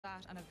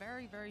that, and a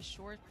very, very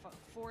short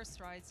 4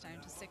 strides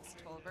down to 6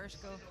 tall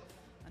vertical.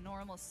 A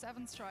normal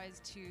 7 strides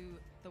to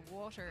the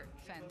water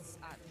fence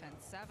at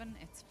fence 7.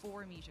 It's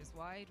 4 meters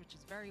wide, which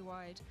is very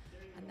wide.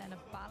 And then a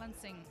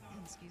balancing,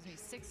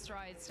 6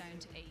 strides down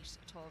to 8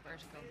 tall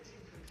vertical.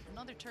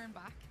 Another turn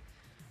back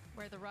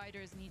where the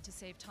riders need to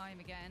save time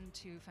again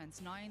to fence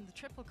 9. The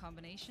triple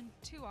combination,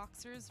 2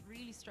 oxers,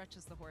 really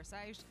stretches the horse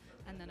out,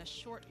 and then a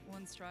short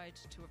 1 stride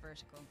to a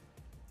vertical.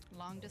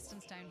 Long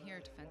distance down here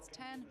to fence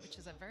 10, which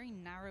is a very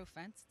narrow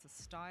fence. It's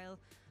a stile,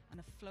 and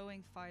a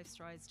flowing 5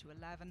 strides to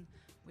 11,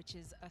 which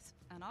is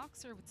an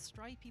oxer with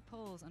stripy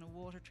poles and a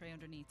water tray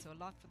underneath, so a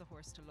lot for the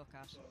horse to look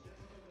at.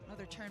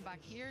 Another turn back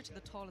here to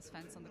the tallest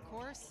fence on the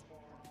course,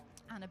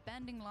 and a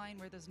bending line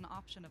where there's an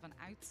option of an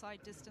outside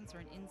distance or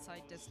an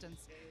inside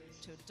distance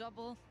to a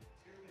double.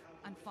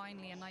 And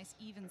finally a nice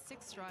even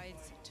 6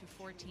 strides to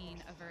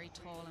 14, a very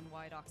tall and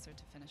wide oxer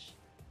to finish.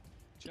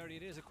 Jerry,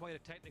 it is quite a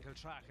technical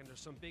track, and there's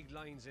some big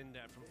lines in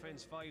there from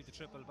fence 5, the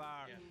triple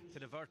bar, to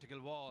the vertical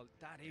wall.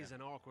 That is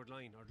an awkward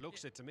line, or it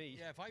looks it to me.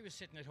 Yeah, if I was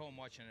sitting at home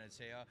watching it, I'd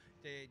say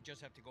they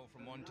just have to go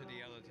from one to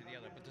the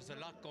other but there's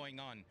a lot going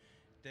on.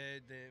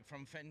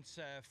 From fence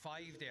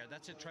 5 there,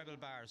 that's a treble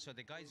bar, so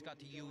the guy's got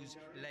to use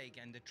leg,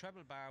 and the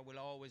treble bar will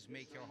always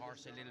make your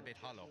horse a little bit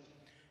hollow.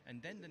 And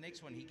then the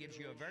next one, he gives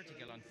you a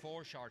vertical on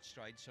 4 short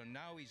strides, so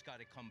now he's got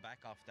to come back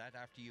off that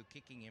after you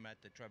kicking him at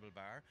the treble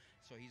bar,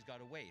 so he's got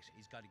to wait,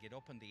 he's got to get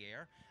up in the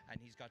air, and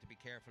he's got to be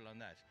careful on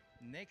that.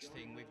 Next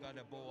thing, we've got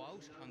to bow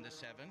out on the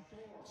 7,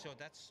 so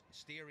that's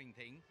steering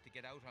thing to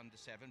get out on the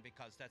 7,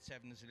 because that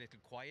 7 is a little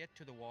quiet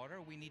to the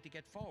water. We need to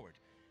get forward.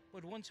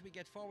 But once we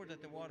get forward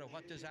at the water,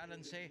 what does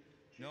Alan say?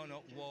 No,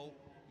 whoa,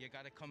 you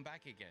got to come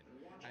back again.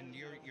 And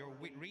you're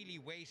really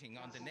waiting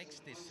on the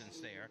next distance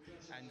there.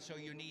 And so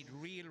you need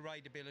real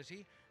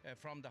rideability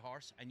from the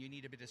horse, and you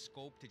need a bit of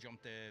scope to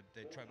jump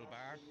the treble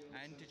bar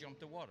and to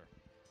jump the water.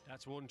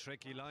 That's one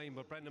tricky line,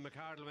 but Brendan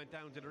McCardle went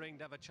down to the ring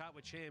to have a chat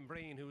with Shane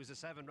Breen, who is the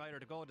 7 rider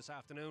to go this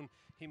afternoon.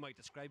 He might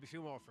describe a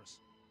few more for us.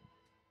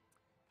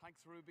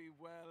 Thanks, Ruby.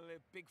 Well,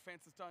 big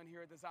fences down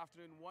here this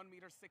afternoon, 1.60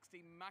 metre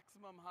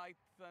maximum height,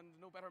 and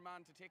no better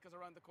man to take us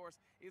around the course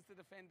is the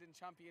defending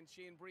champion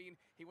Shane Breen.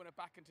 He won it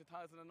back in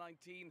 2019.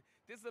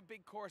 This is a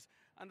big course,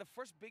 and the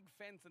first big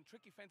fence and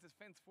tricky fence is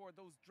fence 4.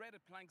 Those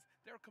dreaded planks,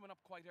 they're coming up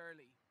quite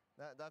early.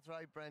 That's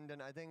right, Brendan.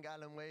 I think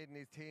Alan Wade and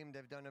his team,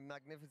 they've done a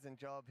magnificent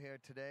job here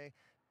today.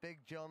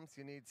 Big jumps,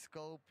 you need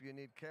scope, you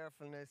need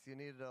carefulness, you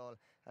need it all.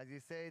 As you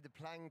say, the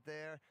plank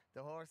there,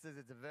 the horses,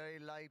 it's a very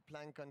light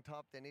plank on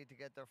top. They need to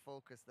get their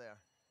focus there.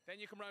 Then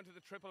you come round to the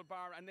triple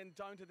bar and then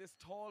down to this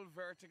tall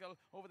vertical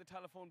over the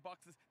telephone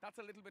boxes. That's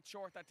a little bit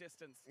short, that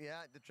distance.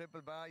 Yeah, the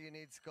triple bar, you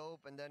need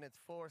scope, and then it's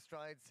 4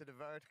 strides to the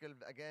vertical.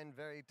 Again,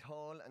 very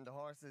tall, and the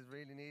horses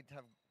really need to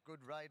have good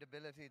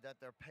rideability,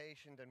 that they're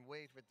patient and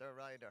wait with their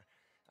rider.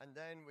 And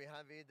then we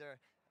have either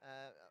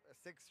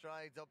 6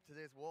 strides up to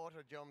this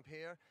water jump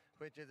here,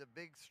 which is a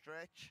big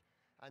stretch,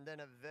 and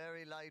then a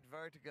very light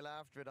vertical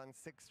after it on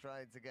 6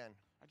 strides again.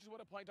 I just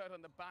want to point out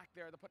on the back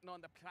there, they're putting on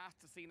the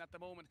plasticine at the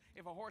moment.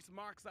 If a horse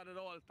marks that at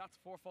all, that's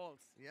 4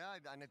 faults. Yeah,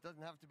 and it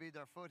doesn't have to be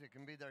their foot, it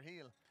can be their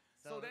heel.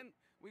 So then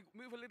we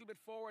move a little bit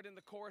forward in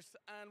the course,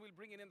 and we'll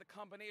bring in the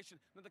combination.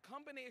 Now the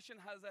combination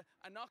has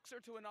an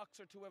oxer to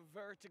a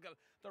vertical.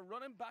 They're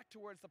running back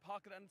towards the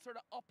pocket and sort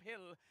of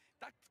uphill.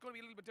 That's going to be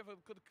a little bit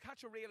difficult. Could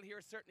catch a rail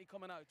here certainly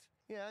coming out.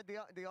 Yeah,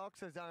 the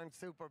oxers aren't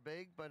super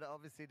big, but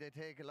obviously they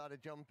take a lot of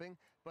jumping.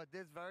 But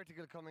this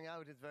vertical coming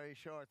out is very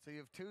short. So you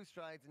have 2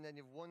 strides and then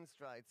you have 1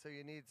 stride. So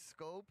you need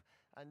scope,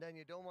 and then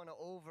you don't want to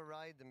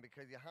override them,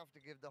 because you have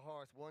to give the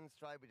horse 1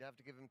 stride, but you have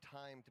to give him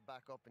time to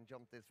back up and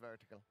jump this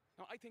vertical.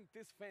 Now, I think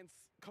this fence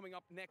coming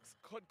up next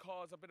could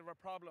cause a bit of a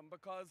problem,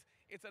 because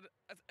it's a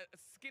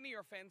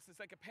skinnier fence. It's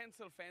like a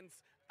pencil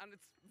fence, and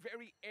it's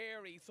very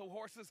airy, so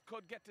horses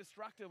could get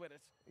distracted with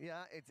it.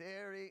 Yeah, it's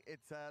airy,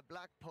 it's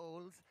black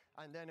poles,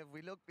 and then if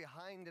we look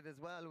behind it as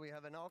well, we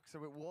have an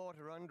oxer with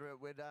water under it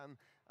with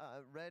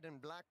red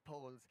and black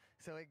poles.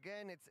 So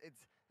again, it's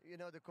you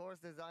know, the course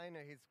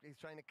designer, he's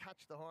trying to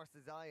catch the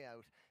horse's eye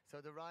out. So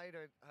the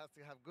rider has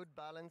to have good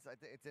balance.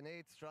 It's an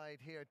 8 stride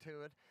here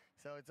to it.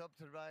 So it's up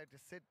to the rider to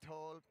sit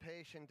tall,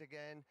 patient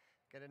again,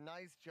 get a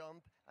nice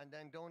jump, and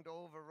then don't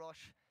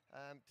overrush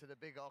to the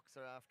big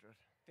oxer after it.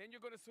 Then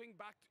you're going to swing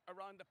back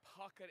around the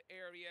pocket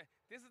area.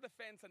 This is the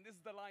fence, and this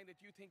is the line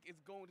that you think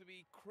is going to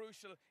be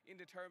crucial in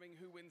determining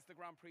who wins the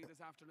Grand Prix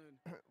this afternoon.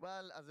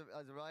 Well, as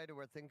a rider,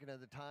 we're thinking of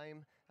the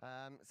time.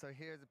 So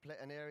here's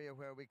an area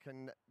where we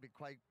can be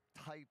quite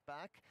tight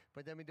back,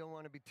 but then we don't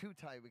want to be too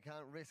tight. We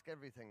can't risk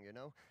everything, you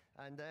know.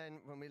 And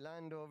then when we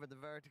land over the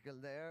vertical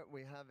there,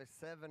 we have a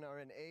 7 or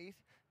an 8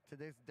 to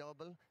this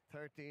double,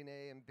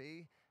 13A and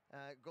B.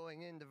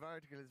 Going in, the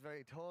vertical is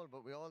very tall,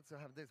 but we also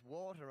have this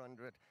water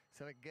under it.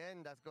 So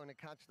again, that's going to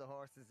catch the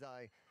horse's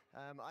eye.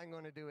 I'm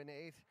going to do an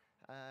 8,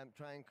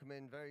 try and come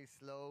in very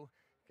slow,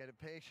 get a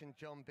patient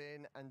jump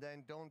in, and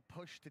then don't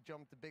push to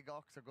jump the big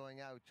oxer going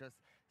out. Just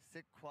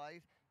sit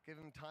quiet, give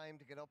him time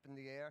to get up in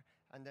the air,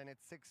 and then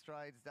it's 6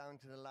 strides down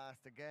to the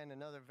last. Again,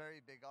 another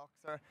very big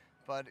oxer,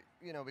 but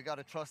you know, we got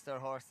to trust our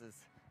horses.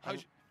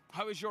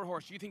 How is your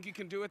horse? Do you think you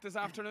can do it this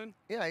afternoon?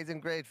 Yeah, he's in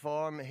great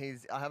form.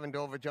 I haven't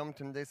overjumped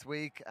him this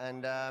week,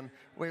 and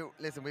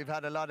we've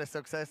had a lot of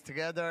success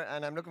together,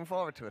 and I'm looking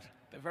forward to it.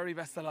 The very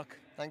best of luck.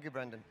 Thank you,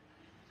 Brendan.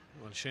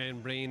 Well,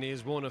 Shane Breen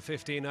is one of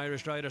 15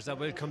 Irish riders that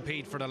will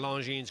compete for the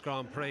Longines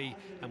Grand Prix,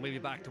 and we'll be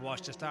back to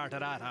watch the start of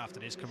that after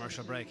this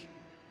commercial break.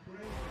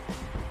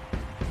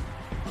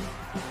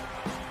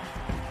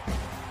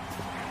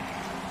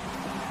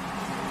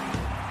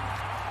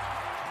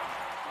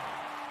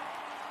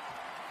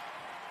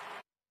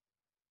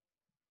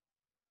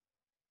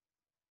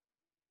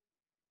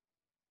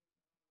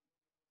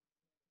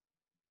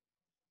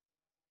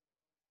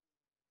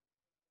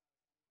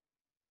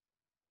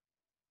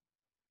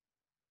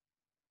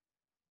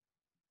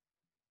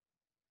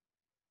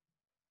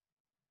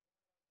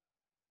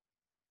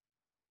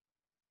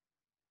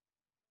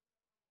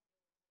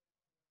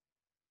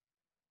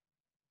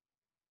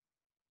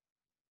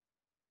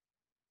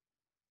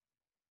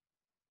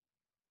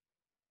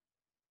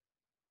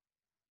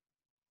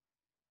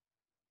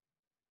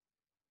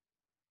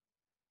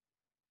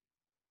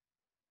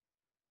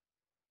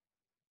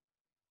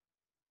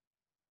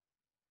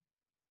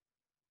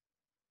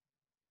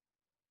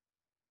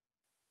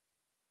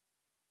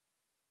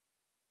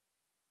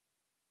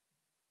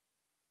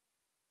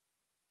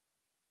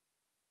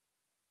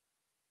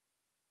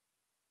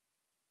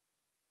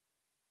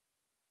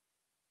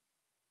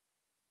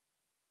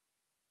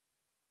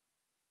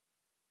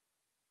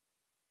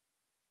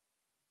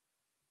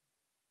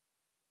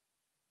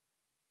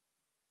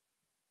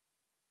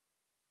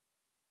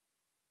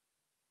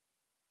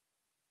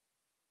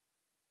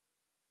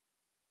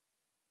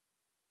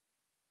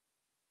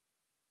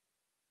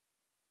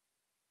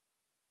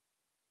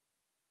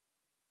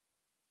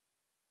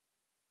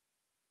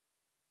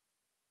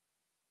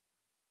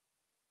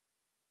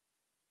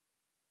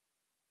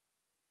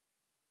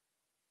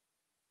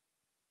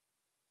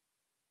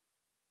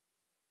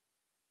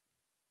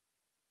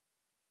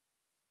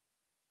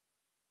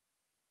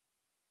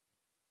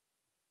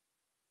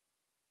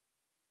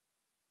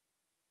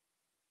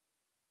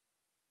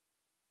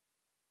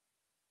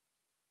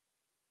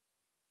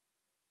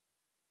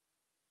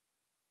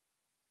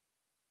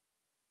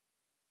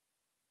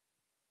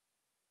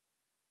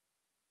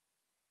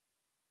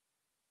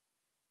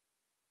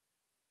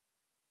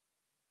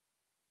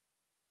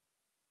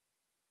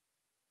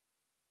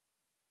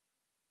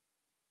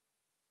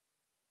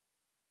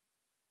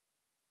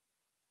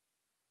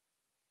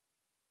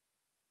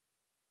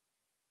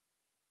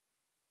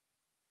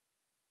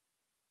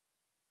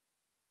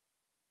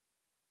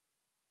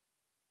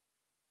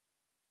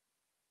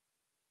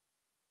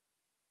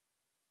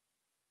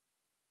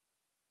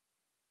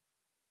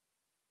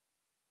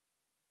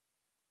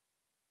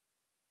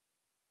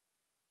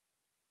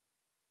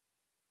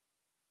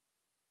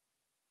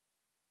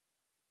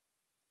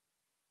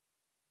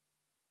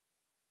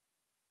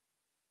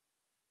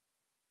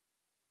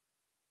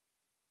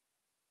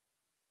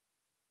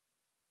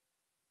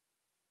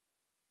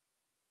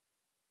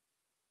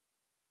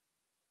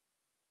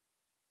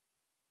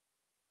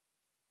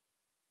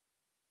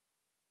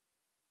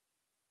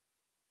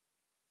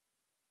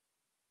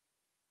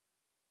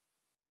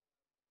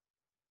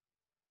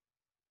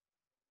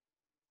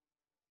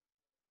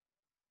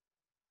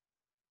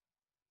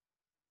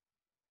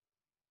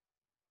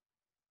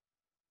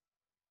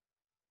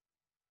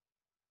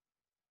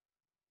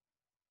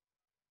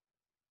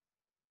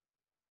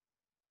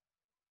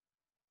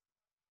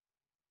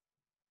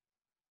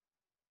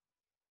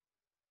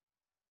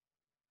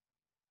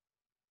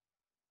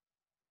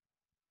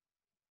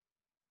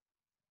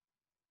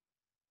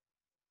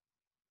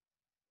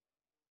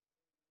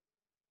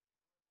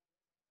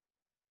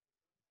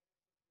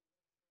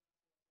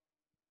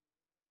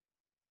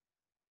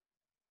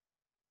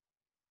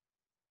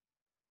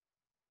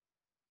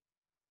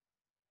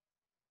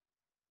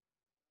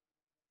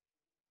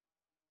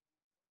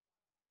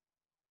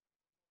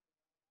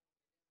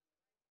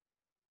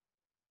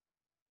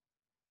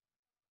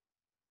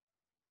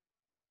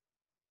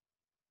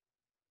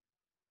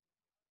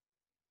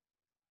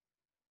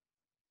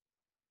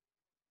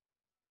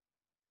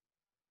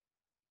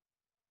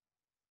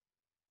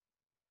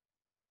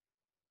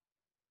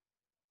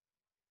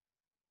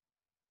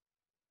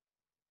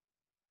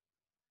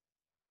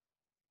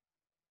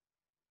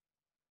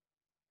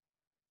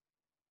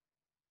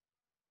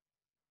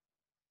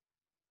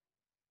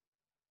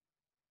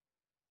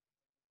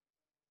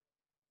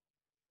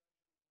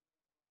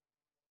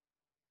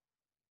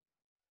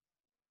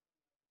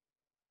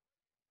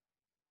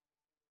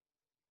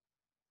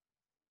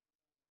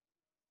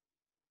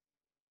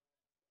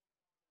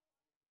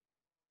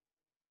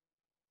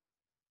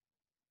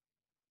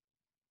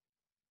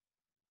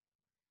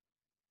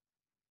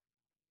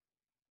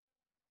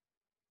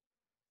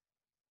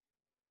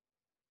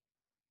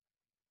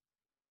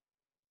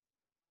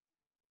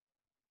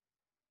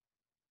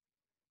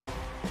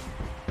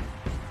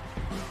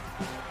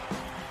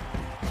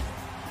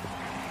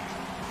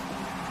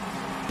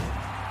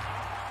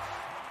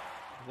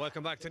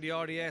 Welcome back to the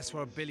RDS,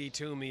 where Billy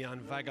Toomey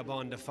on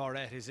Vagabond de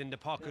Forêt is in the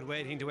pocket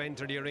waiting to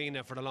enter the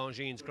arena for the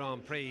Longines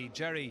Grand Prix.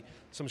 Jerry,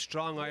 some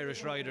strong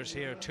Irish riders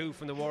here, 2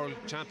 from the World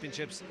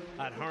Championships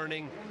at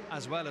Herning,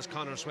 as well as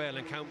Conor Swale,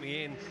 and count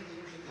me in.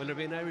 Will there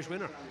be an Irish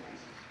winner?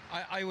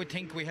 I would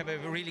think we have a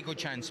really good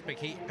chance.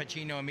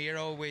 Pacino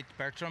Amiro with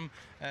Bertram.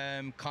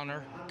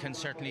 Conor can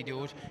certainly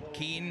do it.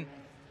 Keane,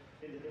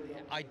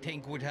 I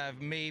think, would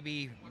have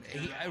maybe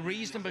a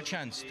reasonable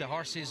chance. The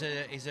horse is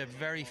a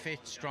very fit,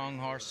 strong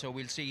horse, so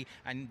we'll see.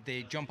 And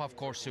the jump off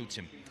course suits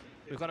him.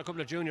 We've got a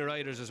couple of junior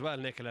riders as well,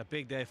 Nicola.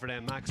 Big day for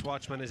them. Max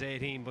Watchman is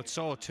 18, but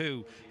so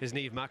too is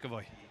Niamh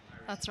McAvoy.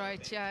 That's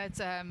right, yeah, it's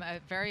a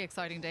very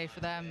exciting day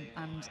for them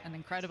and an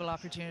incredible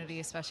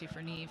opportunity, especially for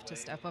Niamh, to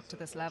step up to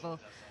this level.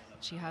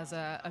 She has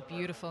a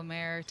beautiful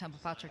mare, Temple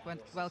Patrick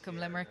Welcome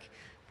Limerick,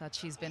 that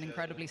she's been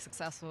incredibly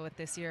successful with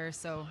this year,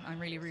 so I'm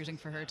really rooting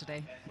for her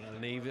today. Well,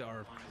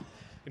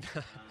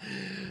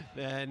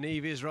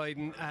 Niamh is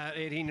riding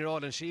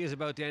 18-year-old, and she is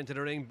about to enter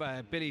the ring.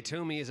 Billy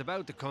Toomey is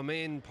about to come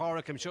in.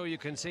 Pádraig, I'm sure you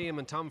can see him,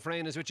 and Tom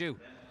Frayne is with you.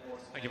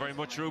 Thank you very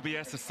much, Ruby.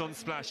 Yes, a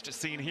sun-splashed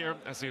scene here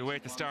as we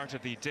await the start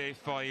of the Day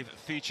 5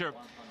 feature.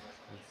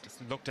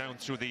 Just look down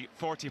through the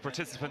 40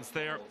 participants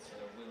there.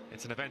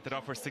 It's an event that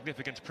offers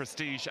significant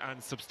prestige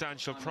and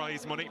substantial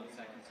prize money.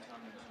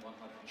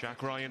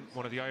 Jack Ryan,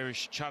 one of the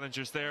Irish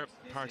challengers there,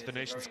 part of the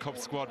Nations Cup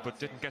squad, but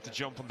didn't get to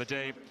jump on the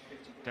day.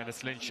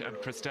 Dennis Lynch and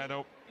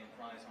Cristiano.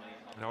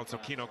 And also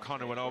Cian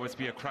O'Connor will always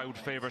be a crowd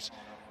favourite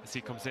as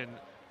he comes in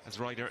as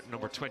rider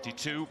number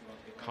 22.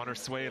 Conor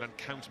Swale and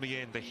Count Me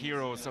In, the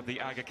heroes of the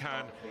Aga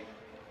Khan,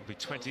 will be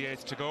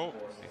 28th to go.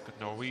 We've got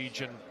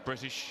Norwegian,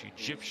 British,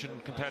 Egyptian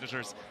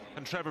competitors,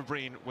 and Trevor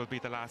Breen will be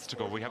the last to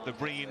go. We have the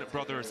Breen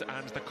brothers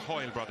and the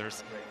Coyle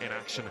brothers in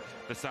action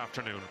this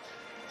afternoon.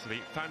 So the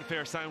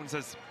fanfare sounds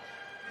as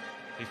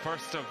the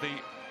first of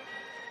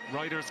the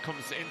riders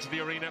comes into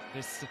the arena.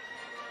 This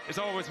is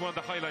always one of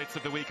the highlights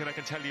of the week, and I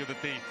can tell you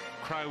that the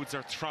crowds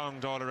are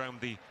thronged all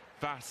around the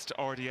vast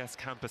RDS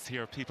campus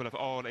here. People of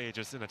all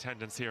ages in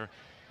attendance here,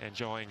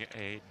 enjoying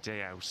a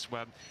day out.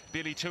 Well,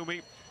 Billy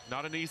Toomey,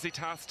 not an easy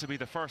task to be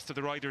the first of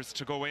the riders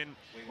to go in.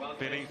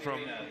 Billy, from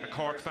a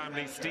Cork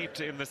family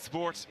steeped in the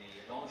sport,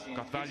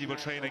 got valuable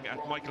training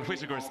at Michael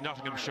Whittaker's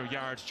Nottinghamshire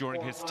Yard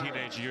during his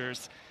teenage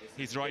years.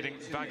 He's riding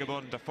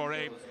Vagabond de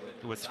Forêt,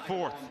 who was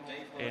 4th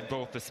in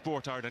both the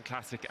Sport Ireland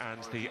Classic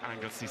and the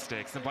Anglesey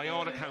Stakes. And by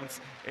all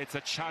accounts, it's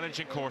a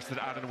challenging course that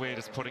Alan Wade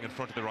is putting in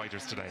front of the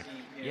riders today.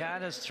 Yeah,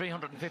 there's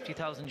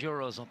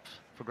 €350,000 up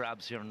for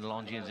grabs here in the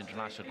Longines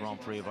International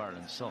Grand Prix of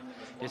Ireland. So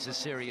this is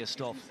serious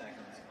stuff.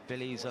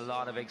 Billy's a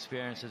lot of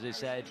experience, as I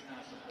said.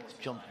 He's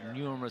jumped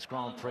numerous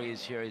Grand Prix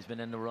here. He's been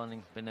in the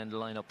running, been in the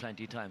lineup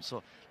plenty of times.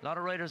 So a lot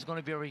of riders are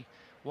going to be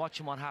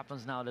watching what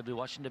happens now. They'll be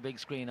watching the big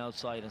screen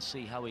outside and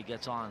see how he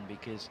gets on,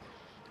 because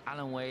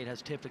Alan Wade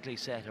has typically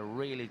set a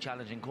really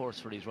challenging course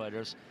for these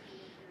riders.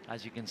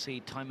 As you can see,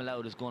 time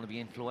allowed is going to be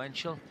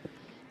influential.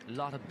 A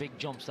lot of big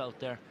jumps out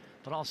there,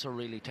 but also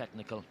really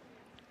technical.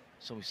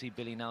 So we see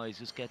Billy now, he's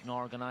just getting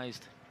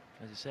organised,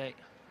 as I say.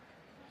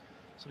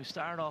 So we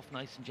start off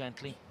nice and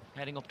gently,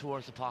 heading up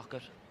towards the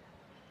pocket.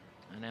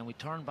 And then we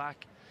turn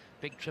back,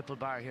 big triple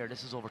bar here.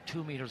 This is over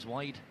 2 meters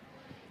wide.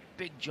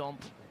 Big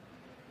jump.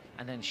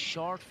 And then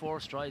short 4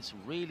 strides,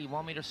 really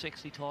 1.60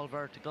 meter tall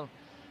vertical.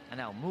 And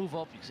now move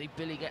up, you can see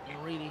Billy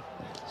getting really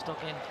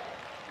stuck in.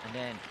 And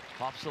then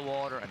pops the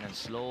water and then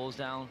slows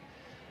down,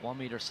 1.60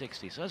 meter.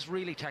 So that's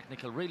really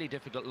technical, really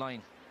difficult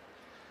line.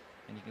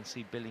 And you can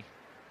see Billy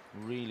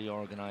really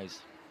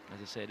organised.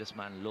 As I say, this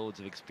man, loads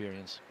of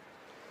experience.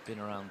 Been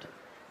around.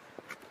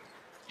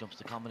 Jumps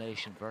the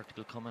combination,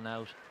 vertical coming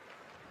out.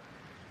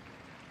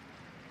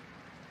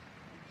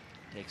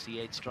 Takes the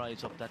 8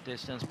 strides up that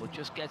distance, but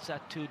just gets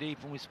that too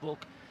deep. When we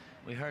spoke,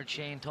 we heard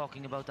Shane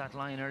talking about that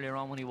line earlier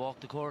on when he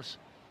walked the course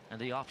and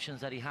the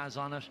options that he has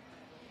on it.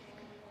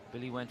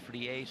 Billy went for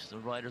the 8. The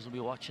riders will be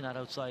watching that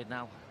outside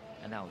now.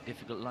 And now,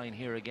 difficult line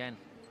here again.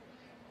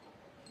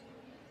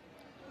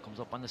 Comes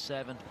up on the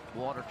 7.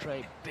 Water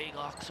tray, big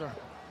oxer.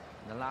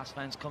 And the last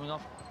fence coming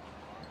up.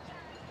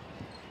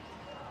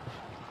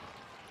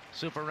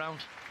 Super round.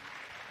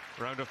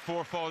 Round of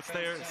 4 faults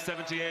there,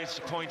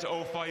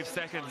 78.05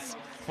 seconds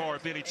for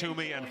Billy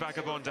Toomey and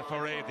Vagabond de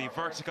Forêt. The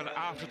vertical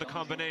after the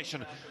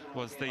combination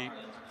was the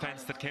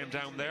fence that came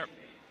down there.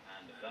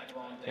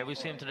 Yeah, we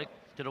see him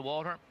to the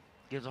water.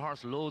 Gives the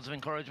horse loads of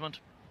encouragement.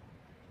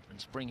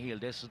 And spring heel,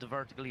 this is the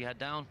vertical he had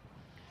down.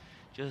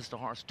 Just the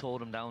horse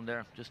towed him down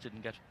there, just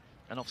didn't get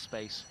enough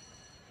space.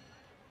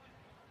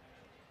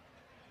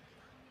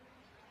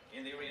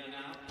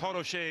 Paul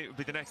O'Shea will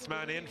be the next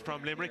man in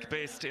from Limerick,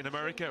 based in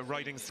America,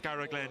 riding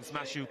Scaraglen's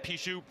Machu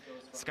Picchu.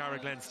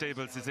 Scaraglen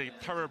Stables is a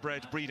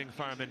thoroughbred breeding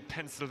farm in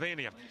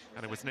Pennsylvania,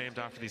 and it was named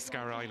after the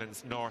Scarra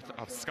Islands north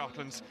of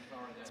Scotland.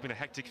 It's been a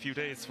hectic few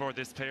days for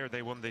this pair.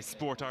 They won the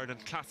Sport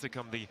Ireland Classic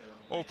on the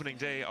opening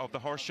day of the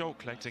horse show,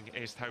 collecting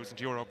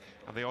 €8,000,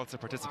 and they also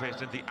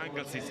participated in the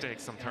Anglesey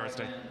Stakes on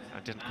Thursday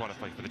and didn't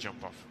qualify for the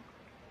jump off.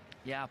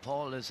 Yeah,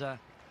 Paul is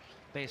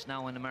based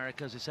now in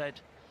America, as I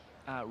said.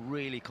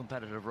 really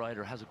competitive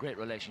rider, has a great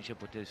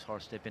relationship with this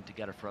horse. They've been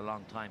together for a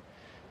long time.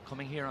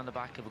 Coming here on the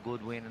back of a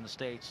good win in the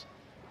States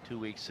 2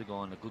 weeks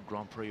ago and a good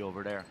Grand Prix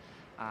over there.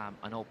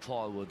 I know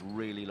Paul would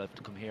really love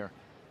to come here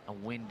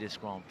and win this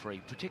Grand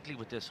Prix, particularly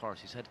with this horse.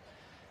 He's had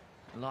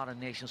a lot of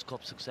Nations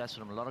Cup success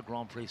with him, a lot of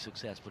Grand Prix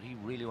success, but he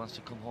really wants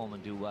to come home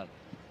and do well.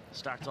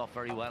 Starts off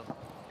very well,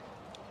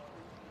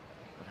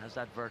 but has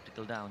that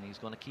vertical down. He's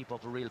going to keep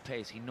up a real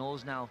pace. He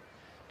knows now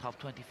top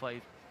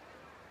 25%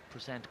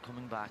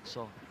 coming back,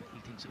 so he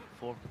thinks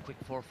quick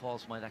four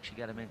falls might actually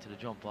get him into the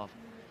jump off.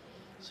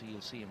 So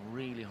you'll see him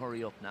really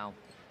hurry up now,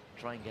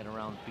 try and get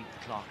around, beat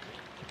the clock.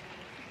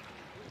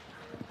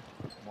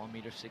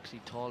 1.60 m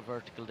tall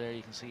vertical there,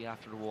 you can see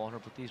after the water,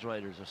 but these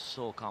riders are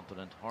so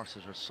competent.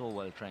 Horses are so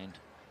well trained.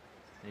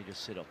 They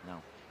just sit up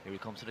now. Here he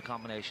comes to the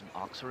combination.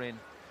 Oxer in,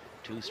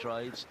 2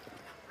 strides,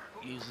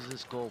 uses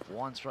his scope,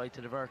 1 stride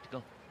to the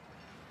vertical.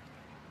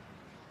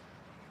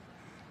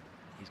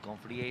 He's gone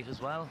for the 8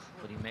 as well,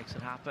 but he makes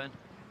it happen.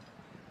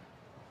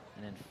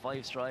 And then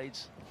 5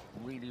 strides,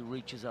 really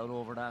reaches out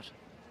over that.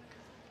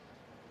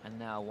 And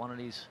now one of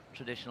these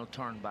traditional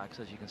turnbacks,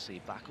 as you can see,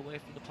 back away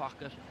from the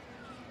pocket.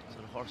 So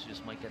the horse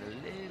just might get a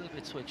little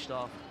bit switched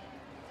off.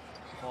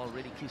 Paul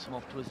really keeps him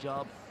up to his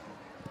job.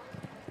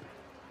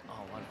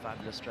 Oh, what a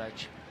fabulous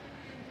stretch.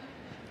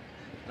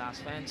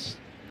 Last fence.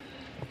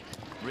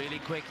 Really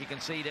quick, you can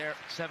see there,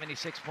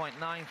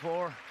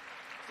 76.94.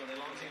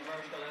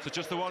 So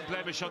just the one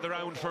blemish on the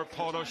round for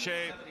Paul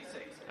O'Shea,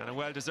 and a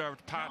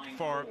well-deserved pat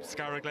for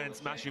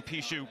Scarraglen's Matthew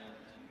Pichou.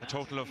 A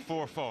total of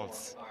 4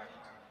 falls.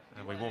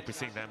 And we won't be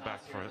seeing them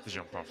back for the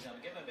jump off.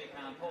 Give a big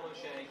hand, Paul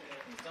O'Shea.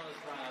 He's done us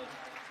proud,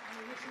 and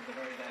we wish him the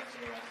very best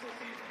for the rest of the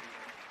season.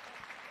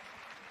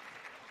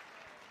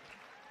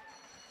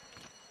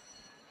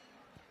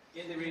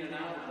 In the arena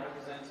now,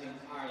 representing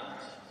Ireland.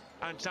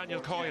 And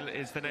Daniel Coyle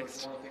is the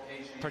next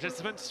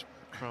participant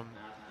from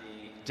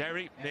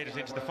Derry. Made it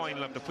into the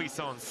final of the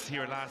Puissance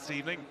here last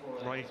evening,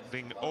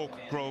 riding Oak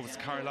Groves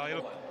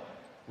Carlisle,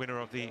 winner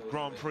of the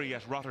Grand Prix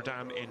at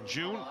Rotterdam in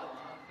June,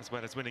 as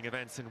well as winning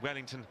events in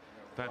Wellington,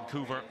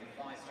 Vancouver,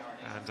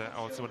 and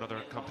also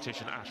another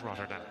competition at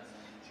Rotterdam.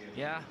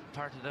 Yeah,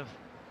 part of the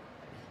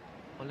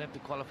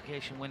Olympic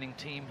qualification winning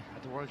team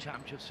at the World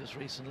Championships just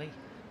recently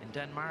in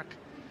Denmark.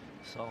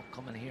 So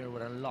coming here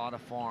with a lot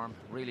of form,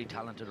 really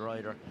talented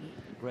rider.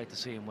 Great to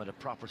see him with a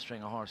proper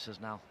string of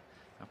horses now,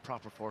 a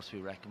proper force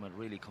we reckon with,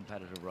 really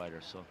competitive rider.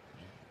 So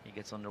he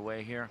gets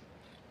underway here.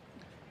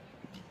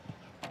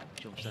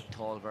 Jumps that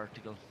tall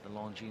vertical, the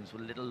Longines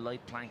with a little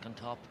light plank on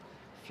top,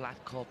 flat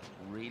cup,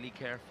 really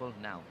careful.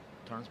 Now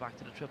turns back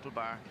to the triple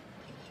bar,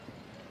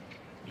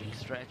 big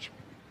stretch.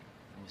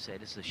 And we say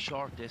this is a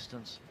short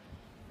distance.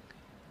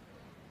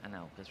 And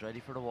now gets ready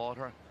for the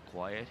water,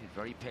 quiet, he's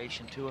very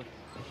patient to it.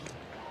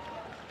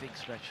 Big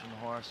stretch from the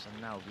horse,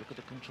 and now look at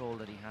the control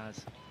that he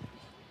has.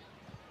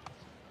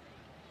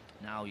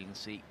 Now you can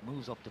see,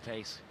 moves up the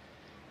pace.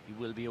 He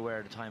will be aware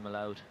of the time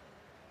allowed.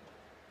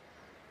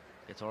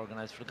 Gets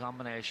organised for the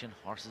combination.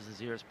 Horse has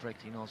his ears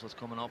pricked, he knows what's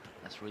coming up.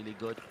 That's really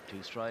good.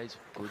 2 strides,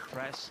 good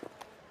press.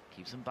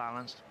 Keeps him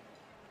balanced.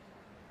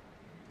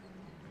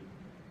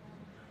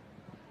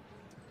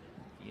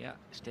 Yeah,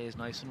 stays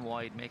nice and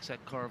wide, makes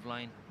that curve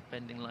line,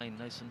 bending line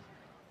nice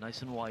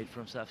and wide for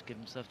himself, give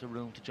himself the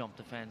room to jump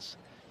the fence.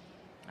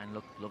 And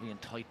look, lovely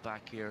and tight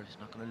back here. He's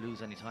not going to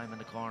lose any time in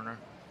the corner.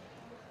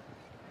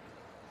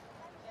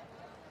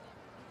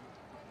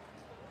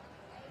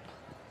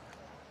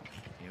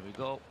 Here we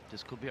go.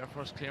 This could be our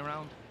first clear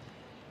round.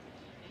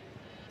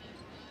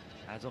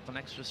 Adds up an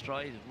extra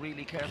stride.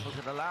 Really careful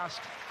to the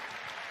last.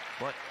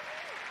 But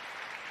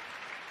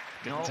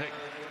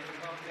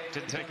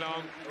didn't take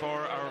long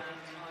for our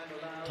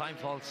time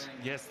faults.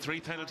 Yes,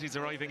 3 penalties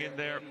arriving in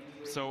there.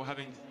 So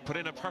having put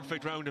in a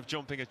perfect round of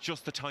jumping, it's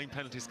just the time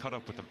penalties caught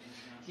up with them.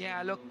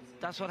 Yeah, look,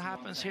 that's what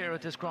happens here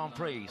at this Grand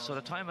Prix. So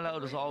the time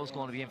allowed is always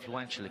going to be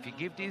influential. If you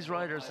give these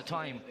riders the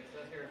time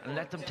and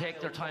let them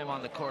take their time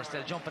on the course,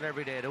 they'll jump it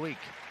every day of the week.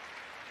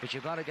 But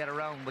you've got to get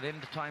around within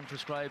the time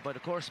prescribed by the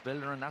course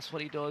builder, and that's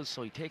what he does.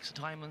 So he takes the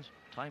time,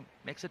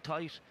 makes it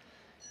tight,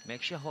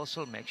 makes you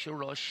hustle, makes you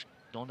rush,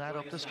 don't add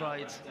up the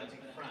strides.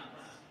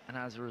 And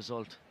as a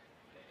result,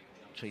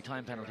 3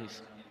 time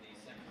penalties.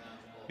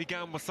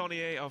 Miguel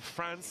Moissonnier of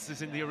France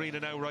is in the arena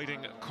now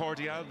riding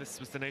Cordial. This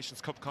was the Nations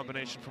Cup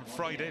combination from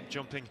Friday,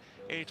 jumping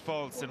 8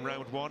 falls in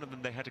round 1, and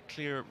then they had a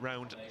clear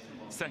round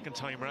second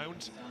time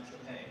round.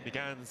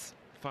 Miguel's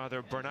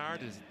father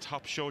Bernard is a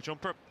top show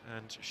jumper,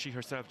 and she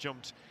herself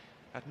jumped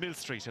at Mill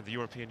Street in the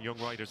European Young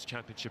Riders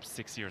Championship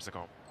 6 years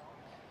ago.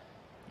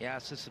 Yeah,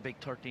 it's just a big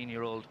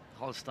 13-year-old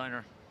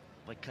Holsteiner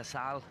by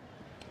Casal.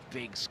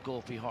 Big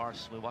scopy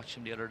horse. We watched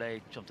him the other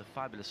day, jumped a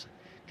fabulous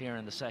clear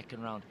in the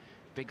second round.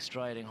 Big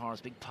striding horse,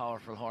 big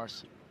powerful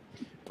horse.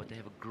 But they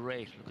have a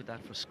great, look at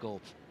that for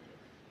scope.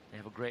 They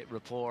have a great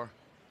rapport.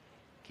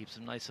 Keeps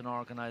them nice and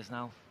organised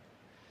now.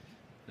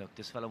 Look,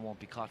 this fella won't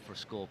be caught for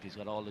scope. He's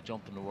got all the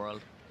jump in the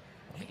world.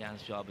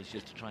 Megan's job is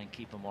just to try and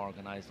keep him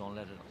organised, don't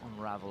let it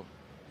unravel.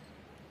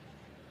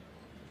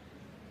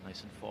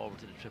 Nice and forward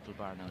to the triple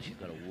bar now. She's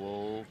got a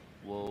whoa.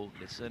 whoa,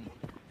 listen,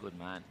 good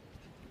man.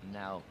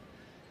 Now,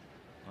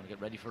 want to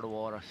get ready for the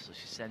water, so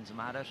she sends him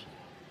at it.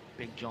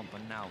 Big jump,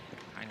 and now,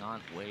 hang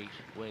on, wait,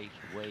 wait,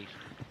 wait.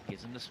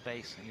 Gives him the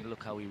space, and you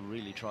look how he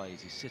really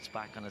tries. He sits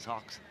back on his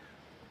hocks.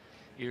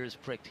 Ears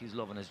pricked, he's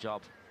loving his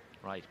job.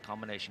 Right,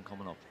 combination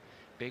coming up.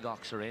 Big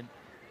oxer in.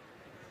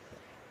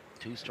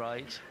 2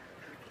 strides.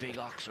 Big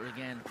oxer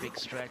again, big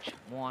stretch.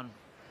 1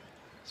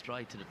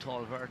 stride to the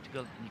tall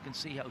vertical, and you can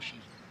see how she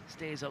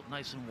stays out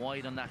nice and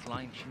wide on that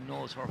line. She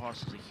knows her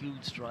horse is a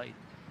huge stride.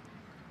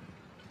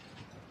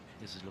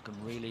 This is looking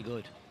really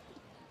good.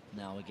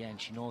 Now again,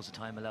 she knows the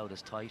time allowed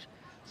is tight,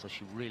 so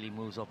she really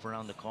moves up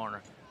around the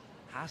corner.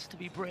 Has to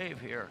be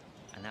brave here.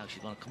 And now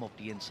she's going to come up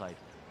the inside.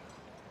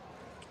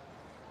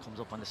 Comes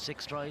up on the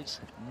 6 strides,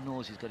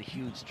 knows he's got a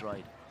huge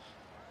stride.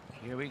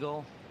 Here we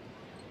go.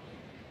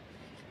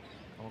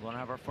 And we're going to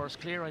have our first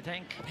clear, I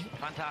think.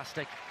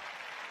 Fantastic.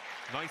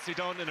 Nicely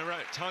done in a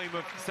time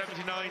of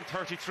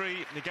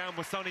 79.33. Nigam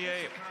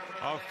Wassonier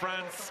of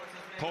France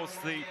posts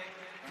the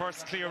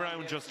first clear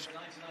round, just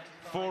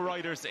 4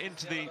 riders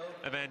into the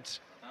event,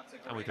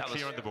 and we got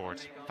clear on the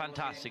board.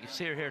 Fantastic. You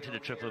see her here to the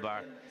triple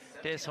bar.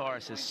 This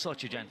horse is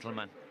such a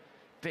gentleman.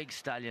 Big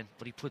stallion,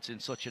 but he puts in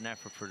such an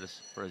effort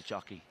for his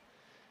jockey.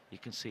 You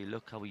can see,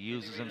 look how he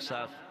uses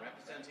himself.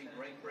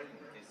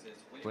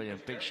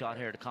 Brilliant. Big shot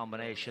here, the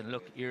combination.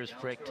 Look, ears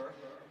pricked.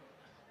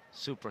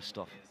 Super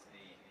stuff.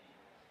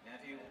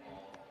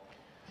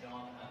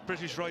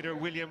 British rider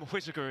William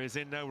Whittaker is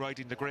in now,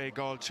 riding the Grey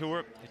Gall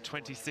Tour. The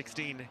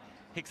 2016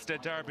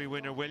 Hickstead Derby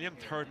winner William,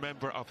 3rd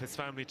member of his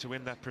family to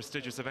win that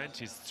prestigious event.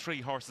 He's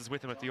 3 horses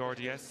with him at the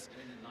RDS,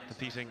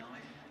 competing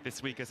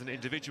this week as an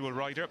individual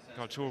rider.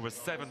 Gall Tour was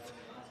 7th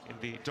in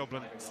the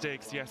Dublin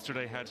Stakes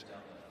yesterday, had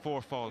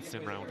 4 faults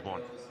in round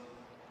 1.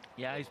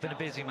 Yeah, he's been a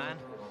busy man.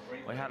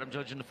 I had him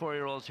judging the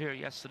 4-year-olds here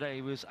yesterday.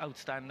 He was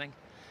outstanding.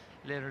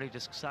 Literally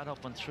just sat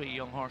up on 3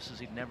 young horses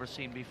he'd never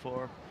seen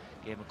before.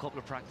 Gave him a couple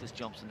of practice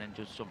jumps and then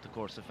just jumped the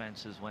course of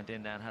fences. Went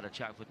in there and had a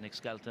chat with Nick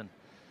Skelton,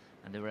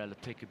 and they were able to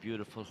pick a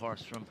beautiful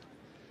horse from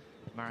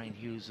Marion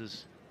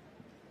Hughes's,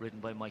 ridden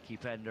by Mikey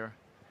Pender.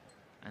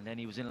 And then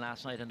he was in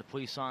last night in the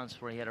Puissance,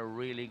 where he had a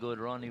really good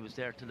run. He was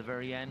there to the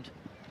very end.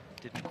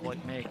 Didn't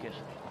quite make it.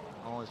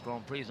 Oh, his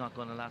Grand Prix is not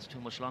going to last too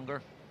much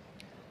longer.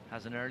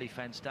 Has an early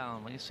fence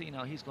down. Well, you see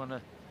now he's going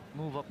to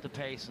move up the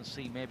pace and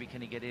see maybe can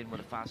he get in with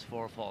a fast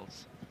 4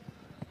 faults.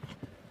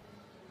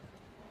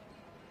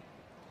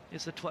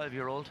 It's a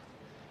 12-year-old,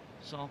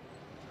 so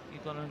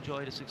he's going to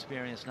enjoy this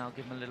experience now.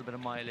 Give him a little bit of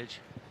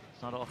mileage.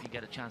 It's not often you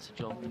get a chance to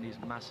jump in these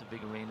massive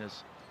big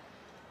arenas,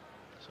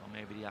 so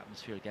maybe the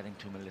atmosphere getting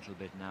to him a little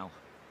bit now.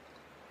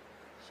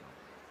 So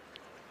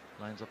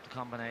lines up the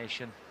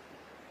combination.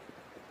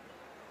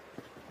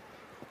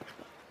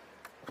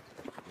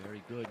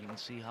 Very good. You can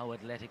see how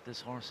athletic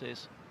this horse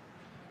is.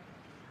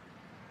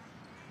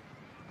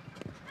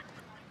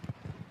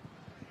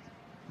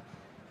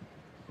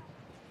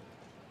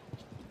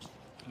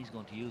 He's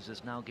going to use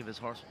this now, give his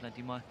horse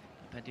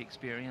plenty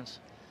experience.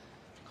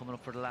 Coming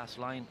up for the last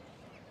line.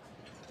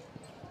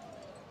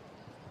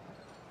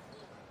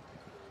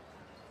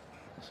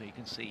 So you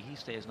can see he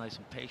stays nice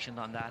and patient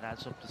on that,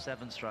 adds up to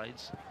 7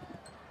 strides.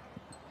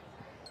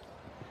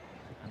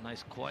 A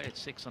nice quiet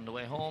 6 on the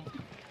way home.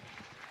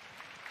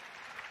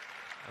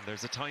 And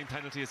there's a time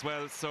penalty as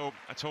well, so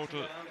a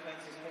total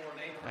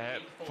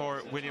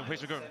for William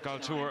Whittaker, Gall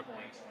Tour,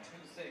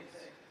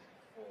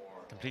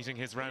 completing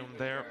his round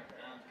there.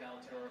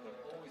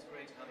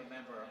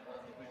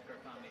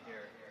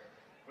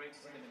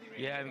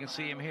 Yeah, we can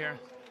see him here.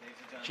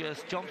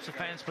 Just jumps the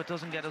fence, but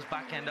doesn't get his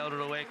back end out of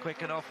the way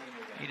quick enough.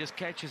 He just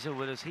catches it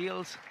with his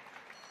heels,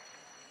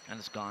 and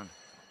it's gone.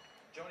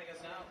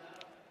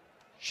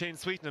 Shane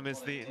Sweetnam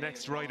is the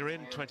next rider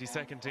in,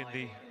 22nd in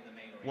the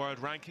world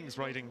rankings,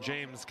 riding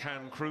James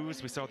Can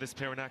Cruz. We saw this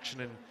pair in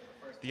action in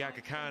the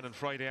Aga Khan on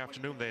Friday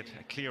afternoon. They had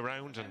a clear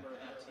round and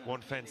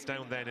 1 fence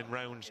down then in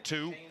round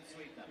 2.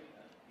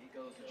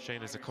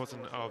 Shane is a cousin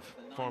of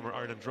former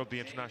Ireland Rugby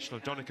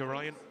international Donncha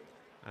Ryan,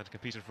 and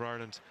competed for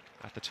Ireland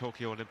at the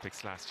Tokyo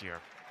Olympics last year.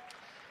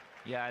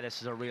 Yeah,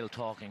 this is a real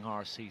talking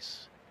horse.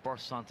 He's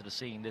burst onto the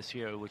scene this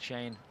year with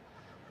Shane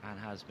and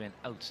has been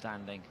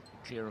outstanding.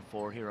 Clear and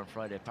 4 here on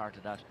Friday, part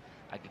of that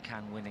Aga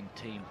Khan winning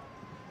team.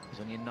 He's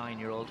only a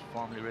 9-year-old,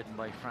 formerly ridden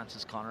by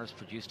Francis Connors,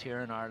 produced here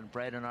in Ireland,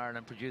 bred in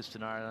Ireland, produced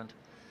in Ireland,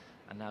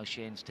 and now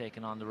Shane's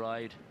taken on the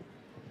ride.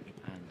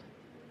 And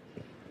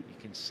you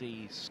can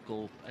see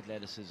scope,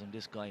 athleticism.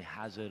 This guy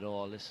has it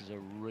all. This is a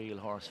real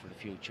horse for the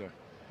future.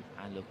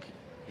 And look,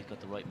 he's got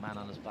the right man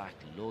on his back,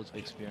 loads of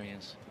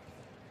experience.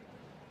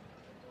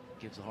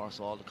 Gives the horse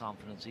all the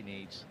confidence he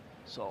needs.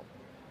 So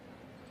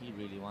he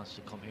really wants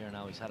to come here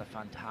now. He's had a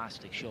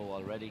fantastic show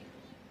already.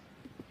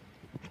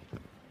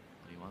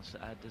 He wants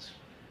to add this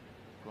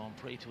Grand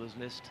Prix to his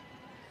list.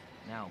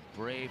 Now,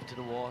 brave to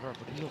the water,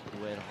 but look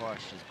the way the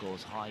horse just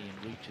goes high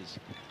and reaches.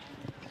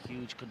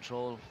 Huge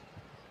control.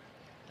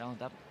 Down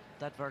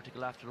that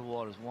vertical after the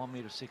water is 1.60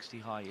 meters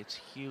high. It's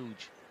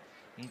huge.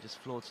 He just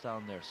floats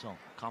down there. So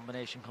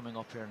combination coming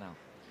up here now.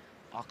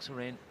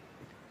 Oxer in.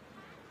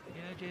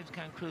 Yeah, James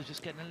Cancruz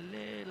just getting a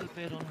little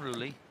bit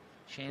unruly.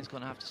 Shane's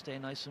going to have to stay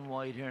nice and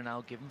wide here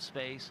now, give him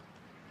space.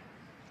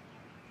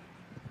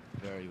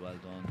 Very well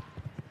done.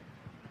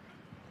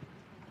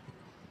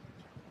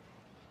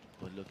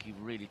 But look, he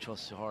really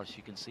trusts the horse.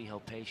 You can see how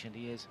patient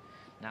he is.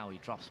 Now he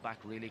drops back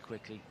really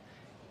quickly.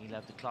 He'll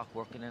have the clock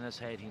working in his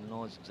head. He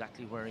knows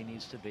exactly where he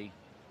needs to be.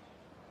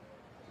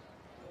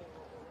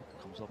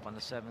 Comes up on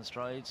the 7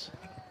 strides.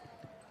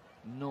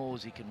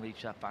 Knows he can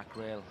reach that back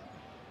rail.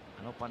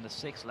 And up on the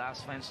 6,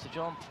 last fence to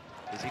jump.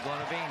 Is he going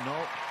to be? No.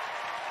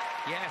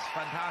 Yes,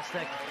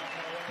 fantastic.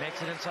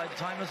 Makes it inside the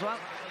time as well.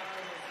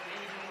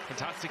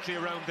 Fantastically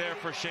around there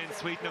for Shane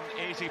Sweetenham.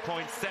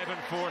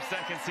 80.74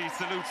 seconds. He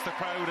salutes the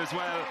crowd as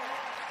well.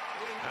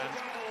 And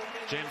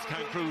James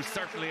Cancruz,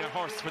 certainly a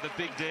horse for the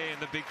big day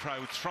and the big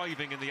crowd,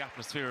 thriving in the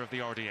atmosphere of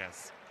the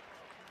RDS.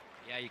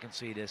 Yeah, you can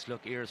see this.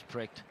 Look, ears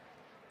pricked.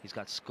 He's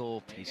got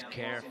scope. He's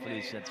careful.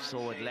 He's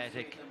so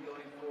athletic.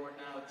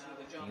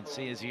 You can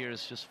see his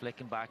ears just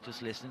flicking back,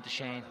 just listening to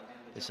Shane.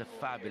 It's a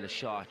fabulous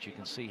shot. You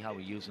can see how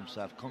he uses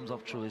himself. Comes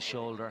up through his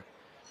shoulder.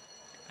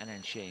 And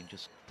then Shane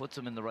just puts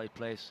him in the right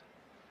place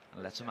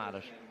and lets him at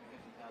it.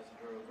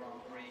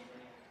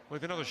 We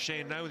have another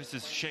Shane now. This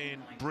is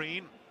Shane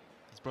Breen.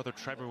 His brother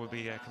Trevor will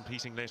be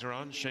competing later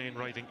on. Shane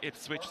riding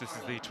Ipswich. This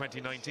is the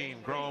 2019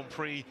 Grand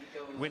Prix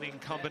winning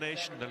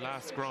combination. The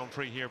last Grand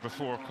Prix here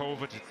before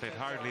COVID. They'd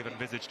hardly have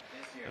envisaged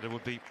that it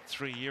would be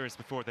 3 years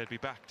before they'd be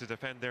back to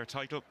defend their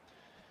title.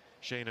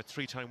 Shane, a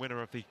 3-time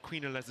winner of the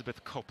Queen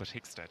Elizabeth Cup at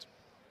Hickstead.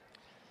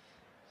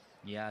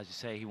 Yeah, as you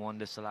say, he won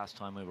this the last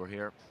time we were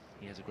here.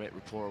 He has a great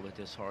rapport with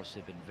this horse.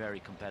 They've been very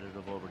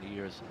competitive over the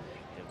years.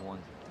 They've won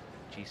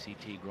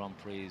GCT Grand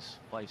Prix,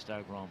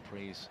 5-star Grand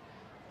Prix.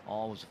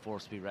 Always a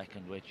force to be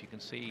reckoned with. You can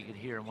see, you can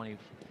hear him when he's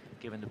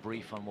given the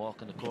brief on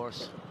walking the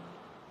course.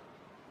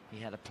 He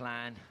had a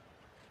plan.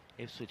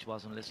 Ipswich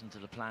wasn't listening to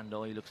the plan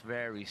though. He looks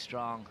very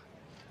strong.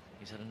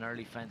 He's had an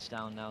early fence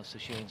down now, so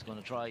Shane's going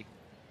to try,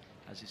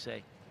 as you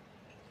say,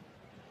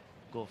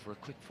 go for a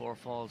quick 4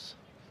 falls.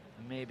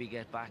 Maybe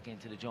get back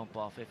into the jump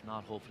off. If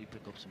not, hopefully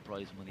pick up some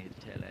prize money at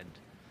the tail end.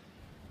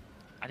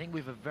 I think we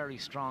have a very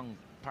strong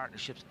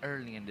partnerships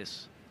early in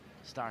this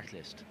start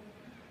list.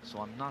 So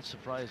I'm not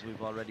surprised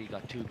we've already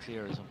got 2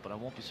 clears, but I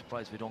won't be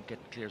surprised if we don't get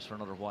clears for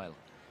another while.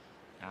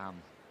 I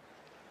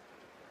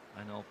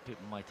know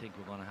people might think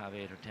we're going to have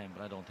 8 or 10,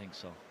 but I don't think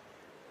so.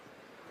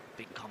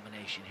 Big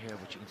combination here,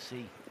 but you can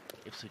see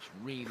Ipswich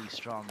really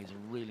strong. He's a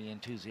really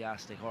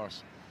enthusiastic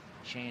horse.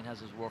 Shane has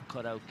his work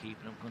cut out,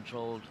 keeping him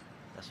controlled.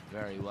 That's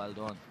very well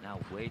done. Now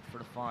wait for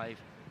the 5.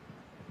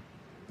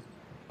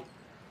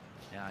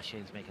 Yeah,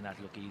 Shane's making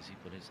that look easy,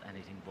 but it's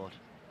anything but.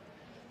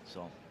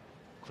 So,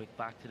 quick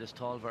back to this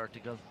tall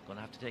vertical.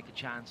 Gonna have to take a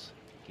chance.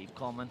 Keep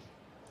coming.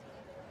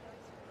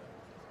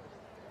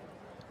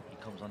 He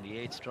comes on the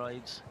 8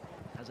 strides.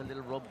 Has a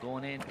little rub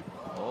going in.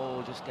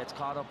 Oh, just gets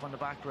caught up on the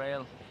back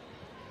rail.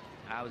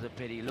 That was a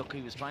pity. Look,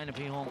 he was trying to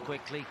be home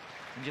quickly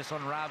and just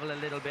unravel a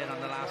little bit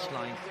on the last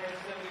line.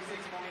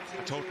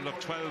 A total of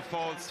 12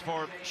 falls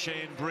for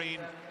Shane Breen.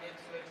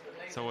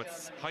 So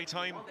it's high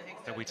time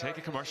that we take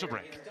a commercial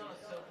break.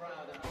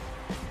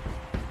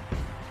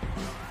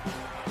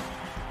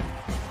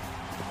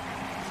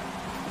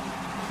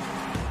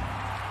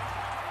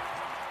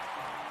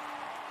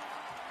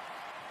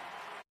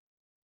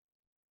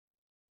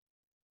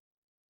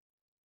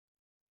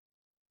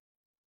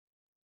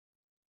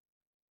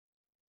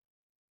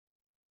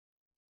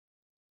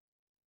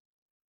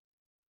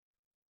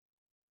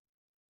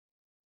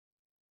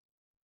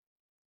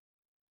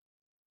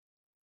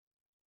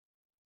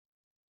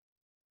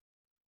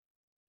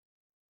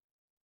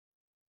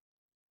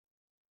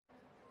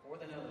 For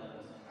the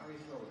Netherlands, Harry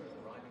Schroeder,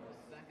 arriving was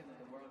second in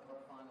the World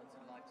Cup finals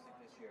in Leipzig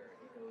this year.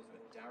 He goes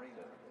with Darry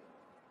Lewis.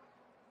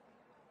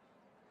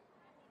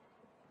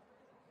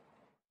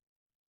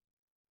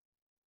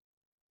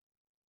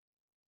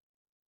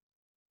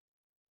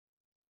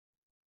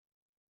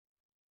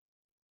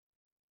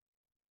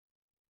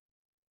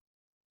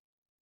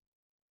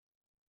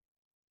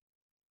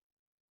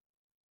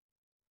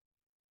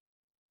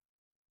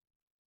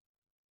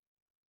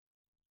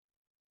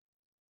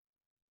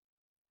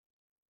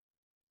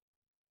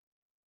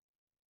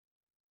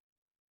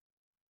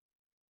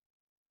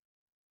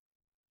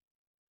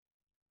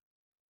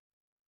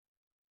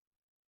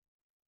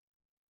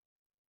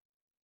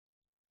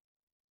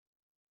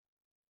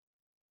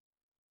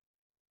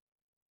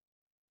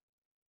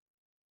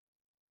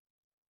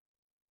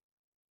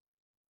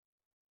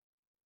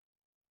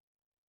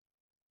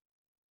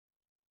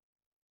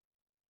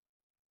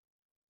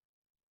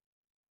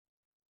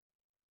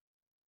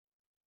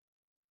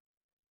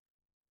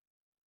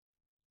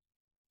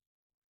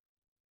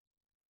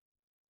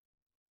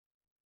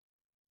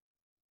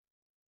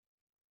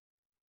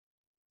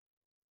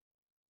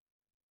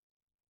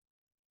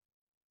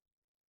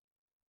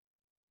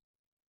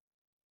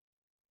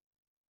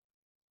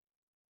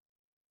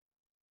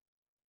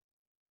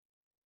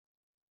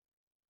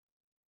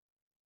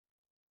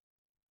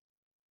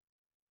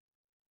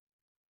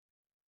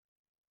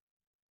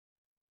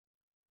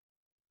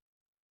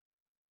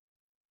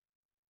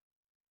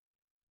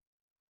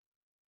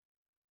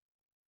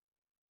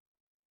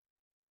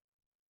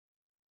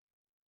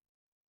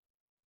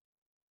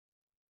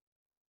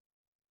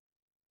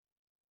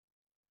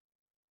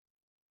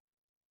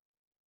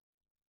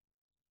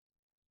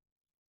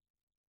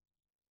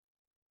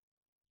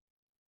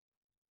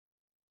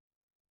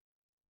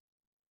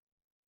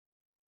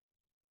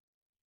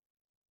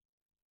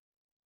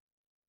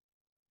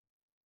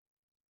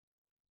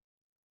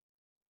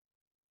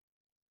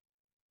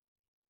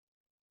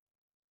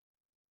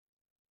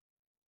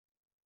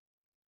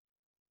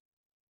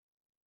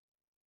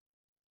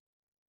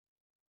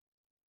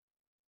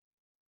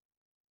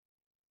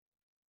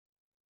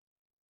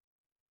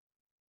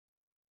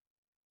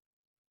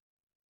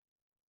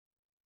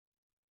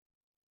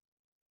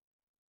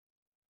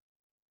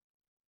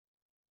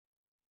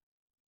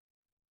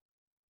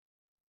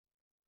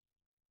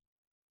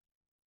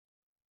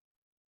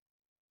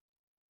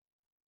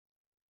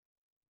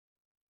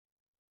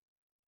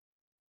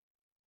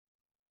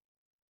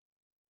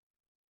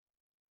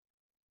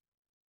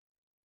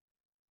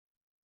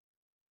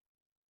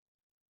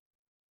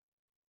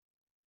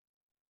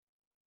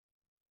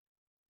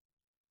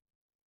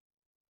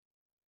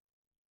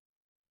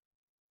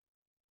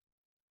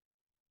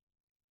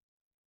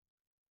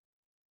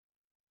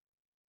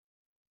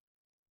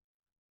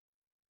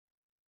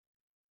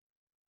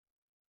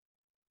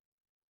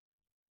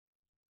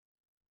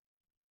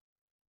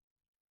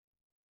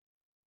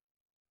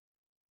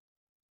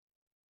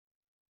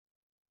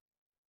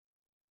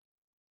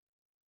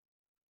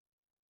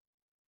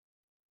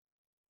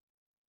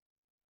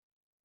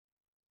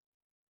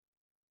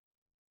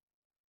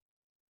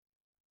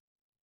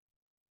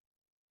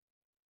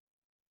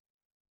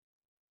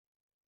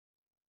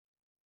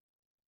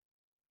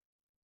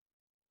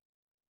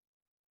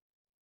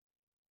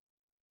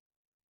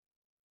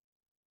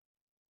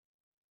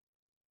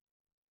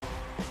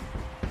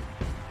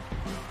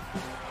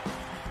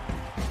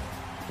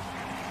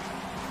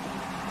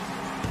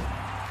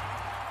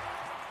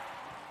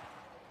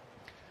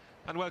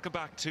 And welcome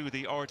back to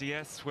the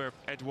RDS, where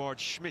Edouard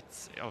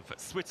Schmitz of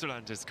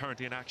Switzerland is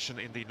currently in action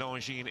in the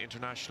Longines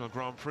International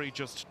Grand Prix.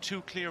 Just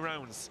 2 clear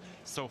rounds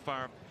so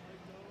far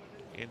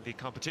in the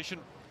competition.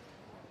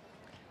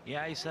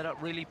 Yeah, he set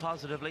up really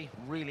positively,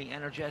 really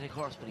energetic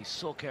horse, but he's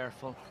so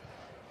careful.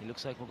 He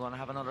looks like we're going to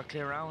have another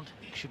clear round.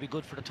 Should be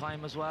good for the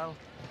time as well.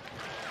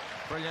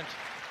 Brilliant.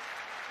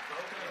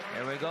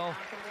 There we go.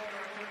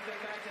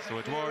 So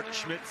Edouard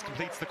Schmitz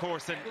completes the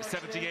course in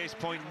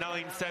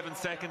 78.97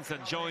 seconds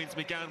and joins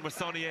Megan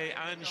Wassonnier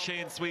and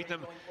Shane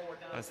Sweetnam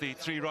as the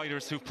 3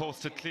 riders who've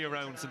posted clear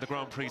rounds in the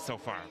Grand Prix so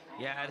far.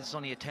 Yeah, this is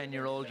only a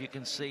 10-year-old. You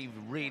can see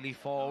really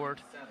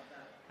forward,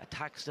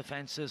 attacks the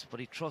fences, but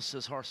he trusts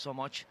his horse so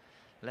much,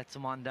 lets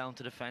him on down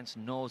to the fence,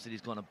 knows that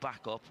he's going to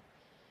back up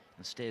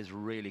and stays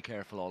really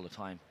careful all the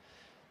time.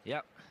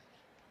 Yep,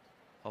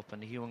 up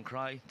in the hue and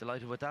cry,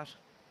 delighted with that.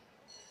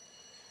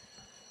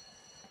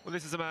 Well,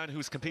 this is a man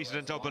who's competed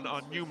in Dublin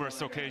on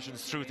numerous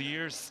occasions through the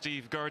years.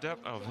 Steve Gerda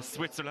of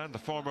Switzerland, the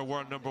former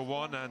world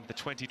 #1 and the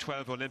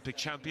 2012 Olympic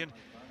champion.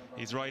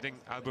 He's riding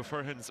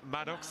Albufeirchen's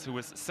Maddox, who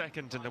was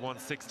second in the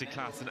 160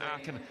 class in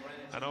Aachen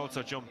and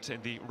also jumped in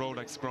the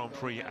Rolex Grand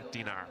Prix at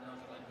Dinard.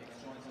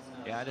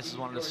 Yeah, this is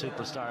one of the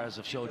superstars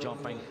of show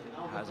jumping.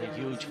 Has a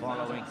huge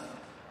following.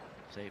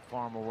 He's a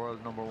former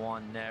world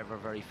 #1, never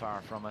very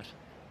far from it.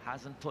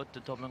 Hasn't put the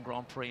Dublin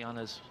Grand Prix on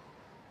his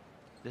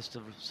list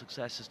of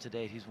successes to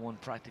date. He's won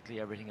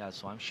practically everything else,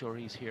 so I'm sure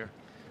he's here,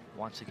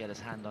 wants to get his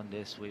hand on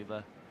this. We've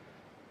a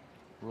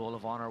Roll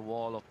of Honor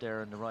wall up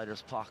there in the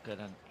rider's pocket,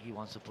 and he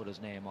wants to put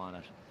his name on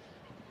it.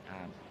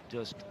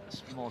 Just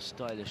a most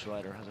stylish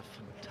rider, has a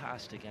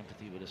fantastic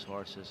empathy with his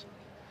horses.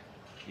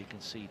 You can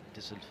see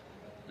this is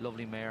a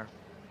lovely mare,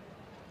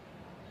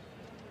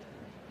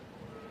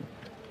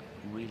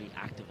 really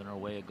active in her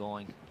way of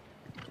going.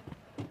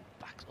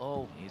 Backs,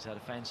 oh, he's had a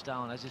fence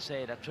down. As you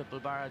say, that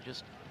triple bar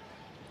just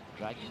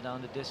dragging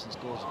down the distance,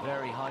 goes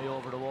very high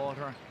over the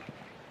water.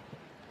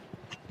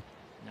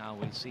 Now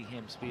we'll see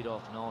him speed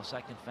up. No,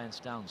 second fence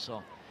down,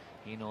 so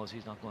he knows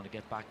he's not going to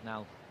get back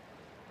now.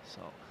 So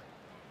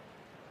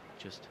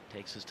just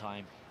takes his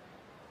time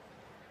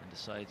and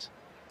decides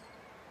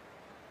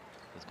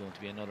there's going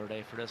to be another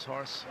day for this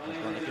horse. He's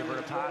going to give her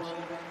a pat.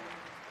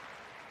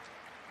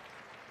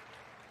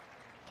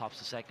 Pops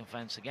the second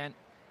fence again.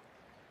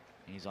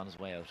 He's on his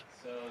way out.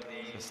 So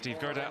Steve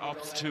Gerda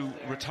opts to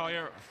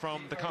retire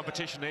from the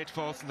competition. 8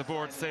 falls on the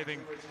board,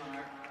 saving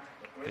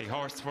the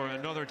horse for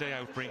another day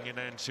out, bringing an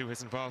end to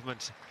his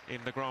involvement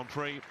in the Grand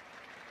Prix.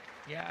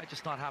 Yeah,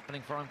 just not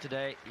happening for him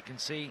today. You can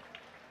see,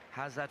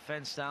 has that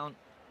fence down.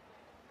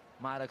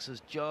 Maddox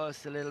is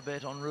just a little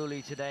bit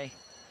unruly today.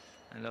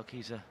 And look,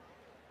 he's a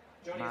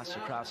master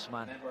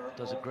craftsman,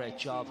 does a great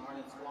job.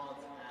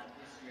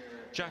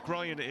 Jack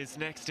Ryan is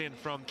next in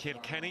from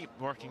Kilkenny,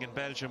 working in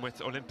Belgium with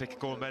Olympic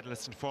gold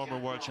medalist and former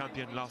world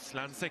champion Los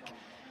Lancic.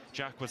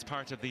 Jack was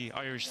part of the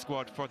Irish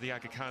squad for the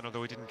Aga Khan,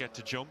 although he didn't get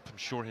to jump. I'm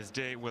sure his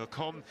day will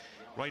come.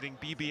 Riding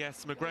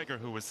BBS McGregor,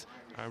 who was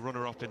a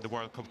runner-up in the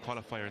World Cup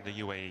qualifier in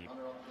the UAE.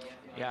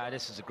 Yeah,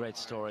 this is a great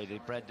story. They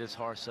bred this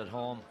horse at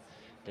home.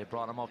 They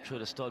brought him up through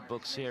the stud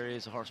book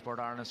series, the Horse Sport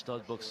Ireland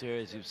stud book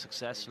series. He was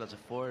successful as a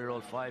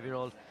 4-year-old,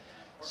 5-year-old,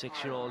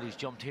 6-year-old. He's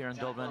jumped here in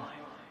Dublin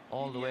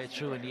all the way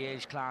through in the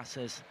age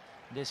classes.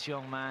 This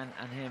young man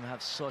and him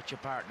have such a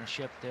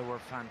partnership. They were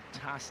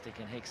fantastic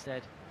in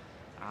Hickstead.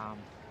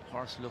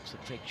 Horse looks a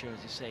picture,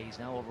 as you say. He's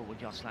now over with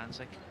Jos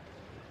Lancic,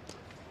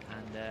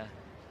 and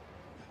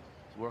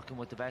working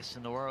with the best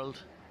in the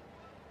world,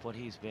 but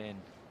he's been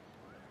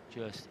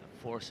just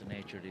a force of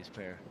nature, this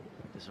pair.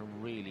 This is a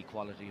really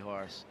quality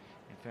horse.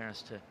 In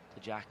fairness to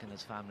Jack and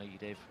his family,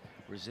 they've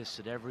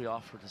resisted every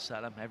offer to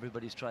sell him.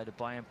 Everybody's tried to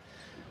buy him.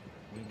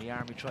 When the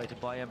army tried to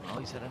buy him, oh,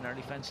 he's had an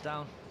early fence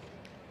down.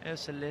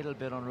 It's a little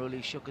bit unruly.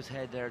 He shook his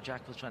head there.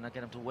 Jack was trying to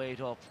get him to wait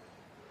up.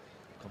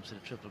 Comes to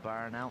the triple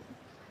bar now.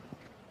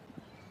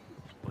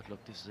 But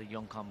look, this is a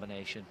young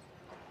combination.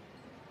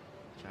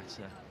 Jack's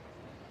a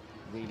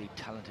really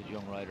talented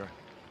young rider,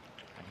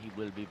 and he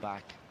will be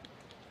back.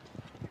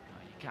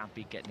 You can't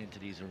be getting into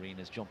these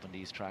arenas, jumping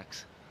these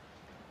tracks.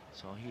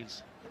 So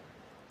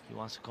he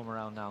wants to come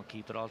around now,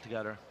 keep it all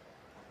together.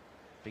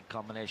 Big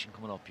combination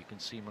coming up. You can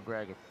see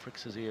McGregor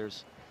pricks his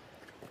ears.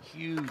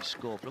 Huge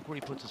scope. Look where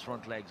he puts his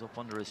front legs up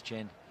under his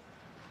chin.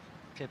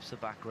 Clips the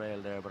back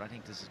rail there, but I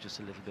think this is just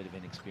a little bit of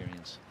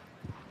inexperience.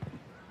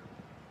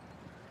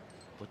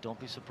 But don't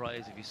be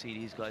surprised if you see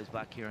these guys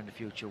back here in the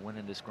future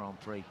winning this Grand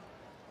Prix.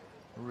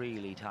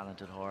 Really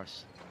talented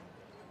horse.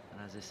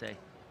 And as I say,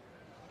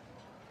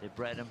 they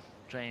bred him,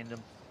 trained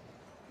him.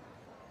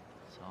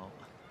 So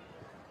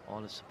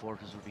all his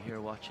supporters will be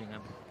here watching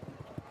him.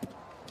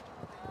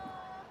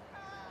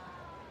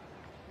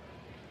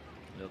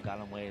 Look,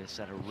 Alan Wade has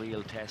set a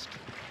real test.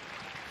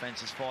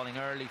 Fences falling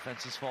early,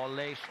 fences fall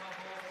late.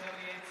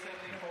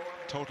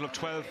 Total of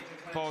 12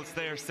 falls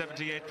there,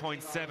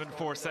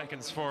 78.74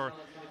 seconds for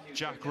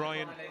Jack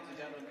Ryan.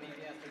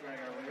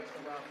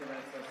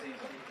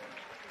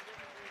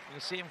 You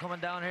see him coming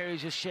down here,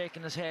 he's just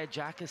shaking his head.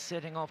 Jack is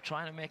sitting up,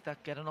 trying to make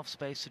that, get enough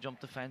space to jump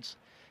the fence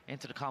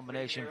into the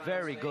combination.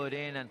 Very good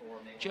in, and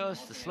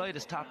just the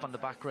slightest tap on the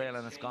back rail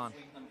and it's gone.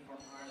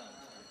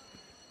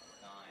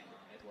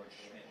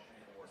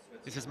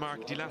 This is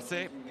Marc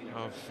Dilassé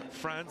of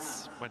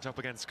France. Went up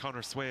against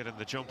Conor Swale in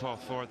the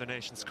jump-off for the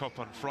Nations Cup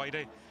on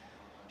Friday.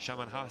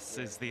 Shaman Haas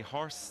is the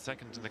horse,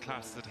 second in the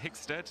class at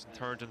Hickstead,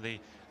 third in the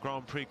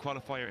Grand Prix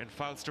qualifier in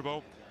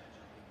Falsterbo.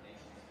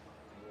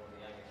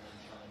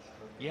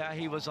 Yeah,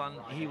 he was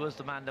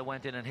the man that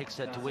went in and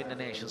Hickstead to win the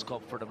Nations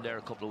Cup for them there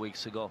a couple of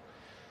weeks ago.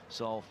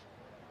 So,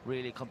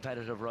 really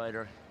competitive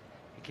rider.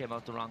 He came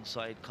out the wrong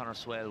side. Conor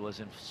Swale was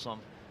in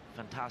some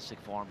fantastic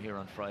form here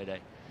on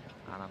Friday.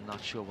 And I'm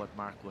not sure what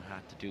Mark would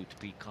have to do to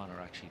beat Conor,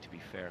 actually, to be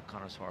fair.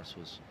 Conor's horse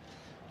was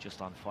just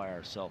on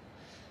fire. So,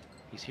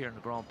 he's here in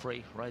the Grand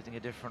Prix, riding a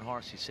different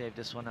horse. He saved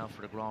this one out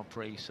for the Grand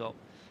Prix, so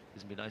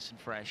he's going to be nice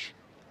and fresh.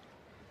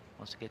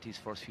 Wants to get these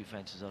first few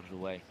fences out of the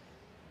way.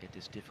 Get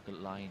this difficult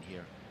line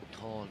here.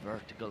 Tall,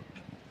 vertical.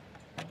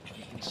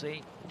 You can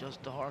see,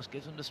 just the horse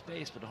gives him the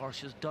space, but the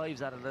horse just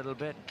dives at it a little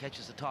bit and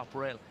catches the top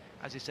rail.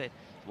 As you said,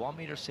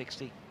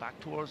 1.60 m, back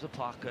towards the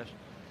pocket,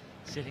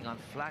 sitting on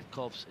flat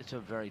cups. It's a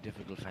very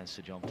difficult fence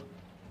to jump.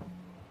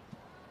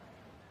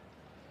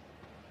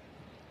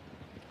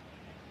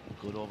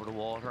 Good over the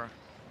water.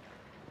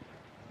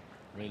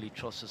 Really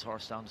trusts his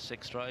horse down to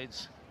 6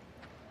 strides.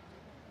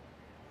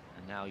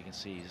 And now you can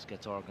see he just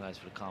gets organised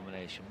for the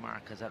combination.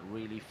 Mark has that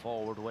really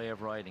forward way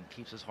of riding,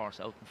 keeps his horse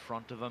out in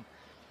front of him,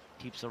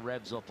 keeps the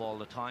revs up all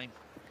the time.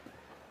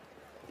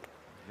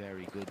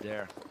 Very good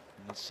there.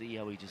 You can see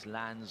how he just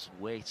lands,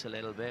 waits a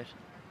little bit.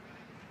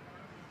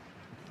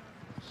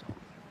 So,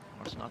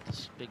 horse not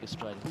the biggest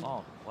stride.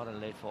 Oh, what a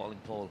late falling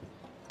pole.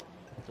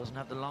 Doesn't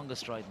have the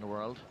longest stride in the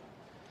world.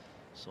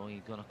 So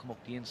he's going to come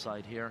up the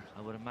inside here,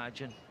 I would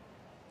imagine.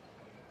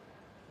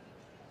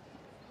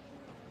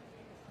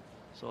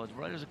 So the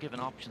riders are given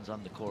options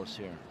on the course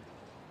here.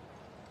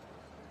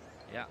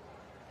 Yeah,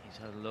 he's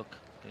had a look.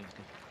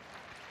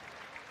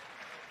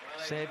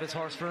 Save his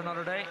horse for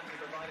another day.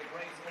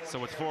 So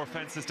with 4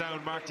 fences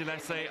down, Marc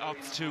Dilassé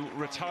opts to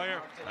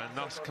retire and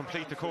not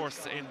complete the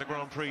course in the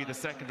Grand Prix, the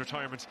second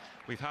retirement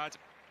we've had.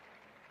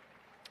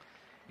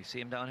 You see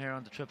him down here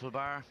on the triple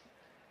bar,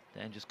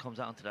 then just comes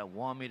out to that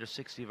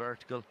 1.60 m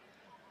vertical.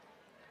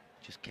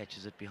 Just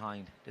catches it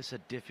behind. This is a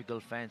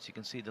difficult fence. You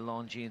can see the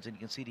Longines and you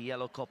can see the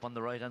yellow cup on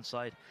the right hand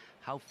side,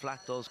 how flat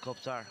those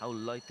cups are, how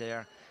light they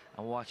are.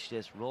 And watch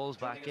this, rolls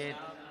back in,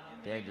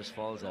 then just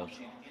falls out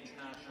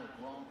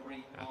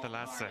at the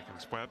last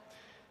second. Well,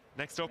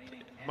 next up,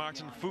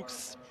 Martin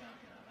Fuchs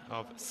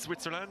of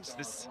Switzerland.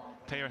 This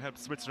player helped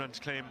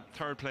Switzerland claim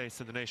 3rd place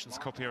in the Nations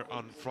Cup here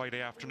on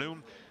Friday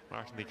afternoon.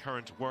 Martin, the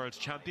current world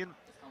champion.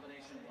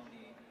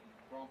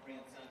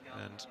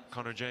 And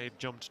Conor J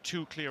jumped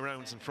 2 clear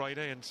rounds on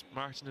Friday, and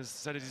Martin has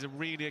said he's a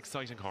really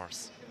exciting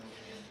horse.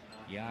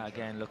 Yeah,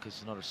 again, look,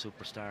 it's another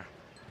superstar.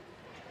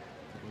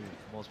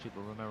 Most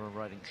people remember him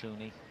riding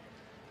Clooney.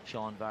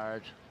 Sean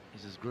Bard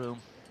is his groom.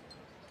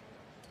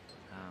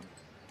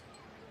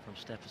 From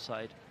Step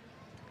Aside,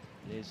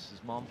 Liz,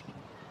 his mum.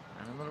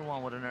 And another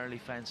one with an early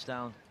fence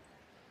down.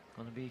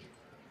 Going to be...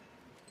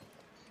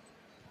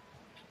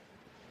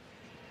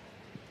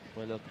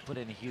 Well, look, put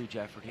in a huge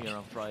effort here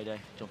on Friday.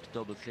 Jumped a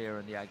double clear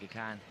in the Aga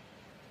Khan.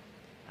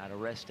 Had a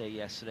rest day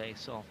yesterday,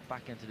 so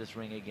back into this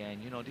ring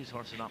again. You know, these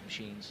horses are not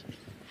machines,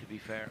 to be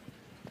fair.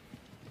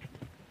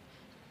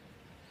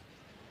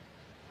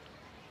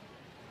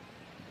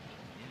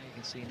 Yeah, you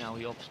can see now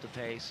he ups the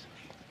pace.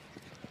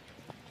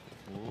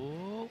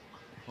 Oh,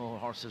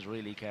 horse is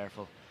really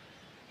careful.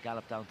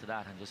 Galloped down to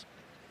that and just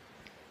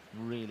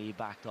really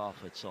backed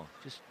off it. So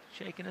just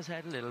shaking his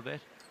head a little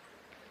bit.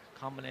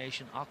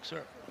 Combination,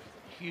 Oxer.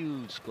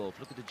 Huge scope.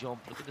 Look at the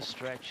jump, look at the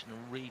stretch and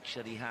the reach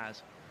that he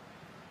has.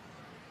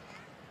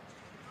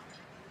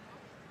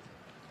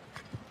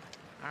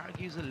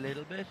 Argues a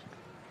little bit,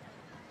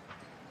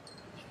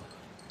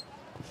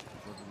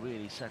 but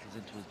really settles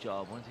into his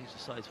job. Once he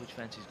decides which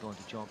fence he's going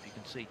to jump, you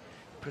can see,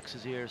 pricks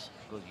his ears,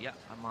 goes, yeah,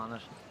 I'm on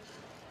it.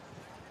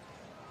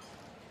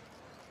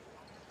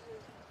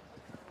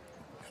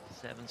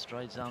 7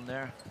 strides down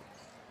there.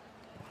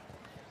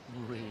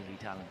 Really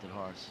talented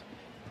horse.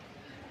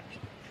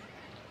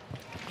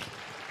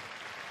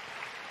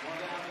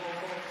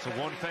 So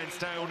 1 fence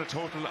down, a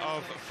total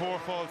of 4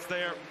 faults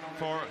there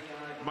for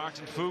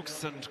Martin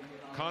Fuchs, and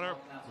Conor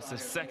was the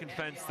 2nd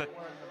fence that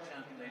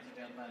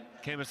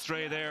came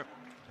astray there,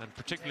 and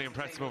particularly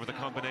impressive over the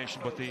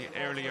combination, but the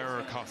early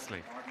error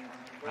costly.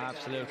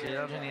 Absolutely,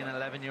 not only an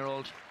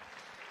 11-year-old,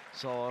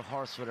 so a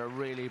horse with a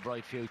really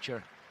bright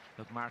future.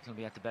 Look, Martin will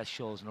be at the best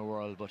shows in the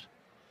world, but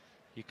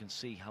you can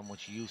see how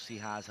much use he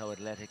has, how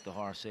athletic the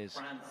horse is.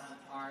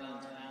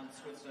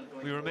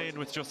 We remain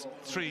with just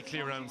 3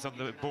 clear rounds on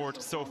the board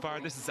so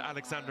far. This is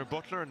Alexander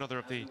Butler, another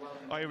of the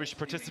Irish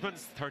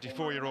participants,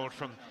 34-year-old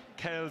from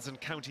Kells in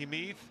County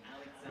Meath.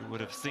 We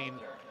would have seen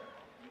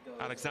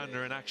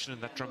Alexander in action in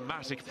that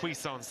dramatic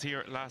puissance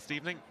here last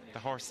evening. The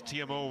horse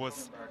TMO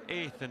was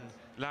 8th in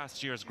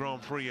last year's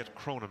Grand Prix at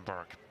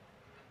Cronenberg.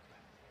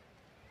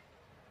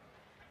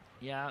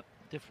 Yeah,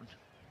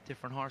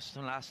 different horses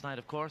than last night,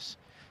 of course.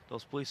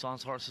 Those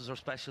Buisson's horses are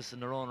specialists in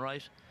their own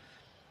right.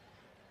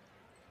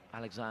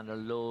 Alexander,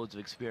 loads of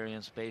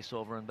experience, based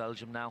over in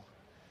Belgium now.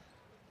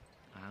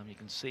 You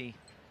can see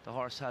the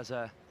horse has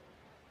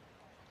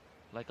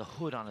like a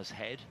hood on his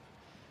head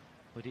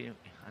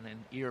and an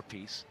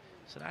earpiece.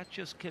 So that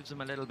just gives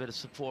him a little bit of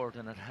support,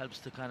 and it helps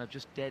to kind of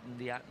just deaden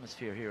the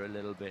atmosphere here a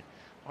little bit.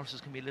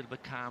 Horses can be a little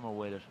bit calmer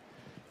with it.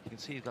 You can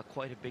see he's got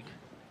quite a big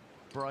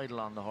bridle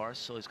on the horse,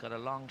 so he's got a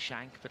long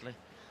shank,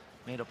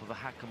 made up of a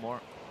hackamore.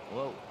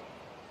 Whoa,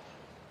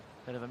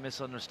 bit of a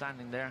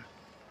misunderstanding there.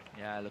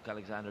 Yeah, look,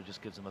 Alexander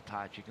just gives him a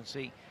pat. You can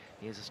see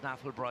he has a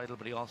snaffle bridle,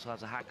 but he also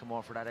has a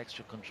hackamore for that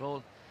extra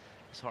control.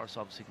 This horse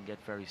obviously can get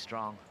very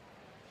strong.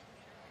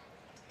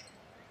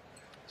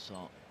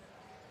 So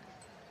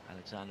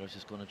Alexander's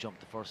just going to jump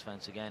the first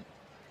fence again.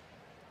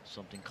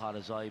 Something caught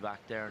his eye back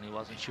there and he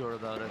wasn't sure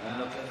about it. And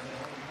look,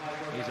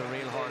 he's a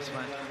real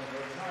horseman.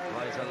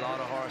 Rides a lot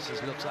of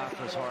horses, looks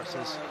after his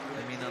horses.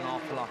 They mean an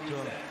awful lot to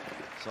him.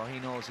 So he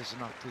knows this is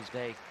not his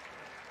day.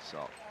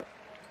 So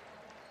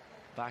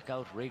back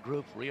out,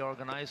 regroup,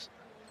 reorganize.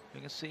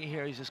 You can see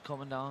here he's just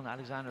coming down.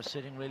 Alexander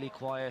sitting really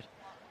quiet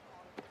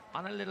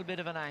on a little bit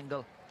of an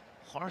angle.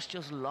 Horse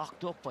just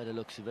locked up by the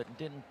looks of it and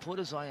didn't put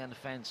his eye on the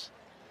fence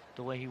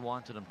the way he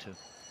wanted him to.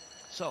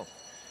 So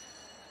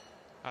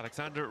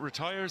Alexander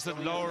retires and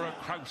Laura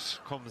Kraut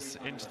comes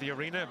into the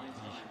arena.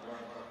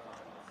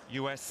 The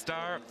US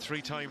star,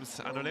 3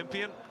 times an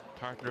Olympian,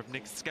 partner of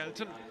Nick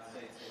Skelton.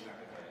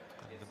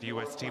 And the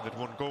US team that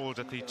won gold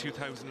at the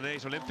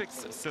 2008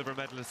 Olympics, silver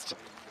medalist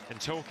in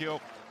Tokyo.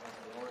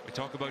 We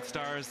talk about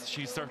stars,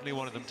 she's certainly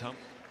one of them, Tom.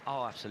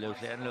 Oh,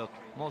 absolutely. And look,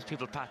 most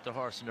people pat their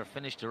horse and they're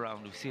finished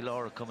around. We see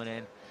Laura coming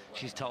in,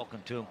 she's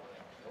talking to him,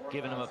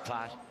 giving him a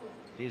pat.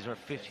 He's a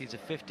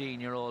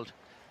 15-year-old,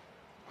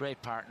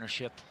 great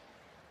partnership.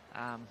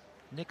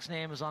 Nick's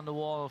name is on the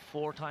wall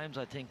 4 times,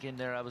 I think, in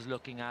there. I was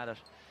looking at it.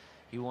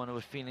 He won it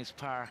with Phoenix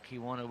Park. He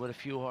won it with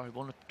he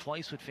won it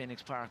twice with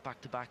Phoenix Park,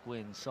 back-to-back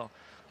wins. So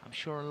I'm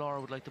sure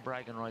Laura would like the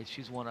bragging rights.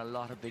 She's won a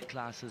lot of big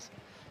classes.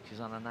 She's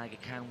on an Aga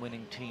Khan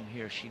winning team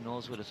here. She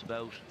knows what it's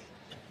about.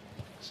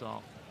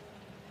 So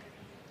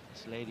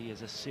this lady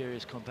is a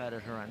serious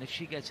competitor, and if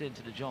she gets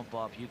into the jump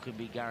off, you can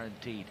be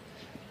guaranteed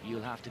you'll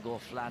have to go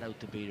flat out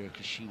to beat her,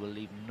 because she will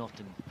leave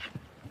nothing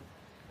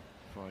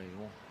for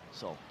you.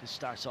 So this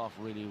starts off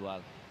really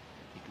well.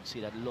 You can see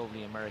that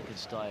lovely American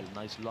style,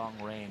 nice long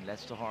rein,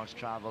 lets the horse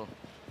travel,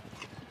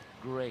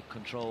 great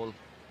control.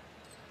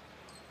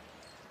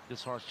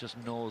 This horse just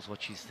knows what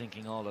she's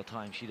thinking all the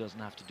time. She doesn't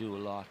have to do a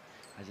lot.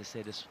 As I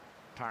say, this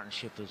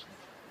partnership is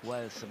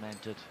well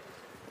cemented.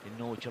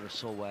 They know each other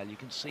so well. You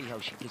can see how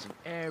she gives him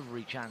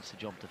every chance to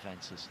jump the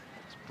fences.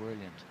 It's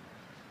brilliant.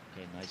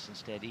 Okay, nice and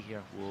steady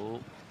here.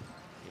 Whoa,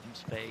 give him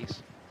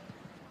space.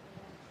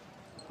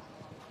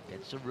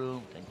 Gets the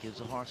room, then gives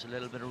the horse a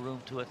little bit of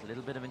room to it, a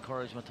little bit of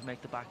encouragement to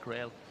make the back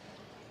rail.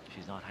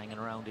 She's not hanging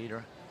around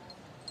either.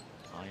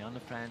 Eye on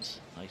the fence,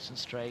 nice and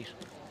straight.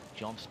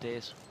 Jumps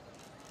this.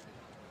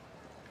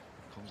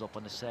 Comes up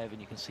on the 7.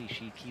 You can see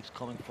she keeps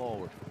coming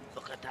forward.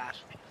 Look at that.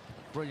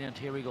 Brilliant.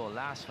 Here we go.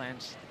 Last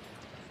fence.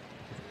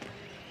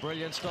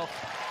 Brilliant stuff.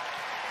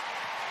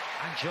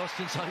 And just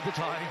inside the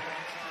time.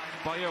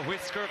 By a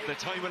whisker, the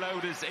time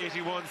allowed is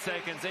 81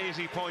 seconds,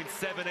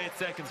 80.78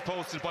 seconds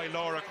posted by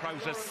Laura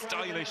Kraut. A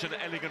stylish and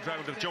elegant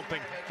round of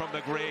jumping from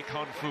the Grey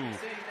Kung Fu.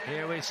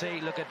 Here we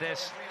see, look at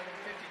this.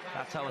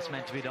 That's how it's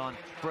meant to be done.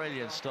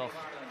 Brilliant stuff.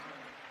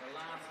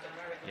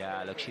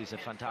 Yeah, look, she's a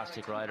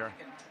fantastic rider.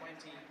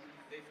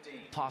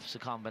 Pops the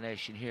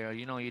combination here.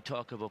 You know, you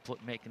talk about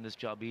making this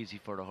job easy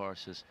for the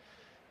horses.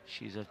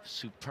 She's a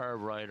superb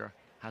rider,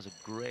 has a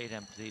great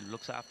empathy,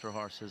 looks after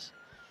horses.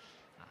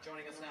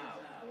 Joining us now,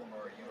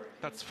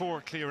 That's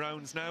 4 clear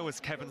rounds now as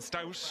Kevin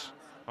Stout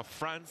of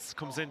France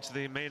comes into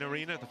the main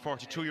arena. The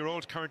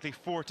 42-year-old, currently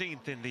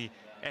 14th in the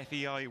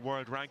FEI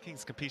World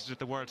Rankings, competed at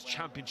the World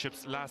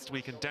Championships last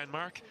week in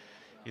Denmark.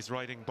 He's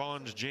riding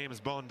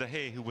James Bond de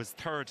Hay, who was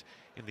 3rd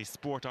in the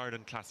Sport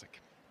Ireland Classic.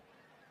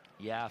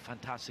 Yeah,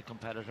 fantastic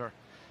competitor.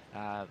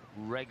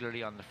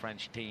 Regularly on the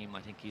French team.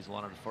 I think he's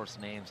one of the first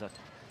names that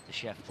the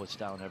chef puts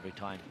down every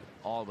time.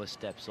 Always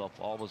steps up,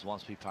 always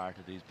wants to be part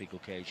of these big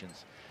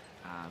occasions.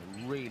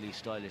 Really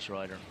stylish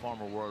rider,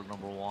 former world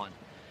 #1,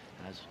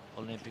 has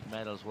Olympic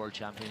medals, world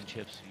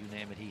championships, you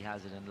name it, he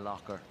has it in the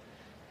locker.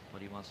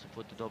 But he wants to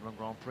put the Dublin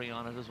Grand Prix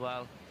on it as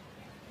well.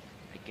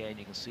 Again,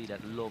 you can see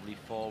that lovely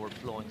forward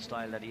flowing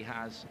style that he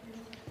has.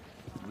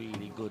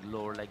 Really good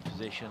lower leg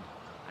position,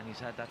 and he's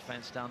had that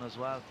fence down as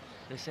well.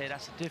 They say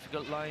that's a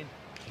difficult line.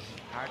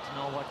 Hard to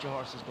know what your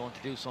horse is going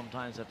to do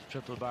sometimes at the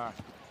triple bar.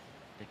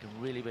 They can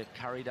really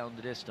carry down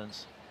the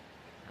distance.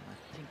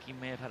 I think he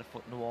may have had a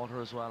foot in the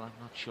water as well, I'm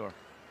not sure.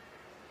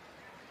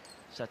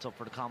 Sets up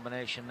for the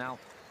combination now.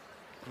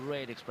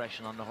 Great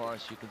expression on the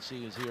horse. You can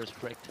see his ears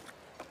pricked.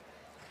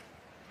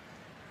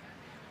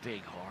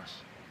 Big horse.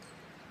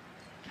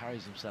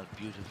 Carries himself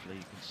beautifully.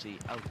 You can see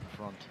out in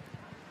front.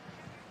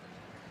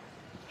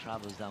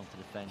 Travels down to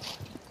the fence.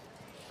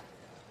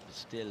 But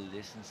still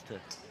listens to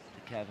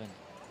Kevin.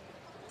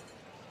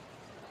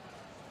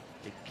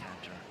 Big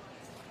canter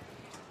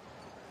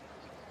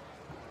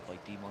by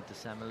Di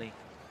Montesemoli,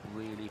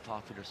 really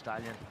popular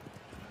stallion.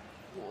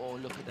 Oh,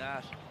 look at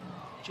that.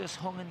 Just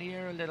hung in the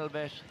air a little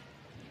bit.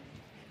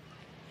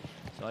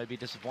 So I'd be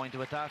disappointed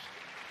with that.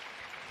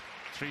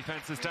 3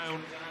 fences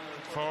down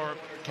for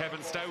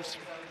Kevin Stout.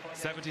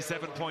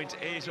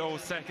 77.80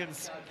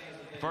 seconds.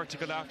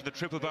 Vertical after the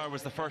triple bar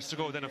was the first to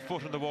go, then a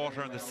foot in the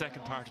water on the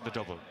second part of the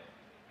double.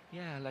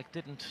 Yeah, like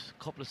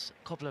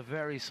couple of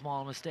very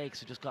small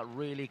mistakes. It just got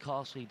really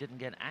costly. Didn't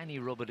get any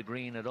rub of the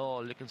green at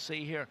all. You can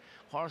see here,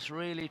 horse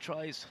really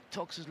tries,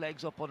 tucks his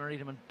legs up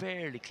underneath him and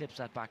barely clips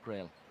that back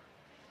rail.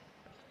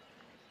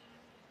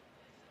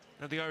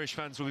 Now the Irish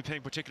fans will be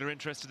paying particular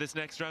interest to this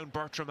next round.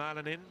 Bertram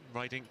Allen in,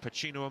 riding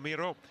Pacino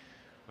Amiro.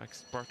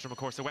 Bertram, of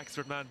course, a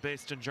Wexford man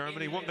based in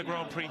Germany. Won the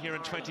Grand Prix here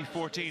in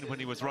 2014 when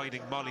he was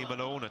riding Molly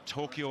Malone, a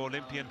Tokyo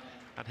Olympian,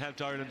 and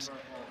helped Ireland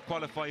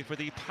qualify for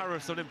the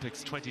Paris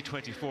Olympics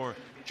 2024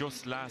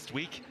 just last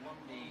week.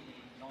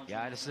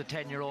 Yeah, this is a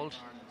 10-year-old,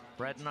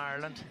 bred in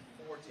Ireland.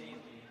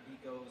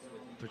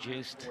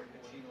 Produced.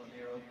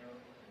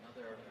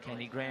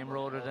 Kenny Graham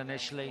rode it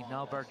initially.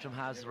 Now Bertram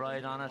has the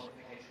ride on it.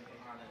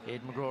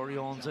 Aidan McGrory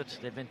owns it.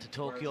 They've been to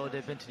Tokyo,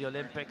 they've been to the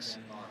Olympics.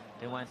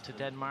 They went to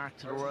Denmark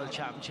to the World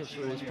Championships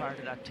where he was part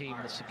of that team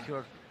that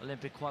secured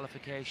Olympic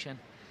qualification.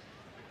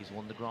 He's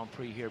won the Grand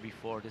Prix here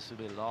before. This will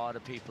be a lot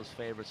of people's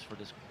favourites for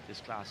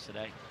this class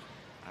today.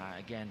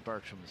 Again,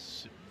 Bertram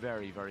is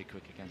very, very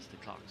quick against the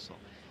clock. So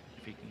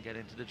if he can get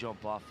into the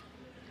jump off,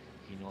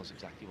 he knows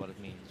exactly what it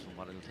means and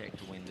what it'll take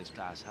to win this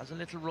class. Has a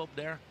little rub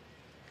there.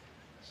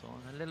 So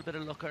a little bit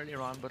of luck earlier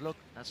on, but look,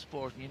 that's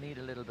sport and you need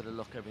a little bit of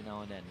luck every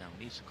now and then. Now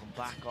he needs to come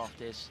back off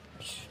this.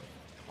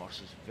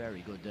 Horse is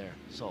very good there.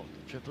 So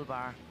the triple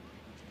bar,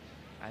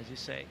 as you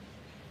say,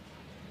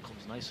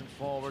 comes nice and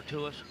forward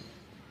to it,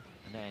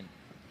 and then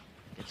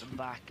gets him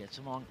back, gets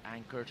him on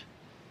anchored.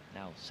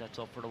 Now sets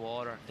up for the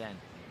water, then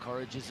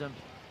encourages him,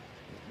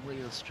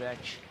 real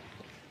stretch,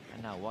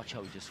 and now watch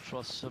how he just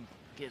trusts him,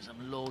 gives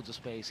him loads of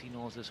space. He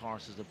knows this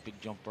horse is a big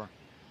jumper.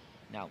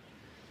 Now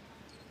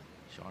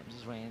shortens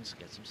his reins,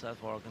 gets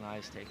himself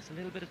organised, takes a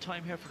little bit of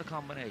time here for the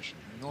combination.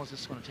 He knows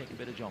this is going to take a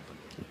bit of jumping.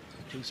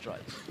 2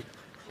 strides.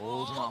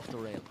 Holds him off the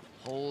rail,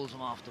 holds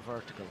him off the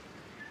vertical.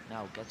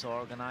 Now gets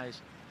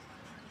organised.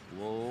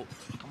 Whoa,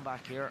 come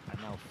back here,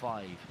 and now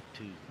 5,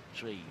 2,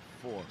 3,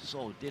 4.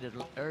 So did it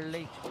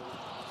early.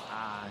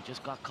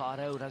 Just got caught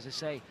out, as I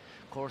say.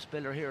 Course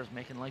builder here is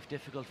making life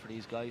difficult for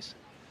these guys.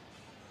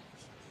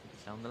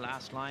 Down the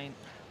last line.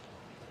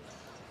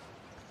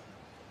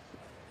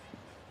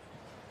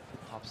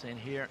 Pops in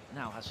here,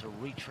 now has to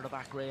reach for the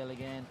back rail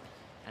again,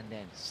 and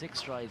then 6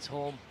 strides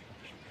home.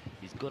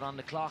 He's good on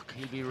the clock.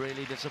 He'll be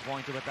really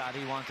disappointed with that.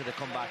 He wanted to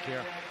come back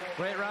here.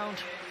 Great round.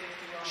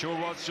 Sure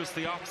was just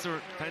the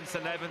opposite. Fence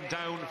 11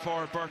 down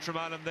for Bertram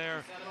Allen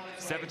there.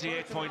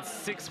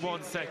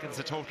 78.61 seconds,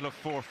 a total of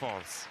 4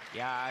 falls.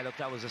 Yeah, look,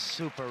 that was a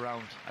super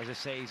round. As I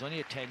say, he's only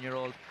a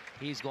 10-year-old.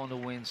 He's going to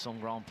win some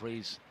Grand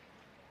Prix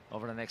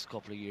over the next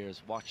couple of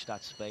years. Watch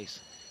that space.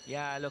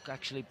 Yeah, look,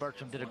 actually,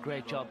 Bertram did a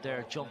great job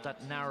there. Jumped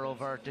that narrow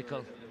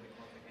vertical.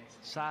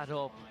 Sat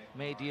up,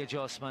 made the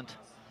adjustment,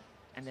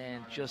 and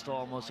then just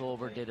almost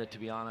overdid it, to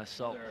be honest.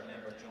 So,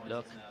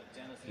 look,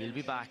 he'll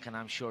be back, and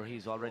I'm sure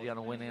he's already on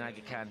a winning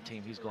Aga Khan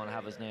team. He's going to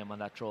have his name on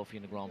that trophy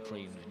in the Grand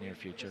Prix in the near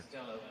future.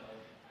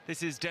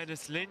 This is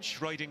Dennis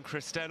Lynch riding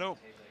Cristello.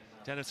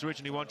 Dennis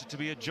originally wanted to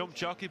be a jump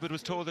jockey, but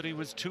was told that he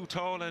was too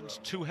tall and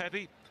too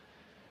heavy.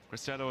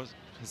 Cristello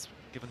has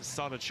given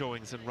solid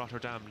showings in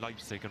Rotterdam,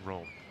 Leipzig and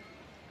Rome.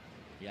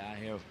 Yeah,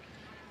 here,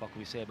 what can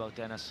we say about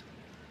Dennis?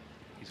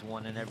 He's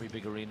won in every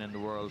big arena in the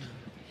world.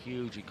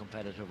 Hugely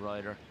competitive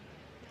rider,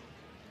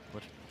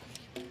 but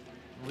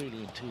really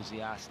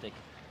enthusiastic.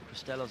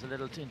 Cristello's a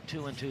little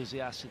too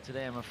enthusiastic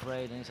today, I'm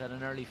afraid, and he's had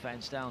an early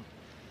fence down.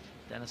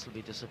 Dennis will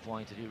be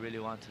disappointed. He really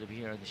wanted to be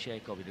here in the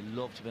shake-up. He'd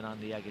love to have been on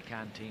the Aga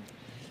Khan team.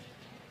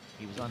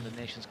 He was on the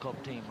Nations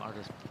Cup team, or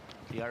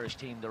the Irish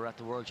team. They were at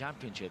the World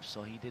Championships,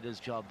 so he did his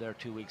job there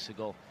 2 weeks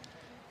ago.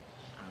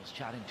 I was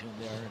chatting to him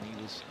there, and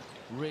he was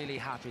really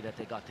happy that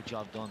they got the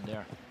job done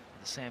there.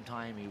 At the same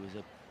time, he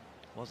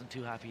wasn't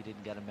too happy he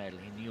didn't get a medal.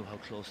 He knew how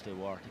close they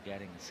were to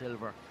getting a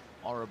silver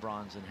or a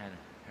bronze in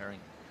herring.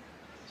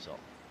 So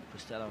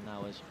Cristello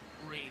now is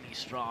really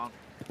strong.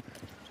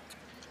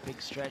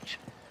 Big stretch.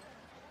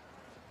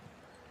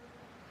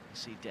 You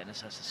see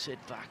Dennis has to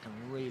sit back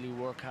and really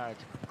work hard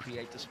to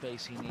create the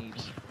space he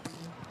needs.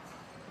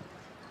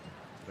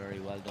 Very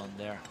well done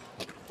there.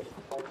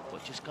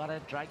 But just got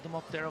to drag them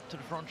up there up to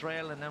the front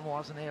rail, and then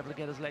wasn't able to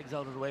get his legs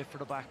out of the way for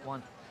the back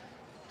one.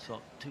 So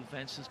 2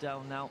 fences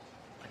down now.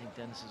 I think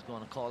Dennis is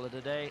going to call it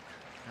a day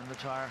and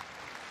retire.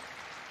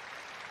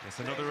 It's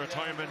another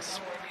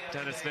retirement.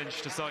 Dennis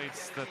Lynch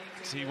decides that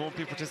he won't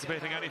be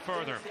participating any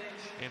further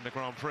in the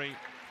Grand Prix.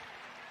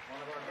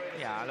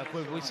 Yeah,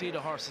 look, we see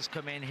the horses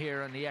come in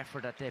here and the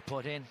effort that they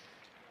put in.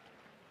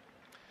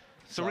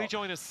 So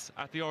rejoin us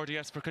at the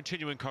RDS for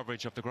continuing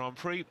coverage of the Grand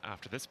Prix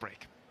after this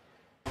break.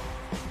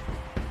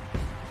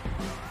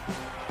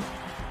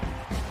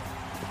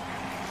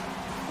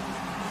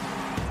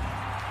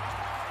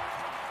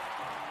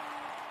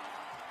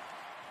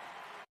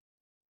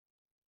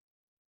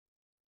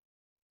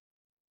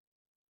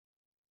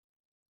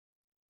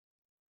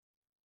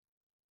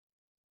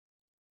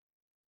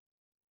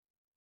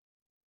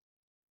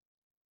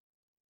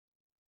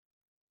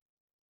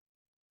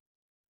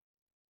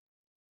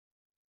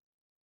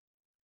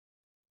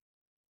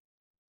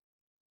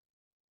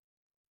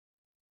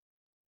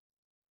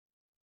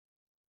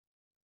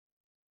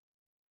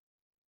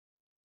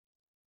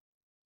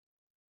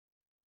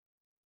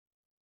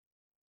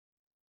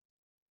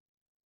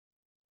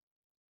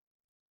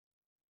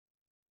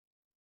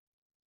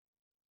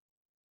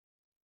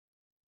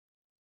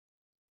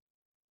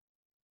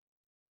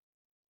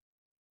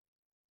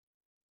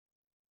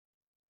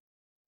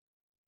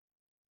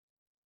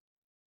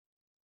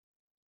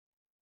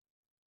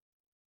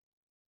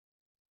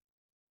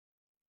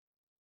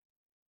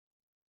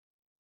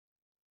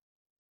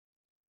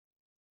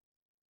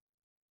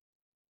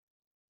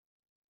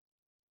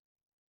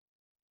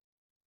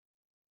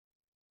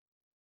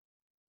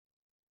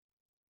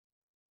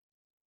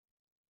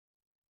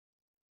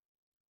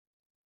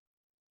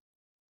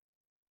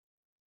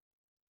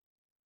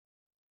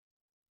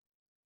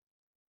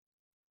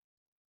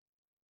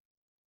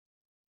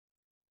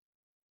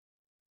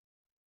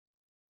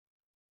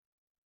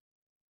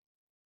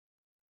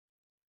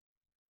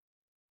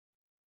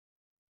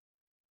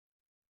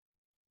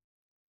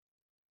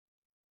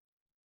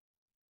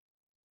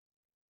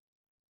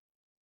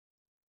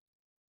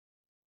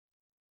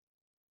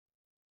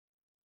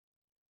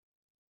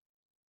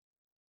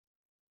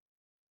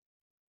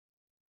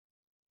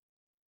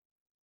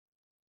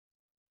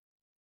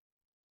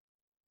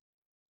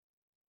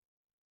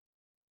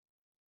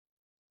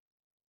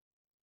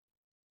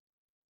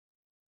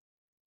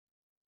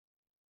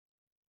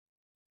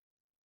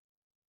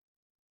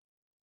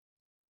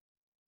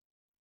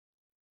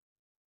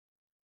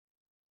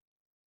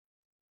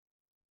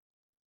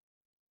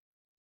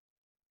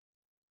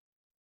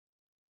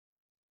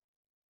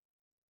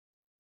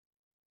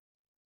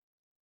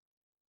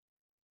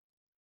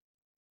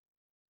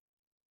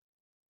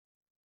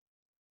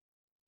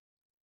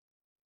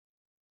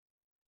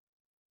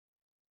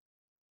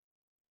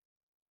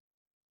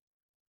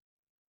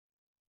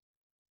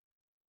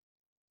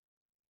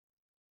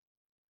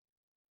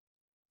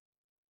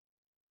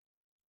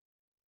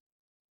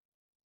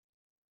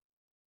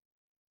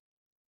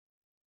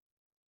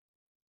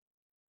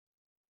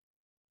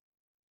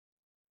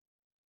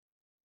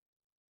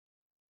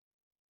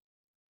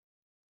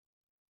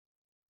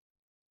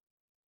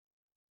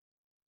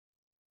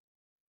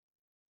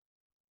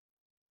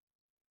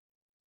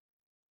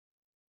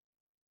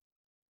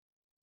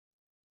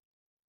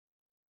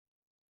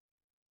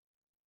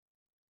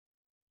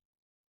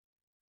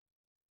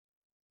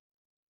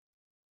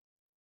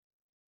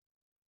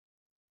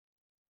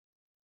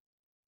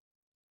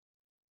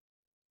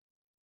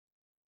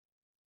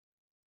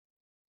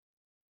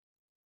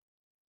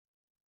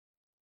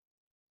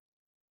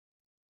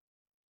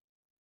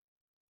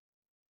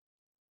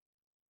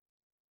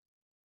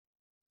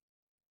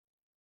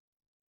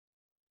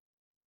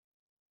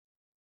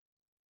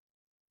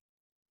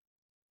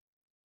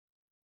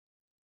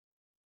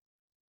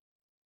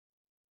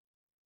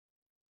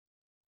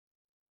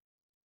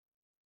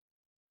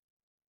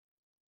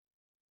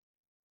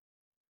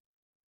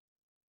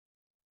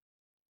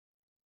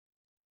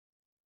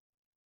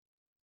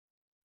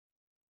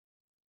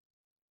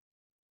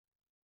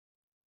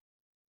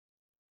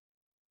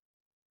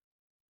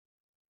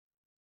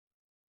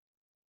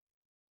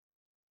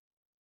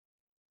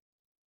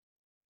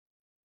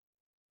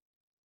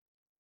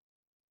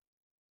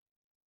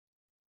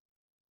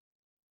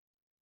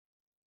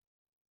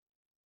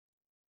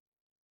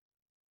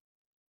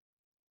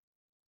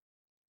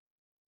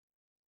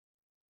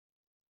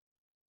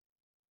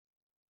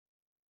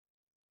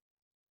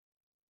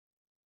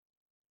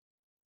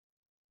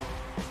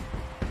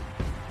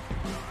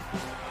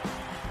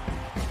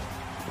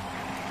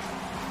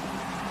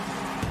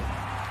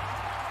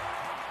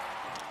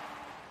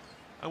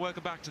 And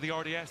welcome back to the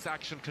RDS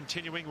action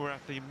continuing. We're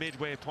at the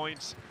midway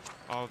point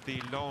of the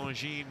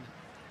Longines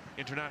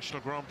International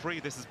Grand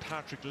Prix. This is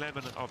Patrick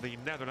Lemon of the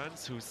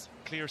Netherlands, who's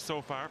clear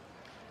so far.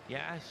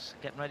 Yes,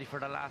 getting ready for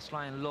the last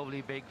line.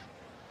 Lovely big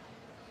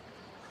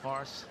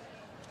horse,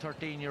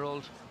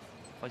 13-year-old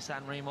by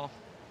San Remo.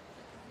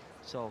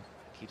 So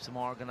keeps him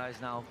organised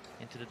now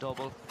into the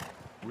double.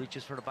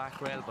 Reaches for the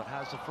back rail, but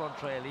has the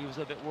front rail. He was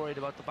a bit worried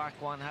about the back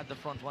one, had the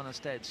front one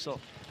instead.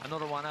 So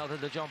another one out of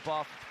the jump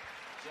off.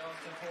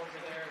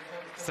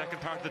 Second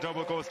part of the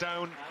double goes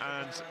down,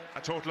 and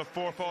a total of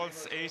 4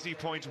 faults,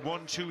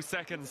 80.12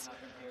 seconds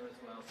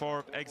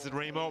for Exit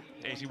Remo.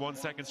 81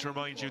 seconds to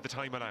remind you the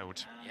time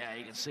allowed. Yeah,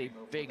 you can see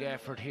big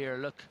effort here.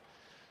 Look,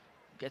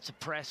 gets a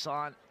press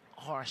on.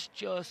 Horse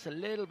just a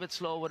little bit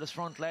slow with his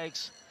front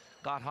legs.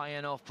 Got high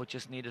enough, but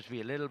just needed to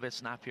be a little bit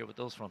snappier with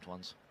those front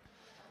ones.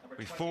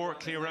 We've 4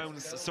 clear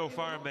rounds so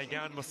far.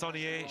 Megan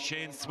Mossonier,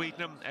 Shane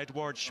Sweetenham,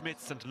 Edward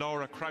Schmitz and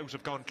Laura Kraut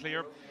have gone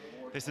clear.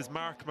 This is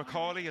Mark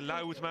Macaulay, a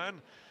Louth man,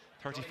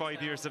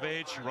 35 years of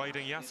age,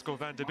 riding Jasko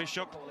van de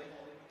Bishop.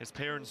 His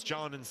parents,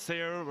 John and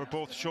Sarah, were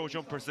both show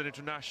jumpers at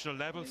international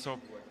level, so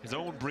his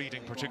own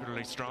breeding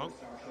particularly strong.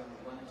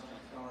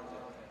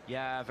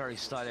 Yeah, very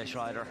stylish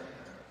rider.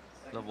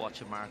 Love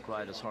watching Mark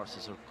ride. His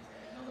horses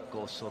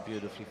go so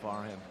beautifully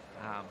for him.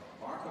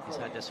 He's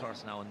had this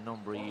horse now a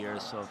number of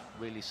years, so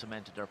really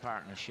cemented their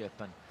partnership,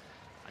 and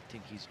I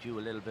think he's due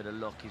a little bit of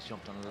luck. He's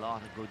jumped on a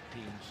lot of good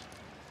teams,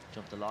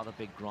 jumped a lot of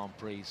big Grand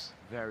Prix,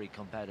 very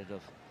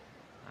competitive,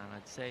 and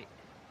I'd say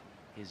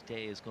his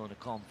day is going to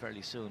come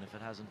fairly soon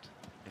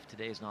if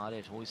today's not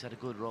it. Always had a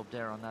good rub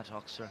there on that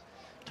Huckster.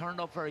 Turned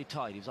up very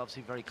tight. He was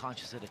obviously very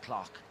conscious of the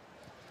clock.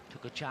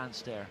 Took a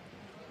chance there.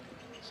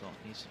 So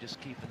needs to just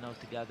keep it now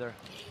together,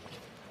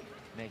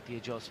 make the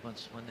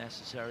adjustments when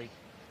necessary,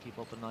 keep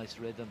up a nice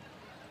rhythm.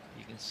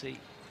 You can see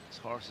this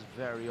horse is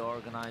very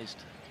organised.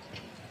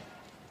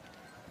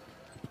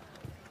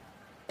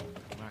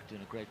 Mark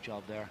doing a great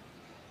job there.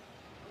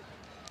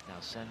 Now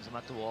sends him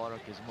at the water,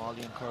 gives him all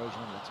the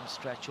encouragement, lets him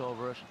stretch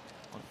over it.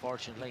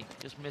 Unfortunately,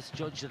 just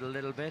misjudged it a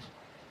little bit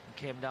and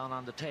came down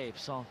on the tape.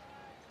 So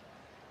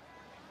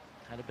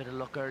had a bit of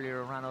luck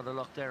earlier, ran out of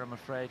luck there, I'm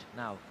afraid.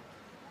 Now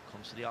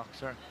comes to the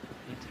Oxer,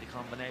 into the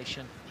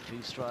combination,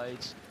 2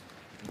 strides.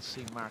 You can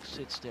see Mark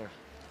sits there,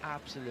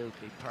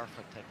 absolutely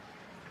perfect.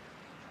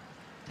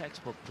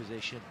 Textbook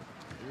position,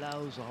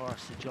 allows the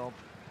horse to jump.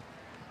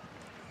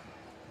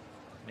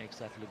 Makes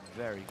that look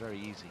very, very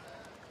easy.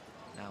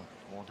 Now,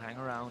 won't hang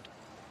around.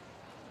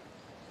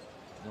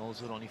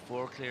 Knows with only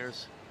 4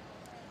 clears.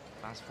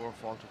 Last 4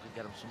 faulter could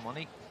get him some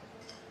money.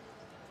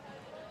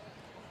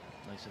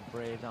 Nice and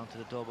brave down to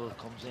the double,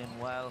 comes in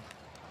well.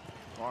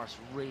 Horse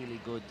really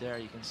good there,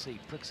 you can see.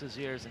 Pricks his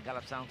ears and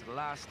gallops down to the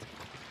last.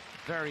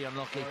 Very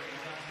unlucky.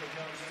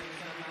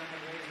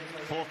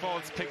 4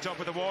 faults picked up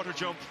with a water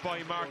jump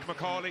by Mark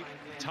Macaulay.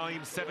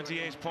 Time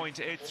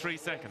 78.83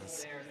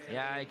 seconds.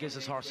 Yeah, he gives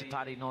his horse a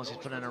pat. He knows he's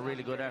put in a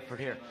really good effort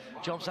here.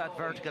 Jumps at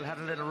vertical, had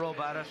a little rub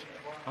at it.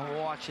 And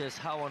watch this,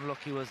 how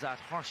unlucky was that?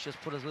 Horse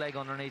just put his leg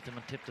underneath him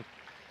and tipped it.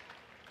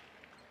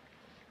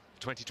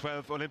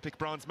 2012 Olympic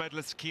bronze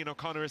medalist Cian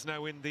O'Connor is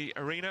now in the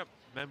arena.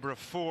 Member of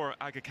 4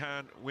 Aga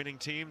Khan winning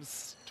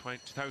teams,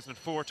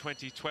 2004,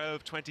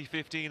 2012,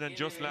 2015, and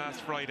just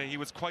last Friday he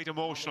was quite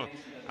emotional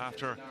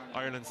after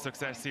Ireland's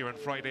success here on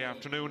Friday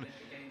afternoon.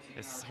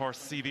 His horse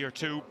Sevier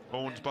 2,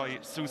 owned by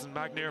Susan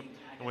Magnier,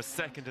 and was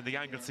second in the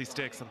Anglesey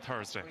Stakes on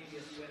Thursday.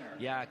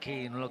 Yeah,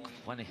 Cian, look,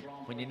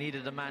 when you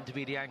needed a man to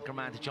be the anchor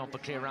man to jump a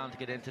clear round to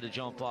get into the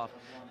jump off,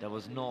 there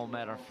was no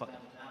better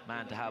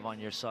man to have on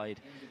your side.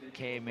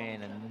 Came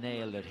in and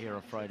nailed it here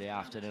on Friday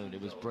afternoon.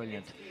 It was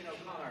brilliant.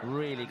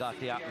 Really got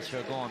the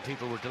atmosphere going.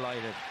 People were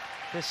delighted.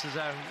 This is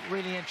a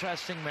really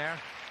interesting mare,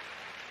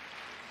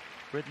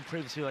 ridden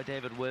previously by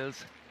David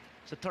Wills.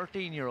 It's a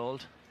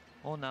 13-year-old,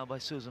 owned now by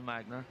Susan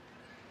Magner.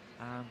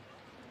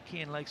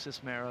 Cian likes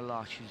this mare a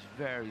lot. She's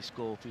very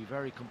scopy,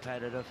 very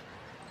competitive.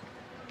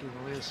 Give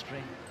a real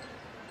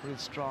real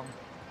strong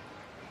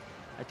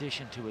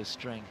addition to his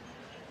string.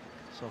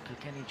 So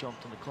Kilkenny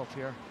jumped on the cup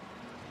here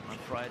on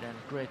Friday, and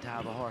great to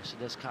have a horse of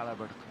this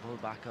calibre to pull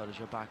back out as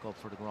your backup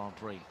for the Grand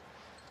Prix.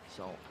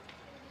 So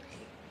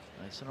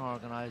nice and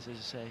organised, as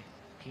you say.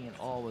 Cian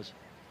always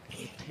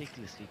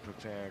meticulously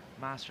prepared,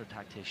 master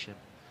tactician,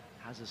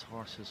 has his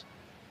horses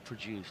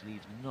produced,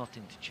 leaves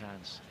nothing to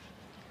chance.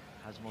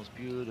 Has the most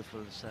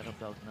beautiful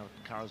setup out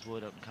in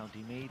Carlswood out in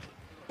County Meath,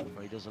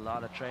 where he does a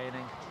lot of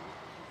training.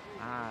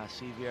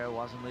 Sevier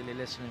wasn't really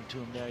listening to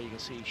him there. You can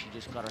see she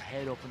just got her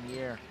head up in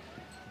the air.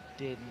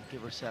 Didn't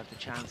give herself the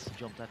chance to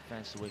jump that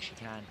fence the way she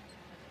can.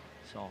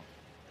 So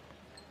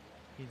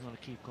he's going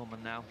to keep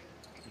coming now.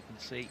 You can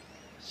see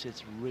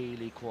sits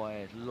really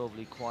quiet,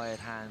 lovely quiet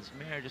hands.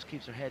 Mare just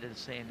keeps her head in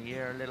the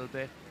air a little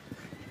bit.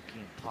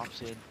 Cian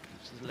pops in,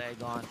 keeps his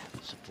leg on,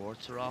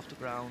 supports her off the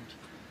ground.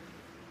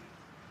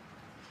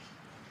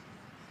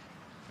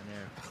 And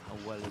there, how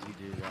well does he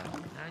do that?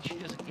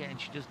 And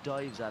she just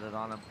dives at it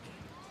on him.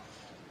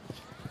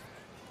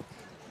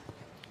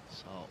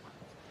 So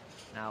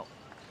now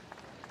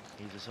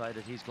He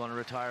decided he's going to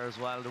retire as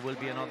well. There will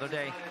be another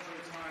day.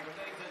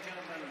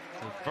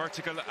 So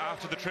vertical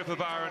after the triple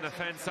bar and a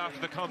fence after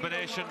the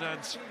combination,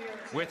 and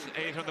with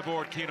 8 on the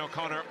board, Cian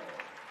O'Connor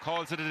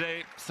calls it a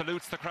day,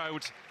 salutes the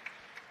crowd.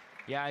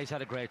 Yeah, he's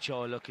had a great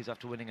show. Look, he's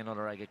after winning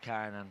another Aga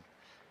Khan, and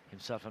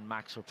himself and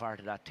Max were part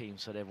of that team,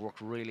 so they've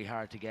worked really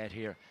hard to get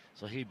here.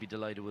 So he'll be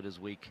delighted with his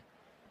week.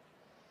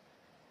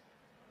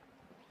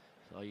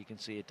 So you can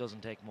see it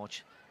doesn't take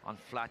much on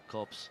flat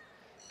cups.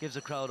 Gives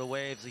the crowd a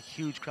wave. It's a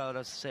huge crowd,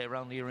 as I say,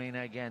 around the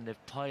arena again.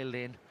 They've piled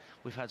in.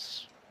 We've had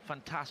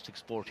fantastic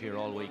sport here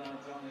all week.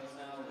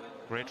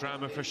 Great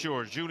drama for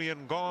sure.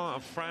 Julien Gaughan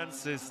of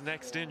France is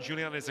next in.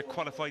 Julien is a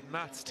qualified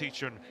maths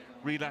teacher and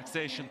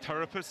relaxation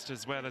therapist,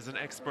 as well as an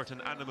expert in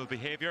animal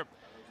behaviour.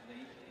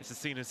 This is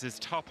seen as his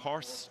top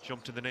horse.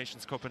 Jumped in the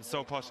Nations Cup in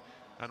Sopot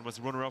and was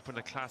runner-up in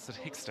a class at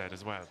Hickstead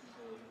as well.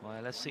 Well,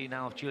 let's see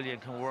now if Julien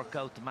can work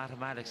out the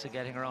mathematics of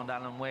getting around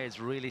Alan Wade's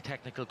really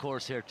technical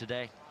course here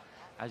today.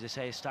 As you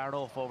say, start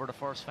off over the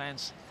first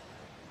fence,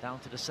 down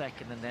to the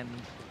second, and then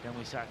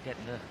we start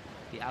getting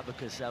the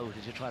abacus out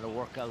as you try to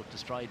work out the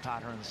stride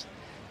patterns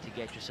to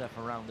get yourself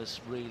around this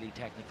really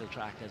technical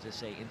track, as I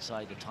say,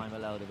 inside the time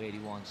allowed of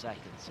 81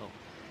 seconds. So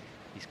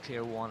he's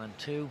clear 1 and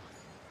 2,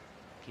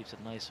 keeps it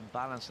nice and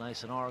balanced,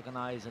 nice and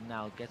organized, and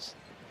now needs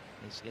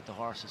to get the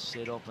horse to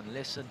sit up and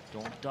listen,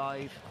 don't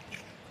dive,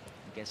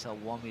 and gets that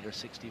 1.60 meter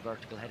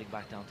vertical heading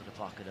back down to the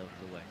pocket out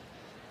of the way.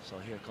 So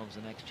here comes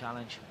the next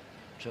challenge,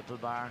 triple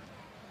bar,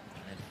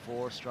 and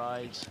 4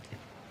 strides.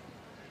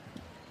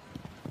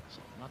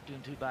 So not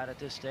doing too bad at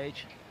this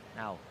stage.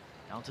 Now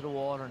down to the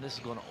water, and this is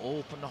going to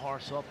open the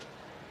horse up.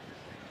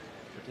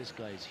 But this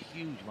guy's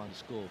huge amount of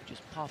scope,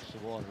 just pops the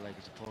water like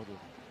it's a puddle.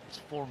 It's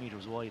 4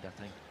 meters wide, I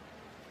think.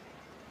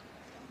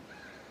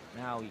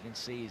 Now you can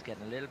see he's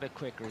getting a little bit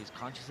quicker. He's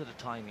conscious of the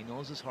time. He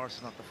knows his horse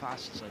is not the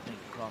fastest, I think,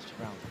 across the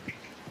ground.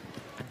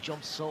 And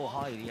jumps so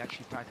high, he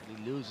actually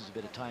practically loses a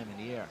bit of time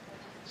in the air.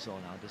 So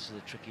now this is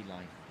a tricky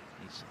line.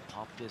 Needs to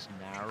pop this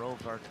narrow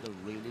vertical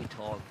really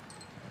tall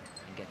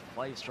and get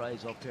 5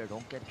 strides up here.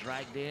 Don't get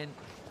dragged in.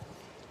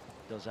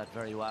 Does that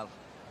very well.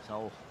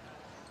 So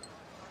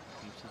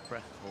keeps his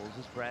breath, holds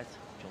his breath,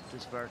 jump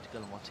this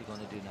vertical, and what's he going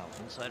to do now?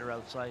 Inside or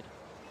outside?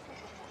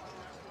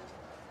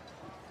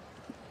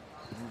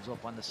 Moves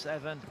up on the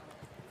 7.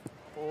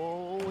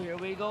 Oh, here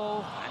we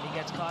go. And he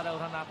gets caught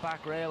out on that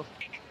back rail.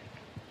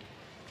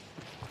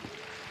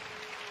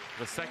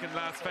 The second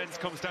last fence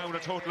comes down, a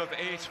total of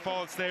 8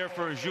 faults there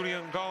for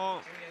Julien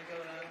Gaughan.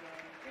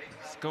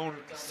 It's going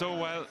so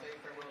well.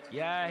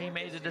 Yeah, he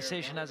made the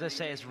decision. As I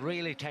say, it's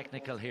really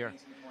technical here.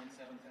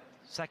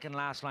 Second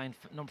last line,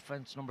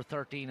 fence number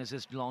 13 is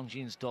this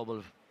Longines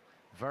double.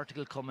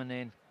 Vertical coming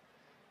in.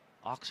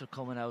 Oxer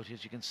coming out,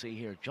 as you can see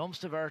here. Jumps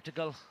to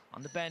vertical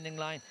on the bending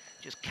line.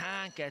 Just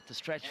can't get the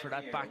stretch for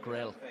that back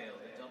rail.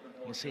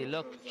 You can see,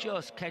 look,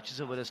 just catches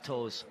it with his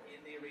toes.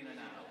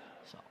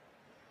 So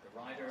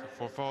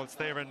 4 faults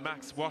there, and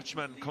Max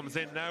Watchman comes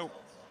in now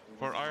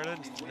for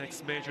Ireland.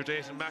 Next major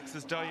date in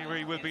Max's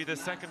diary will be the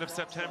 2nd of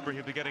September.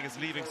 He'll be getting his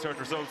leaving cert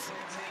results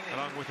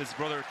along with his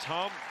brother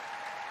Tom.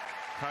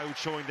 Crowd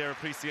showing their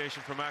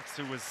appreciation for Max,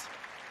 who was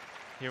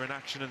here in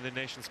action in the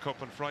Nations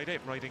Cup on Friday,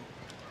 riding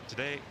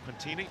today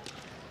Quintini.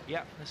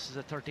 Yeah, this is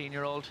a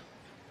 13-year-old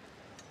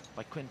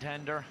by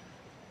Quintender.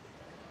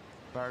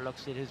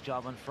 Burlux did his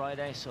job on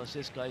Friday, so it's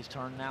this guy's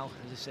turn now.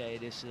 As I say,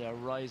 this is a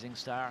rising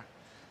star.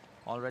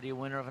 Already a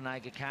winner of an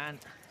Aga Khan.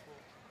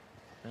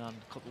 Been on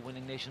a couple of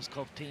winning Nations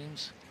Cup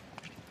teams.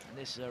 And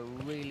this is a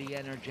really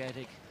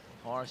energetic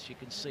horse. You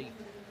can see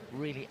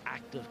really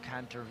active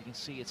canter. You can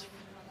see it's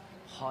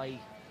high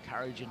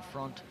carriage in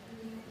front.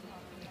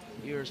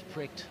 Ears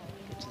pricked.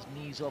 Gets his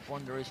knees up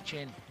under his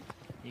chin.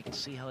 You can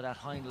see how that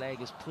hind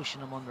leg is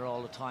pushing him under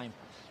all the time.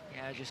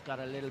 Yeah, just got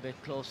a little bit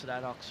close to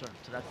that oxer,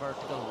 to that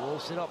vertical. Whoa,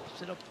 sit up,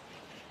 sit up.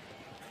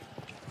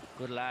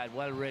 Good lad,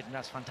 well ridden,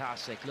 that's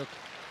fantastic. Look,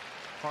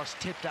 horse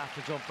tipped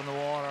after jumping the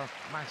water.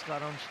 Max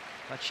got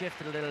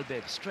shifted a little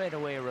bit. Straight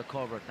away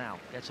recovered now.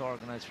 Gets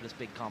organised for this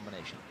big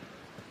combination.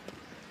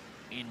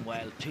 In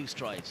well, 2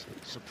 strides.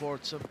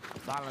 Supports him,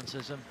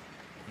 balances him.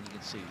 And you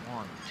can see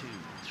 1, 2,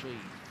 3,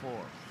 4,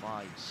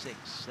 5,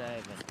 6,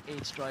 7,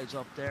 8 strides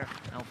up there.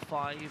 Now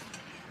 5.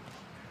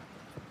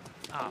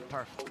 Ah,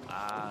 perfect.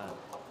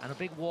 And a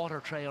big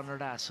water tray under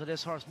that. So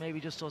this horse maybe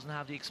just doesn't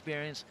have the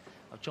experience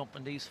of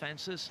jumping these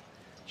fences.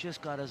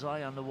 Just got his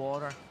eye on the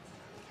water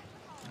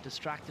and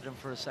distracted him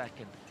for a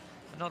second.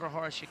 Another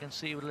horse you can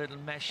see with a little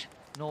mesh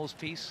nose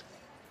piece.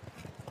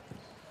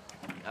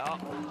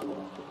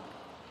 Oh,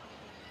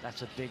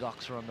 that's a big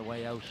oxer on the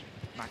way out.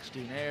 Max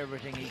doing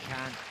everything he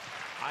can.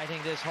 I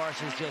think this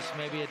horse is just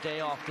maybe a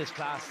day off this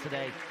class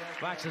today.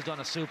 Max has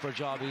done a super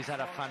job. He's had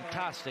a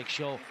fantastic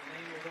show.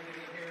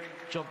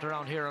 Jumped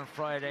around here on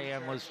Friday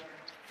and was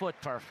foot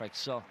perfect.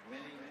 So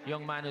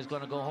young man is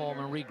going to go home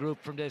and regroup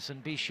from this,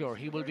 and be sure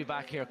he will be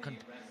back here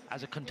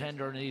as a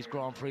contender in these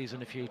Grand Prix in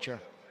the future.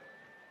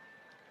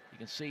 You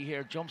can see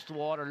here, jumps to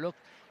water. Look,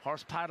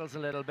 horse paddles a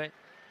little bit.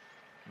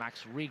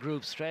 Max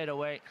regroups straight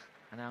away.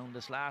 And on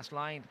this last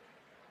line,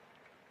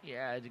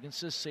 Yeah, you can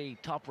just see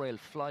top rail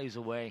flies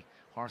away.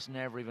 Horse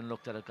never even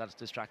looked at it, got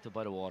distracted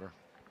by the water.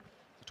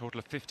 A total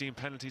of 15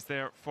 penalties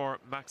there for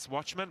Max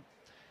Watchman.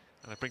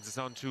 And it brings us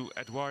on to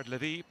Edouard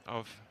Levy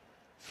of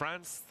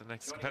France, the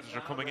next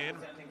competitor coming in.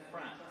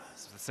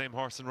 This is the same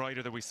horse and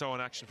rider that we saw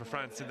in action for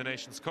France in the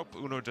Nations Cup,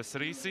 Uno de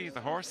Cerisi,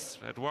 the horse.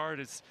 Edouard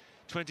is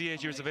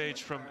 28 years of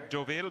age from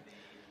Deauville,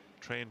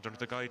 trained under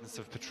the guidance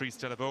of Patrice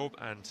Delaveau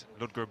and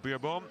Ludger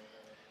Beerbaum,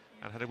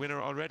 and had a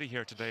winner already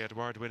here today.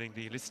 Edouard winning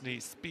the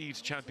Lisney Speed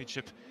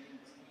Championship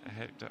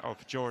ahead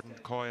of Jordan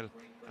Coyle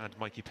and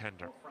Mikey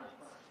Pender.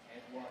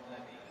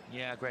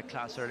 Yeah, great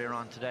class earlier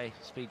on today,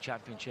 Speed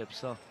Championship.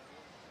 So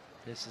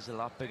this is a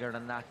lot bigger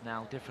than that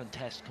now. Different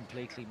test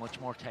completely,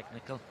 much more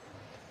technical.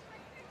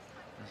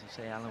 As I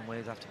say, Alan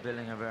Wade, after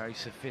building a very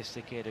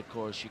sophisticated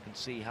course, you can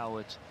see how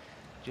it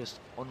just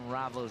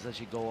unravels as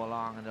you go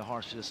along, and the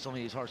horses, some of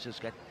these horses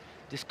get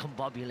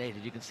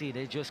discombobulated. You can see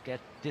they just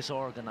get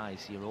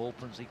disorganized. He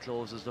opens, he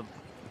closes them.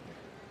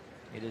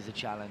 It is a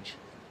challenge.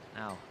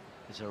 Now,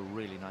 it's a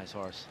really nice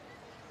horse.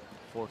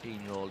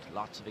 14-year-old,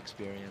 lots of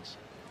experience.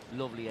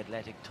 Lovely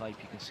athletic type.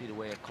 You can see the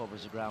way it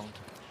covers the ground.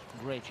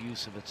 Great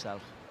use of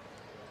itself.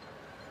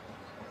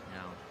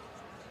 Now,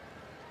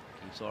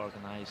 keeps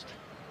organized.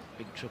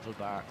 Big triple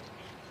bar,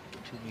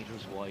 2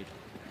 meters wide.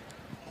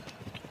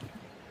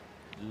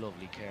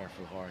 Lovely,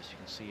 careful horse. You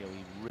can see how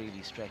he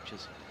really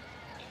stretches.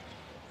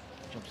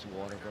 Jumps the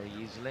water very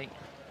easily.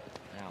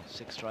 Now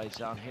 6 strides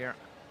down here,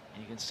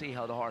 and you can see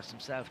how the horse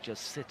himself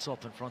just sits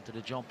up in front of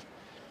the jump.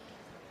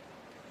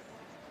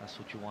 That's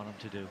what you want him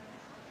to do.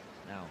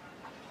 Now,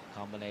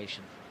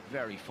 combination,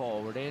 very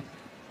forward in.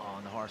 Oh,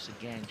 and the horse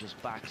again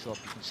just backs up.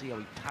 You can see how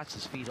he pats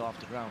his feet off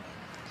the ground.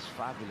 It's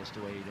fabulous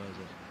the way he does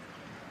it.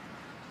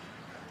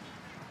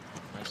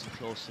 Nice and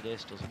close to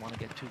this, doesn't want to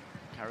get too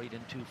carried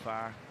in too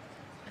far,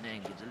 and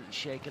then gives a little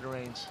shake of the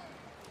reins.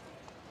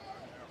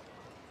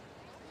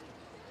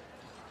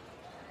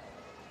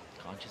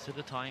 Conscious of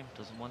the time,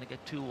 doesn't want to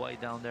get too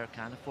wide down there,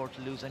 can't afford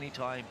to lose any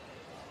time.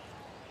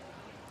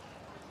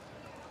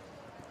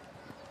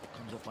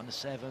 Comes up on the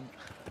 7,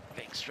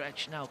 big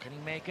stretch now, can he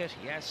make it?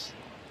 Yes.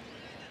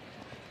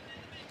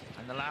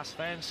 And the last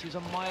fence, he's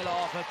a mile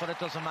off it, but it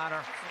doesn't matter.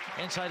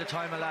 Inside the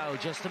time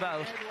allowed, just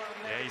about.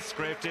 Yeah, he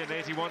scraped in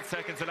 81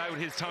 seconds, allowed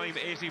his time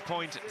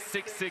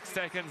 80.66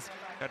 seconds.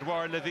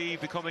 Edouard Levy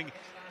becoming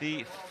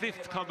the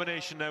 5th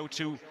combination now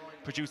to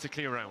produce a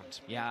clear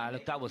round. Yeah,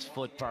 look, that was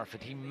foot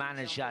perfect. He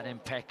managed that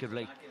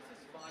impeccably.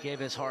 Gave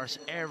his horse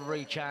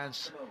every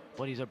chance,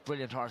 but he's a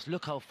brilliant horse.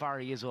 Look how far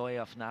he is away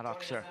off that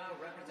Oxer.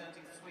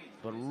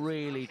 But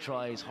really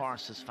tries.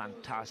 Horse is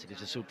fantastic.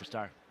 He's a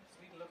superstar.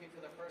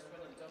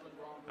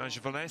 Ange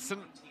van Essen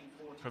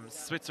from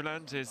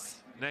Switzerland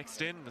is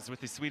next in, is with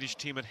the Swedish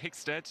team at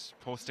Hickstead,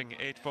 posting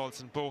 8 faults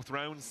in both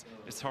rounds.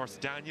 His horse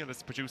Daniel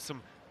has produced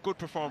some good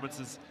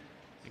performances,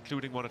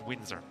 including one at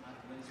Windsor.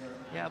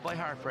 Yeah, by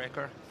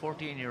heartbreaker,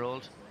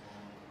 14-year-old,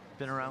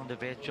 been around a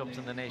bit, jumped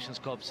in the Nations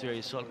Cup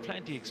series, so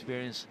plenty of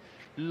experience.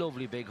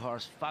 Lovely big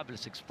horse,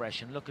 fabulous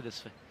expression. Look at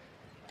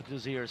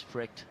his ears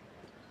pricked.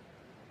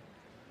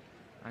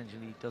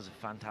 Angelique does a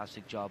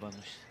fantastic job on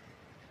him.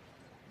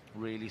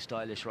 Really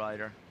stylish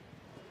rider.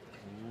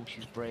 Ooh,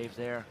 she's brave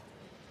there.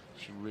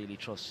 She really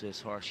trusts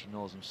this horse. She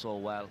knows him so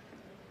well.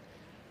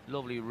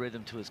 Lovely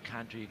rhythm to his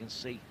canter. You can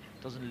see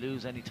doesn't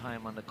lose any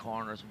time on the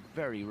corners.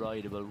 Very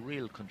rideable,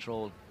 real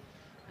control.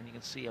 And you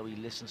can see how he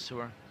listens to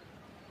her.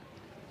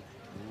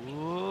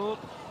 Ooh.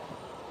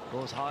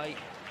 Goes high,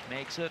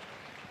 makes it.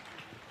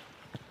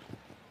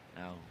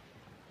 Now,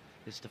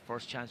 this is the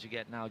first chance you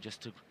get now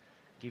just to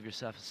give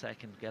yourself a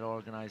second, get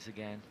organized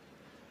again.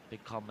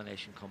 Big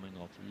combination coming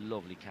up.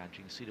 Lovely canter.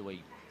 You can see the way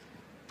he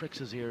pricks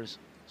his ears,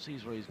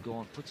 sees where he's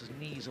going, puts his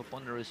knees up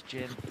under his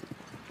chin,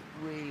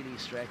 really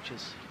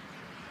stretches.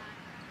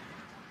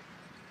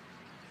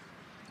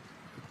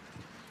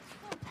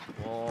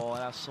 Oh,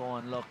 that's so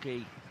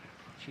unlucky.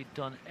 She'd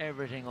done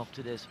everything up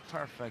to this.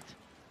 Perfect.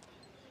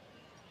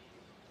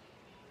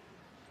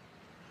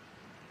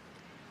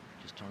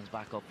 Just turns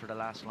back up for the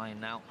last line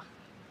now.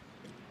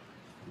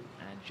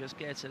 And just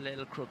gets a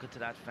little crooked to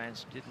that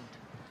fence. Didn't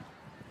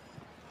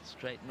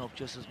straighten up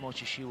just as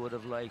much as she would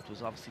have liked.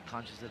 Was obviously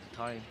conscious at the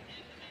time.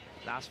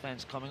 Last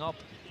fence coming up.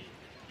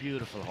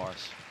 Beautiful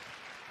horse.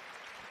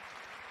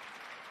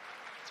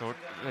 So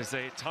there's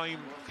a time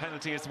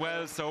penalty as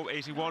well, so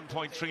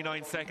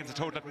 81.39 seconds, a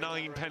total of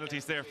 9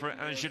 penalties there for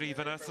Angelique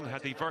Van Essen.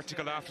 Had the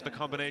vertical after the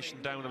combination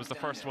down, it was the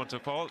first one to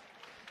fall.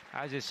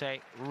 As you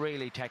say,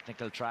 really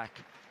technical track.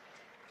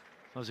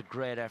 It was a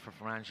great effort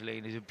from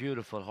Angelique. He's a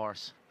beautiful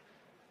horse.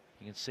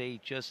 You can see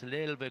just a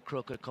little bit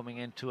crooked coming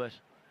into it,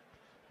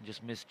 and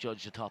just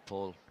misjudged the top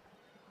hole.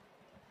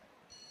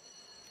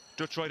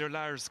 Dutch rider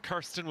Lars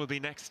Kirsten will be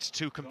next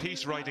to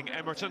compete, riding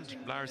Emerton.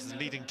 Lars is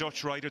leading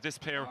Dutch rider. This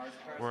pair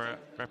were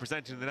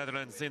representing the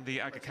Netherlands in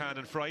the Aga Khan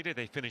on Friday.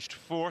 They finished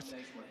 4th.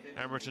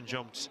 Emerton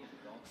jumped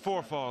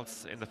 4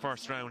 faults in the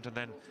first round, and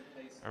then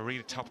a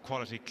really top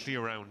quality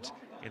clear round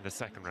in the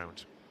second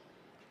round.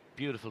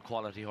 Beautiful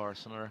quality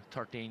horse, another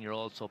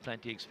 13-year-old, so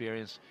plenty of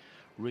experience.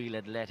 Real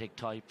athletic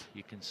type.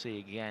 You can see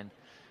again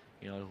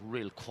You know,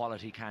 real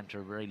quality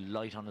canter, very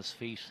light on his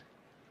feet.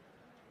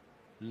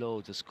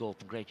 Loads of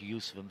scope and great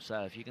use of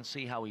himself. You can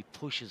see how he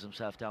pushes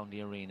himself down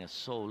the arena.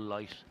 So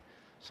light,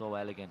 so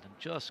elegant, and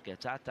just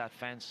gets at that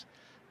fence.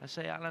 I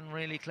say Alan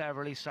really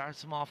cleverly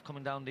starts him off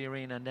coming down the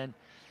arena, and then,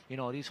 you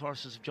know, these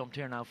horses have jumped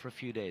here now for a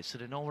few days, so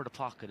they know where the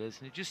pocket is,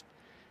 and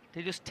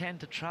they just tend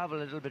to travel a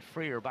little bit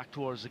freer back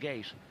towards the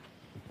gate,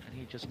 and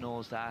he just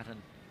knows that, and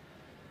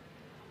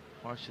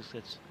horse just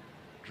gets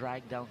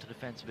dragged down to the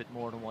fence a bit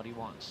more than what he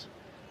wants.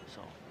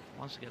 So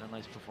wants to get a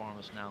nice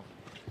performance now.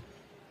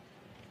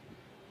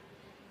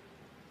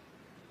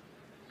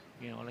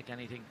 You know, like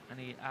anything,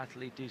 any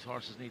athlete, these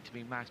horses need to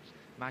be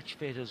match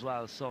fit as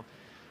well. So,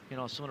 you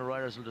know, some of the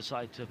riders will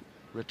decide to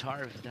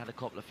retire if they had a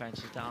couple of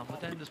fences down, but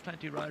then there's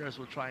plenty of riders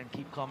will try and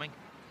keep coming,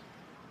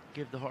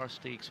 give the horse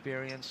the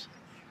experience,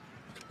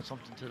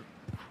 something to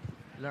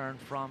learn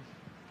from.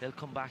 They'll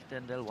come back,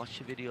 then they'll watch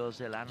the videos,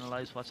 they'll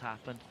analyze what's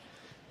happened,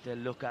 they'll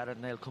look at it,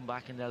 and they'll come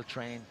back and they'll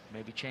train,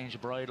 maybe change the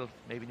bridle,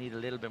 maybe need a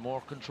little bit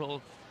more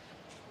control,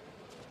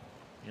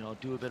 you know,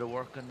 do a bit of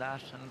work on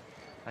that. And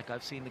like,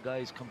 I've seen the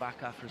guys come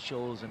back after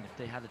shows, and if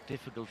they had a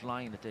difficult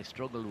line that they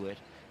struggled with,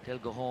 they'll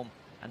go home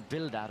and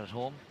build that at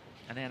home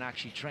and then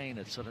actually train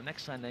it, so the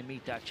next time they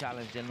meet that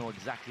challenge, they'll know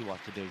exactly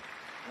what to do.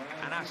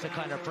 And that's the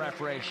kind of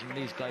preparation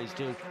these guys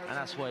do, and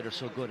that's why they're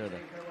so good at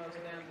it.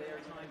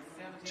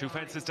 2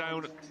 fences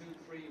down,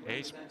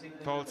 8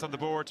 faults on the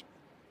board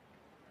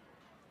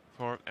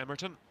for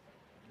Emerton.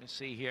 You can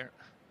see here,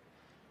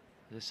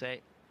 as I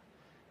say,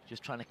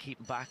 just trying to keep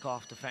him back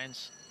off the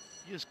fence.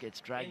 Just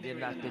gets dragged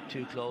in that bit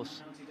too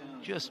close.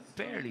 Just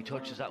barely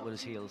touches that with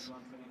his heels.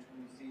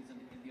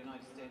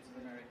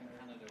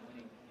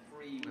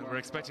 And we're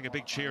expecting a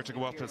big cheer to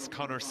go up as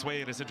Conor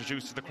Swain is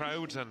introduced to the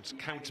crowd, and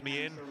Count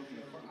Me In.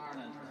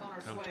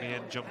 Count Me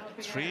In, jump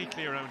 3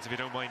 clear rounds if you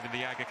don't mind in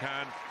the Aga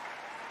Khan.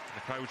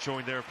 The crowd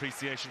showing their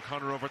appreciation.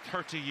 Conor, over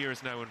 30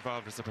 years now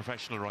involved as a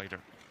professional rider.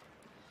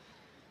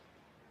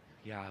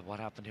 Yeah, what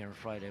happened here on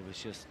Friday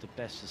was just the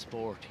best of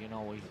sport. You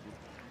know, we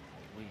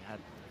had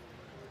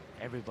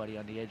everybody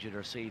on the edge of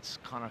their seats.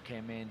 Conor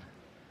came in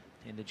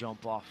the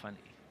jump off and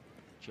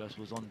just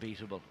was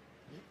unbeatable.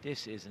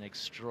 This is an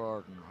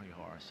extraordinary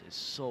horse. It's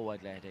so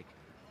athletic.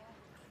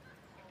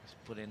 He's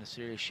put in a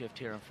serious shift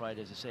here on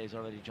Friday. As I say, he's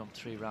already jumped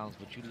 3 rounds,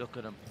 but you look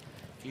at him,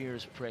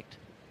 ears pricked,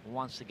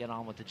 wants to get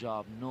on with the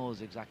job,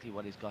 knows exactly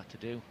what he's got to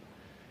do.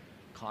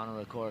 Conor,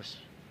 of course,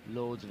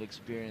 loads of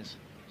experience,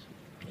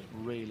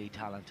 really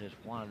talented,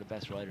 one of the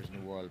best riders in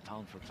the world,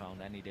 pound for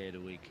pound, any day of the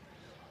week.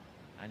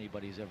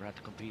 Anybody who's ever had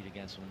to compete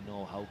against him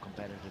know how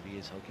competitive he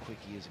is, how quick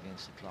he is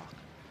against the clock.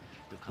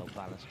 Look how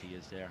balanced he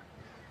is there.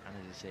 And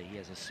as I say, he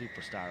has a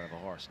superstar of a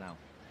horse now.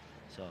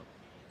 So,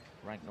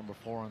 ranked number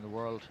 4 in the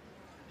world.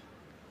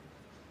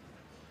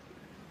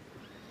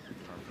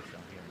 Perfect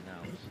down here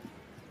now.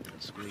 Little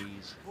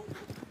squeeze.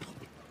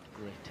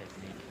 Great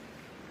technique.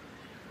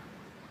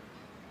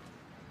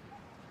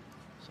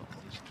 So,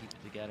 just keep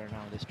it together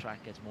now. This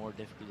track gets more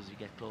difficult as you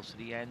get close to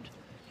the end.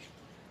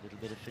 A little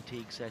bit of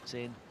fatigue sets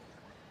in.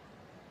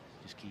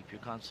 Just keep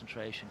your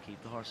concentration,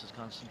 keep the horse's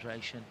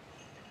concentration.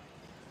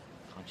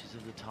 Conscious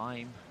of the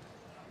time.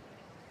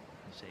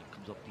 Say it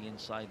comes up the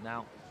inside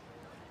now.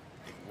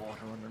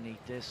 Water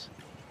underneath this.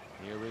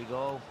 Here we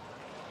go.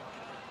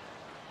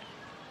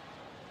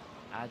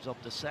 Adds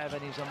up to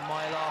 7. He's a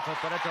mile off it,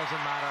 but it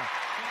doesn't matter.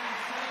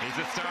 He's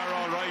a star,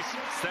 all right.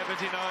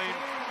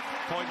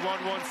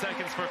 79.11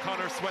 seconds for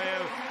Conor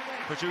Swain,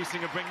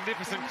 producing a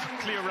magnificent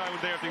clear round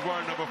there at the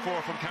world number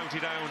 4 from County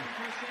Down,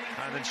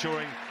 and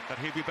ensuring that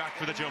he'll be back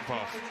for the jump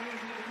off.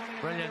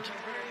 Brilliant,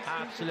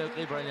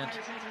 absolutely brilliant.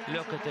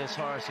 Look at this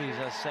horse. He's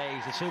a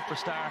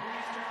superstar,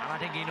 and I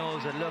think he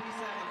knows it. Look,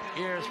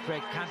 ears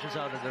pricked, canters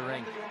out of the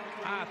ring.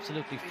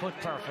 Absolutely foot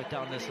perfect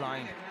down this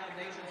line.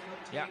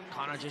 Yeah,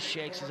 Conor just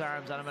shakes his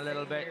arms at him a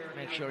little bit,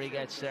 make sure he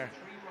gets there.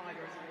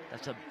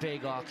 That's a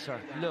big oxer.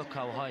 Look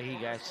how high he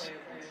gets.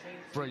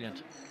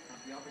 Brilliant.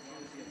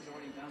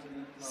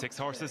 6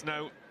 horses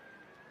now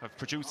have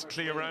produced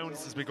clear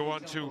rounds as we go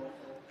on to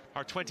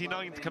our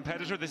 29th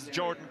competitor. This is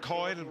Jordan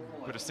Coyle. We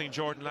would have seen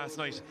Jordan last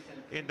night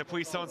in the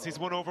Puissance. He's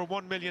won over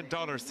 $1 million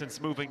since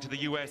moving to the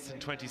US in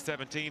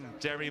 2017.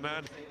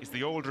 Derryman is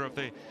the older of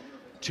the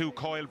 2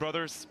 Coyle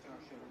brothers.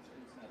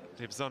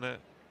 Lives on a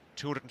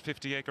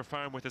 250-acre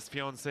farm with his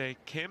fiancée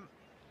Kim.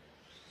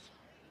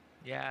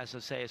 Yeah, as I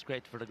say, it's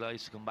great for the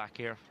guys to come back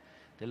here.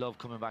 They love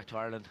coming back to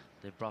Ireland.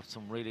 They've brought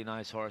some really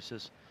nice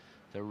horses.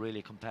 They're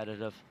really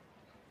competitive.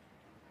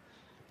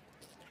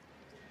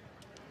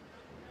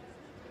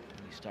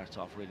 And he starts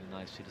off really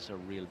nicely. This is a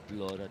real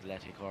blood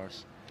athletic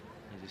horse.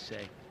 As you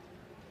say,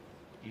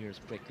 ears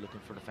pricked,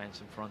 looking for the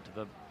fence in front of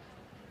him.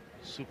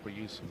 Super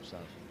use of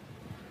himself.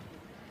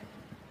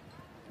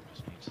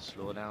 Just needs to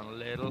slow down a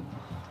little,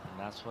 and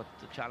that's what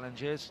the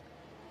challenge is.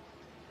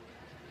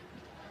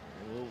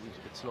 Oh, he's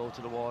a bit slow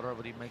to the water,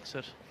 but he makes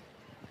it.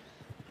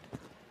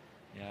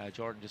 Yeah,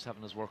 Jordan just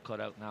having his work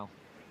cut out now.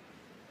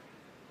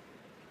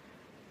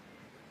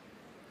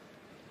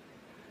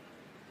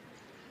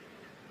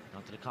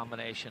 Onto the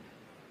combination.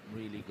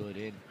 Really good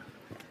in.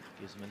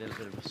 Gives him a little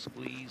bit of a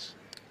squeeze.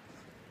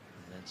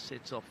 And then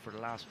sits up for the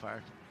last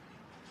part.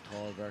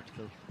 Tall,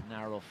 vertical,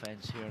 narrow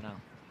fence here now.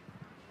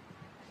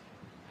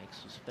 Makes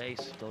some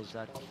space, does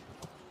that.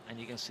 And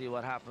you can see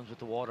what happens with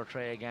the water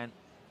tray again.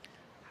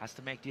 Has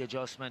to make the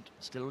adjustment.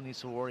 Still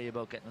needs to worry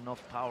about getting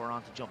enough power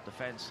on to jump the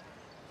fence.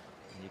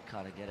 And you've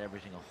got to get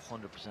everything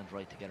 100%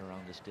 right to get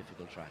around this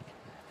difficult track.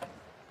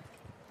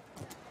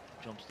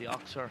 Jumps the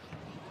oxer.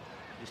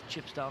 Just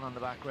chips down on the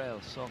back rail.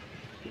 So,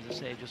 as I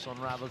say, just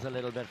unravels a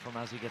little bit from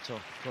as he gets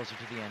up closer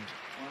to the end.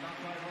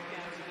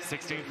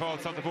 16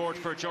 faults on the board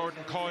for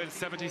Jordan Coyle,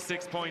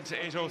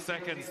 76.80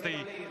 seconds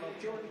the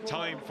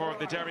time for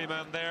the Derry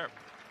man there.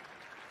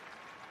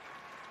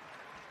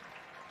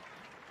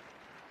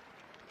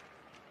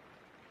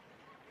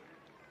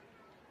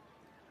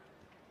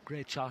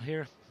 Great shot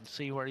here.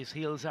 See where his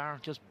heels are,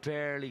 just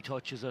barely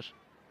touches it.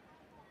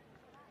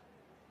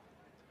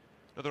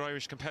 Another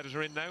Irish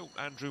competitor in now,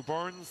 Andrew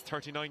Burns,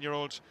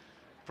 39-year-old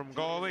from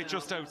Galway,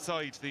 just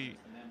outside the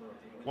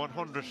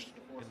 100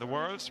 in the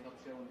world.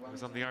 He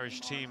was on the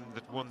Irish team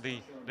that won the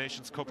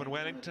Nations Cup in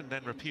Wellington,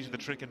 then repeated the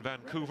trick in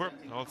Vancouver,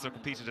 also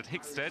competed at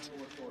Hickstead.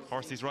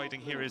 Horse he's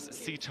riding here is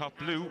Seatop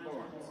Blue,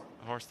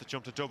 a horse that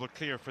jumped a double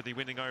clear for the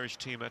winning Irish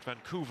team at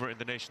Vancouver in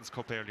the Nations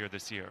Cup earlier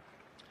this year.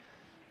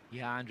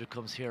 Yeah, Andrew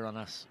comes here on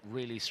a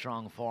really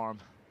strong form.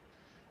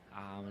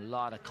 A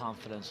lot of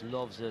confidence,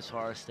 loves this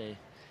horse.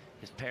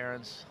 His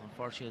parents,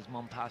 unfortunately his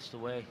mum passed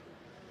away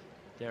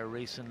there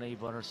recently,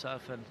 but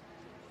herself and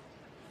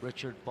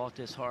Richard bought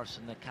this horse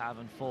in the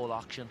Cavan foal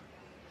auction.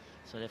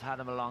 So they've had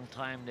him a long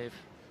time. They've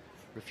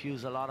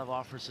refused a lot of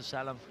offers to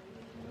sell him.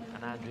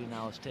 And Andrew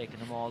now has taken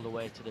him all the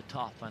way to the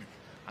top. And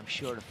I'm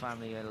sure the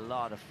family had a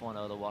lot of fun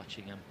out of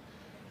watching him.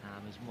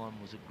 His mum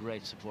was a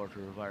great supporter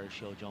of Irish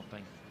show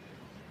jumping.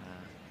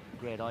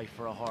 Great eye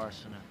for a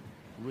horse and a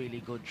really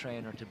good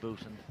trainer to boot.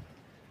 And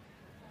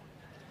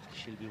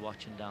she'll be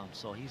watching down.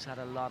 So he's had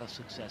a lot of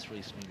success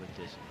recently with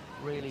this.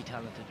 Really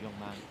talented young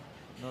man.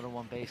 Another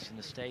one based in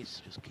the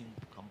States. Just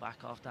come back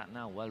off that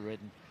now. Well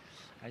ridden.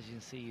 As you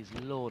can see, he's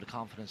load of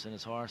confidence in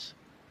his horse.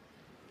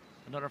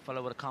 Another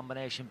fellow with a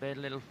combination bit, a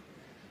little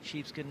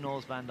sheepskin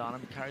noseband on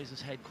him. He carries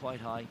his head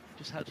quite high.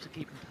 Just helps to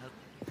keep him,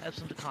 helps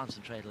him to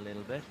concentrate a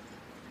little bit.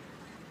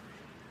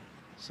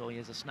 So he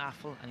has a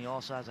snaffle and he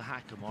also has a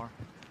hackamore.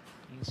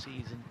 You can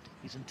see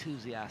he's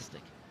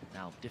enthusiastic.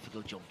 Now,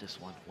 difficult jump this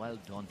one. Well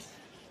done.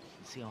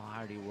 You see how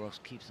hard he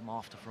works. Keeps him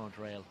off the front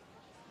rail.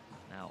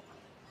 Now,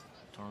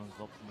 turns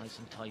up nice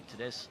and tight to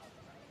this.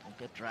 Don't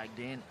get dragged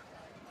in.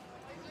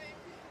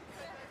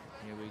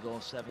 Here we go,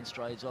 7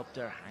 strides up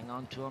there. Hang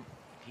on to him.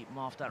 Keep him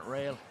off that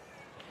rail.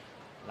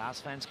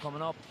 Last fence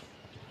coming up.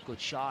 Good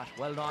shot.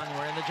 Well done.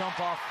 We're in the jump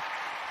off.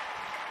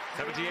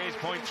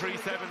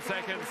 78.37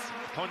 seconds.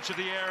 Punch of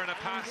the air and a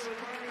pat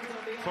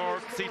for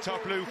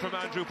Seatop Blue from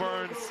Andrew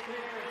Burns.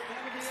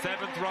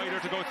 7th rider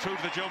to go through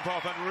to the jump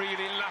off and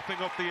really lapping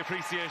up the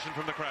appreciation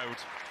from the crowd.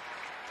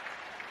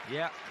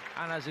 Yeah,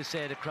 and as I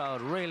say, the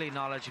crowd really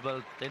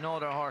knowledgeable. They know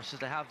their horses.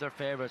 They have their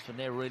favourites, and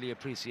they really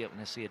appreciate when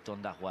they see it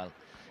done that well.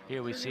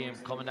 Here we see him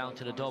coming down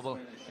to the double.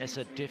 It's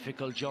a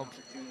difficult jump,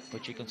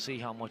 but you can see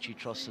how much he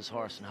trusts his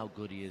horse and how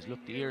good he is.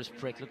 Look, the ears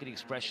prick. Look at the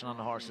expression on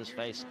the horse's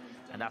face,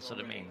 and that's what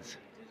it means.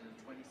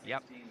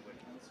 Yep.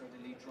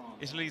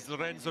 Italy's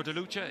Lorenzo De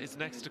Lucia is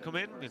next to come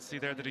in. You'll see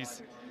there that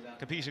he's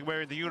competing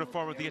wearing the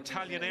uniform of the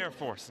Italian Air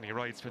Force, and he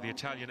rides for the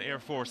Italian Air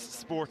Force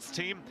sports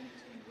team.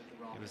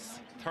 He was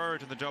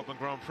 3rd in the Dublin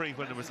Grand Prix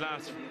when it was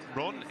last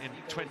run in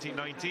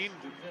 2019.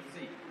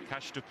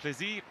 Cash du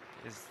Plessis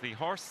is the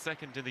horse,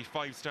 2nd in the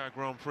 5-star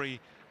Grand Prix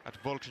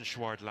at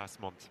Vulkenschward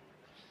last month.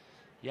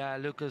 Yeah,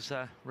 Luca's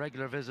a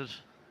regular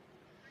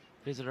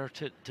visitor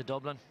to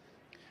Dublin.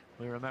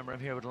 We remember him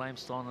here with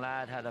Limestone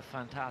Lad, had a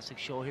fantastic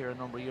show here a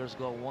number of years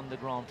ago, won the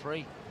Grand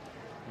Prix.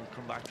 He'll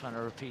come back trying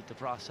to repeat the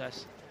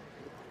process.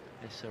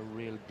 It's a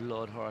real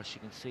blood horse,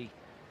 you can see,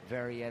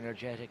 very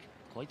energetic,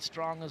 quite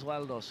strong as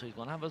well though, so he's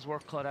going to have his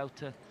work cut out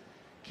to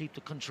keep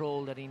the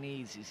control that he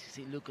needs. You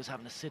see Lucas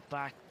having to sit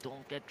back,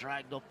 don't get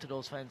dragged up to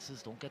those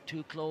fences, don't get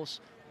too close.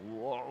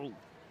 Whoa!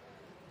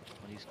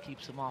 But he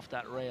keeps him off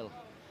that rail.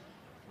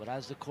 But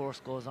as the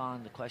course goes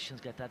on, the questions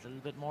get that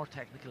little bit more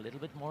technical, a little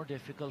bit more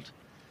difficult,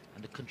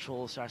 and the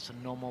control starts to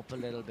numb up a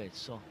little bit.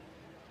 So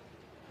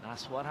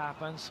that's what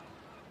happens.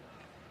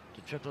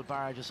 The triple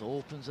bar just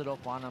opens it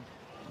up on him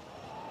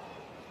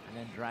and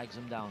then drags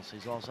him down. So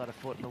he's also had a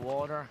foot in the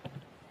water.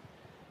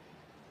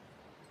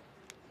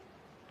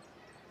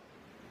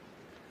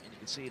 And you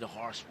can see the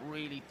horse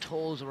really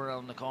toes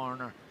around the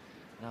corner.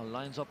 Now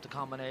lines up the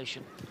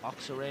combination,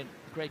 oxer in,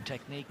 great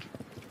technique.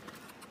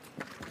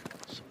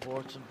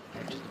 Supports him,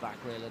 edges the back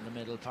rail in the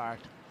middle part.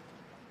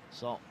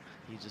 So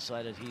he's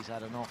decided he's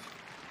had enough.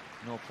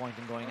 No point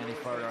in going any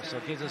further, so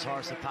gives his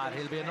horse a pat.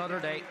 He'll be another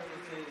day.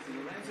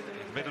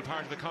 The middle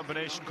part of the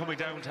combination coming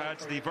down to add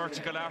to the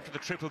vertical after the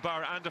triple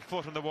bar and a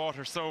foot in the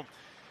water. So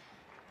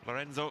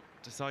Lorenzo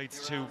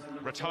decides to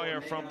retire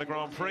from the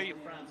Grand Prix.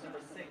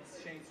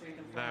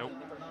 Now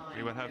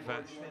we will have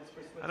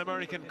an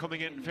American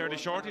coming in fairly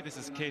shortly. This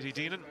is Katie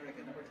Deenan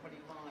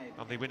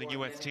on the winning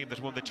US team that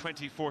won the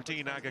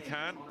 2014 Aga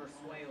Khan.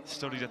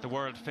 Studied at the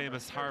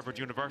world-famous Harvard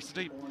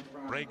University.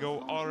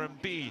 Brago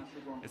R&B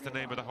is the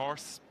name of the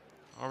horse.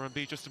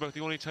 R&B, just about the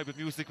only type of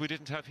music we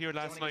didn't have here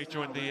last night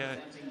during the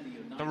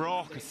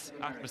raucous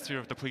atmosphere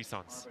of the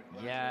Puissance.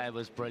 Yeah, it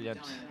was brilliant.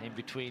 In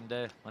between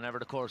whenever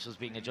the course was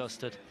being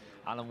adjusted,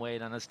 Alan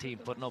Wade and his team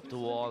putting up the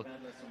wall.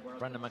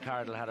 Brendan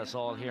McArdle had us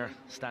all here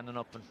standing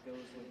up and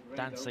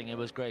dancing. It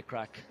was great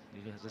crack.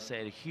 As I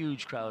say, a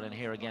huge crowd in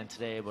here again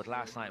today, but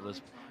last night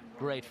was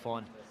great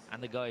fun,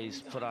 and the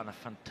guys put on a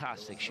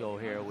fantastic show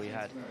here. We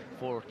had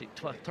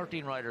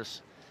 13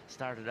 riders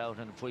started out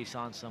in the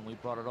Puissance, and we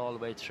brought it all the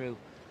way through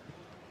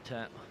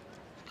to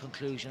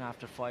conclusion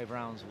after 5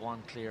 rounds,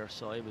 1 clear,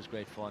 so it was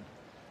great fun.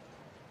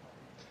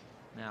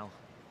 Now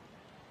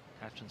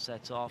Catherine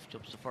sets off,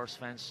 jumps the first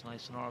fence,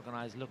 nice and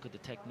organised. Look at the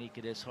technique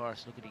of this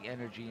horse, look at the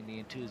energy and the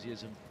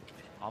enthusiasm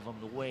of him,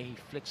 the way he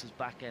flicks his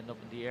back end up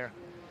in the air.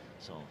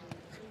 So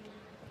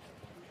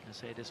I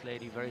say this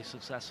lady very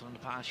successful in the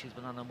past. She's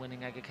been on a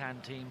winning Aga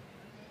Khan team,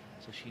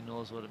 so she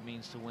knows what it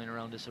means to win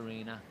around this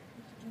arena.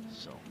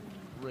 So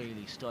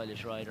really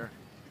stylish rider.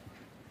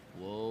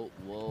 Whoa,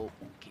 whoa,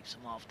 keeps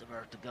him off the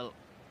vertical.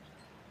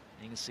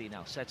 You can see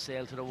now, set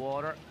sail to the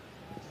water.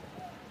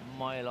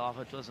 Mile off,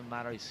 it doesn't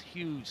matter, it's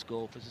huge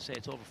scope. As I say,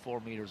 it's over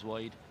 4 meters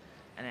wide,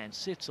 and then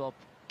sits up,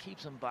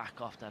 keeps him back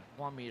off that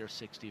 1.60 meter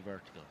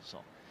vertical. So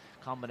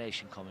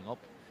combination coming up,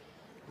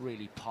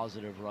 really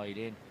positive ride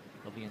in,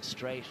 lovely and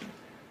straight,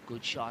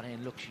 good shot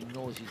in. Look, she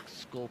knows he's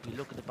scopey.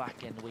 Look at the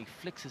back end, the way he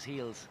flicks his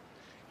heels,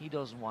 he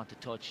doesn't want to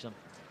touch them.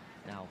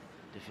 Now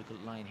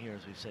difficult line here,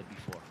 as we've said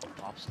before.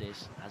 Pops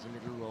this, has a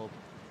little rub,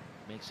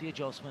 makes the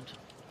adjustment,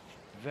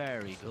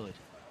 very good.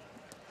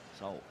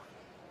 So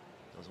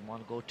doesn't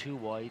want to go too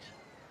wide.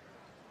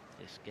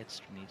 This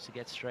needs to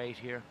get straight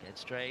here. Get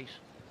straight.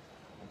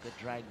 Won't get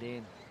dragged in.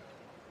 You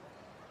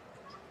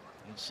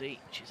can see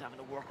she's having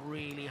to work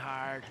really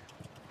hard.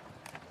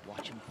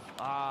 Watch him.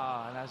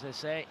 And as I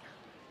say,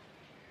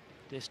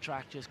 this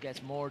track just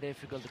gets more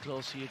difficult the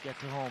closer you get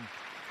to home.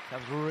 That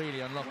was really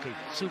unlucky.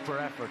 Super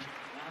effort.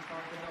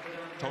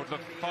 Total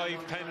of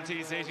 5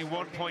 penalties,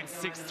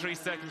 81.63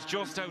 seconds,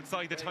 just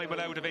outside the time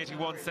allowed of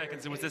 81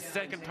 seconds. It was the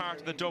second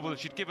part of the double.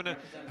 She'd given a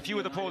few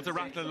of the poles a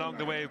rattle along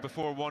the way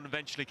before one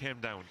eventually came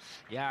down.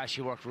 Yeah,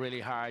 she worked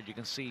really hard. You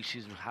can see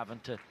she's having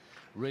to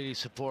really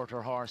support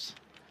her horse.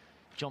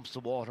 Jumps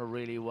the water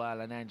really well,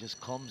 and then just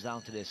comes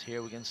down to this.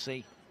 Here we can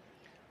see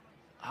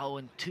how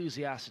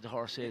enthusiastic the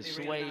horse is.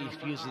 The way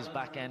he uses his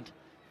back end,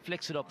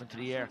 flicks it up into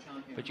the air.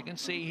 But you can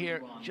see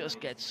here, just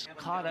gets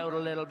caught out a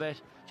little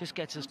bit, just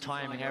gets his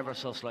timing ever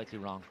so slightly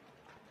wrong.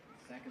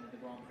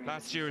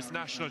 Last year's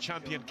national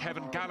champion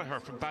Kevin Gallagher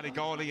from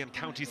Ballygawley and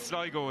County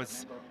Sligo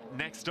is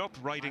next up,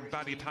 riding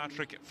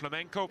Ballypatrick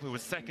Flamenco, who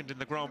was second in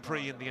the Grand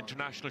Prix in the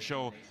international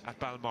show at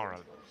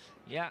Balmoral.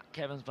 Yeah,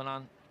 Kevin's been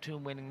on 2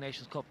 winning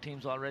Nations Cup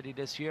teams already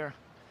this year.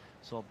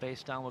 So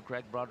based down with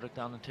Greg Broderick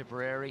down in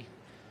Tipperary.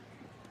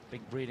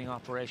 Big breeding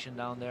operation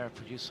down there,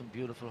 produced some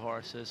beautiful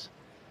horses.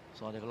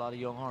 So they have a lot of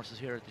young horses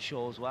here at the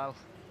show as well.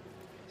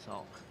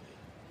 So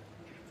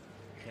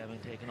Kevin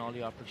taking all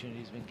the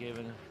opportunities been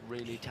given. A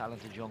really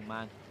talented young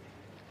man.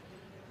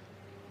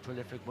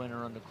 Prolific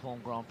winner on the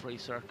home Grand Prix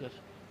circuit.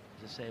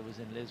 As I say, was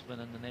in Lisbon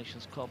in the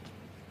Nations Cup.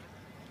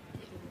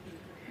 And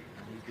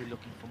he'll be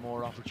looking for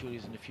more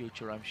opportunities in the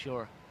future, I'm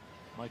sure.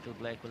 Michael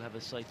Blake will have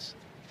his sights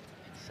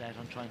set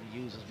on trying to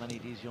use as many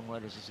of these young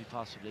riders as he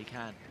possibly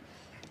can.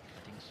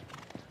 I think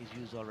he's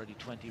used already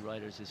 20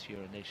 riders this year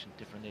in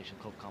different Nation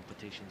Cup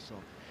competitions. So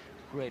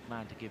great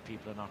man to give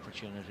people an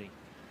opportunity.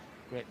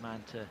 Great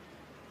man to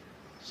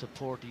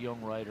support the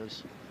young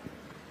riders,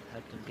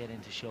 help them get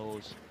into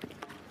shows,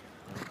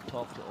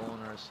 talk to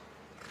owners.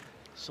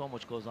 So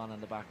much goes on in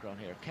the background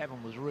here.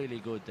 Kevin was really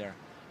good there.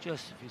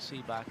 Just if you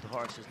see back, the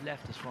horse has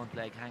left his front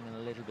leg hanging a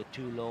little bit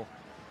too low.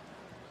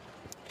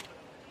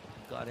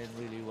 He got in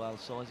really well.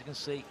 So as you can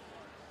see,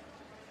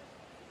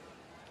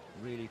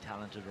 really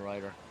talented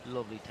rider,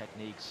 lovely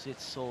technique,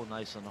 sits so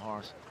nice on the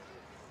horse,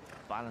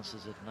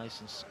 balances it nice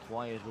and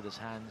quiet with his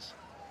hands.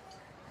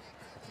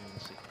 You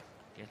can see,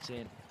 gets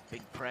in,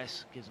 big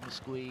press, gives him a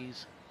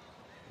squeeze.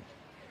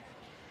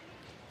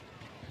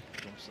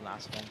 Jumps the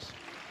last fence.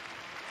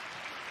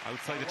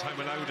 Outside the time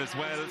allowed as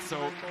well, so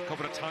a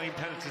couple of time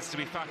penalties to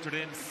be factored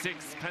in.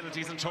 6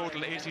 penalties in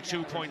total,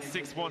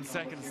 82.61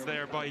 seconds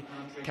there by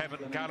Kevin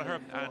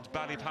Gallagher and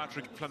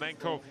Ballypatrick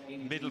Flamenco.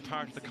 Middle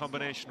part of the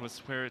combination was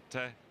where it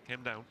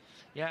came down.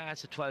 Yeah,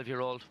 it's a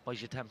 12-year-old by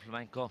Jetem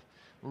Flamenco.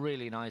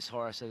 Really nice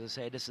horse. As I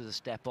say, this is a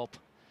step up.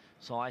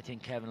 So I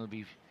think Kevin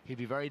he'll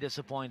be very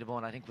disappointed,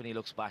 but I think when he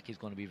looks back, he's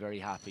going to be very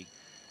happy.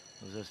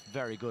 It was a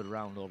very good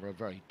round over a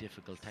very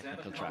difficult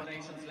technical track.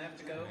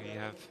 We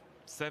have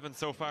 7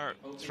 so far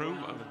through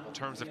in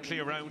terms of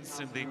clear rounds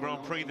in the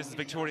Grand Prix. This is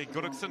Victoria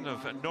Gullikson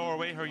of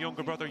Norway. Her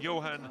younger brother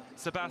Johan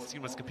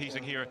Sebastian was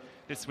competing here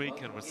this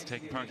week and was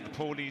taking part in the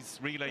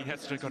Polies relay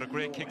yesterday. Got a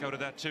great kick out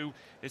of that too.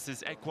 This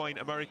is Equine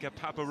America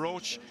Papa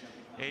Roach.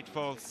 8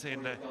 faults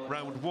in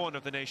round 1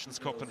 of the Nations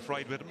Cup, and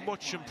Fried with a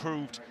much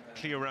improved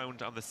clear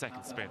round on the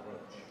second spin.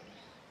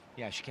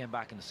 Yeah, she came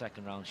back in the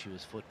second round. She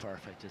was foot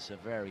perfect. It's a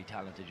very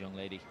talented young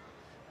lady.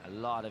 A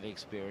lot of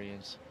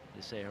experience.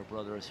 They say her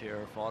brother is here.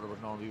 Her father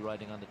would normally be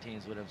riding on the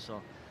teams with him.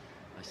 So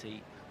I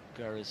see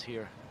Ger is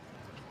here,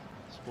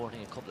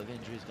 sporting a couple of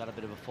injuries. Got a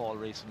bit of a fall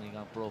recently.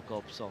 Got broke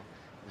up. So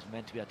he was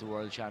meant to be at the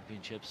World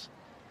Championships.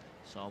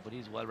 So, but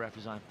he's well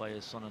represented by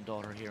his son and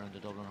daughter here on the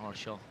Dublin Horse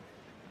Show.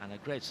 And a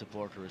great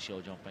supporter of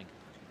show jumping.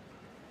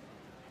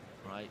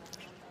 Right.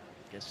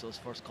 Gets those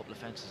first couple of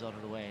fences out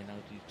of the way now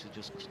to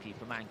just keep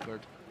him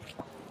anchored.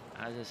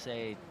 As I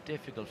say,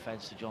 difficult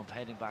fence to jump,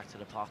 heading back to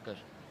the pocket.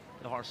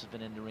 The horse has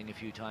been in the ring a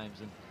few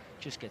times and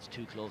just gets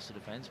too close to the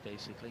fence,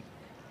 basically.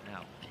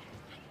 Now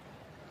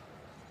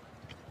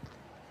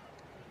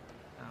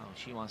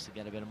she wants to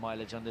get a bit of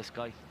mileage on this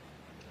guy.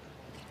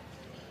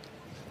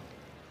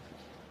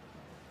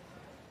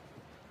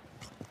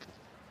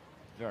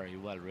 Very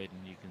well ridden.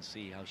 You can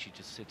see how she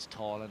just sits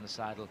tall in the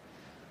saddle,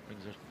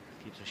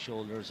 keeps her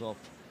shoulders up,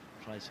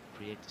 tries to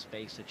create the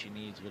space that she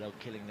needs without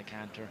killing the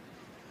canter.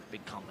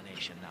 Big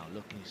combination now.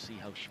 Looking to see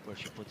where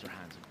she puts her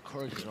hands.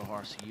 Encourages her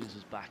horse to use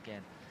his back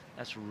end.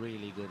 That's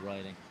really good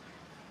riding.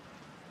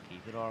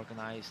 Keep it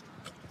organised.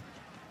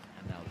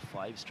 And now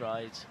 5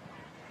 strides.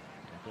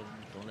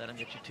 Don't let him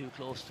get you too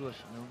close to it.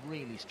 And it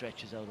really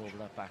stretches out over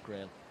that back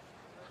rail.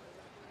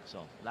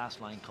 So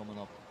last line coming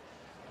up.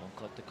 Don't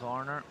cut the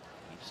corner.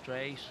 Keep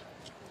straight.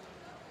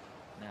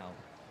 Now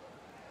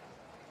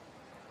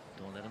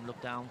don't let him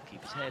look down.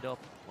 Keep his head up.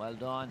 Well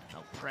done.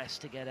 Now press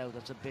to get out.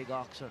 That's a big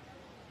oxer.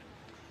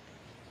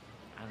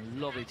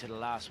 And lovely to the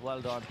last.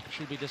 Well done.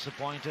 She'll be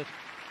disappointed.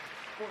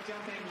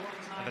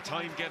 And the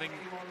time getting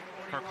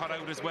her cut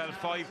out as well.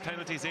 5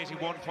 penalties,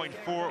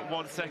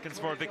 81.41 seconds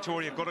for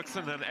Victoria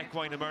Goodixon and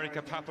Equine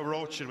America Papa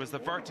Roach. It was the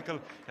vertical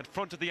in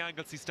front of the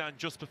Anglesey stand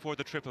just before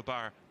the triple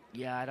bar.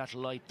 Yeah, that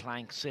light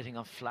plank sitting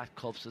on flat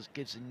cups. It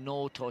gives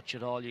no touch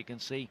at all. You can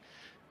see,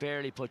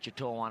 barely put your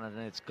toe on it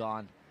and it's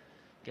gone.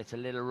 Gets a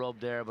little rub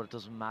there, but it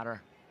doesn't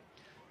matter.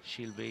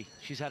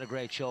 She's had a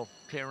great show.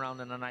 Clear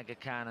around in an Aga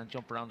Khan and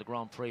jump around the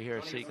Grand Prix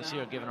here. So you can see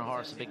her giving her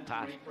horse a big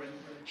pat.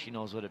 She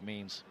knows what it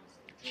means.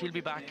 She'll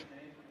be back.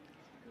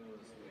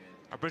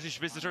 Our British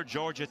visitor,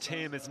 Georgia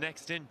Tame, is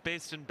next in,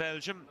 based in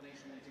Belgium.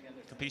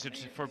 Competed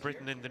for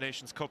Britain in the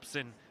Nations Cups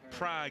in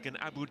Prague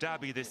and Abu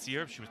Dhabi this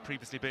year. She was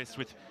previously based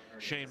with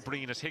Shane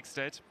Breen at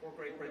Hickstead.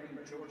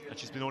 And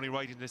she's been only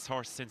riding this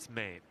horse since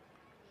May.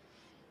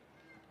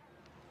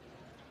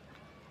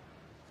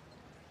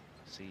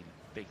 See,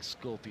 big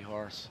scopy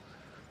horse.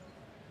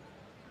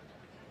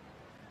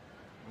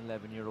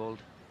 11-year-old.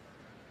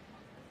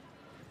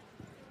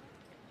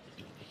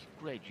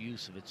 Great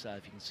use of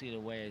itself. You can see the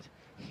way it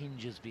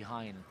hinges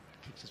behind,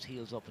 kicks its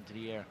heels up into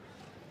the air.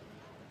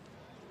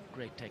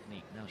 Great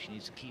technique. Now she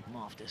needs to keep him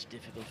off this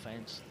difficult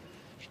fence.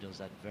 She does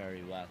that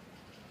very well.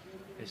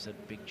 It's a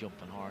big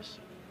jumping horse.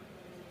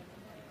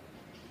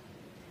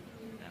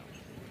 Now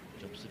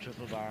jumps the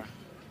triple bar,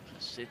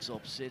 sits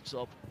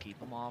up,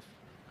 keep him off,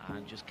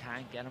 and just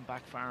can't get him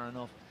back far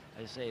enough.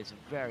 As I say, it's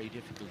a very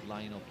difficult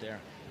line up there.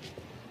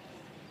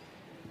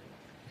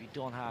 If you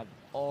don't have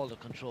all the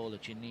control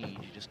that you need,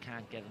 you just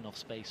can't get enough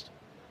space.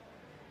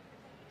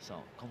 So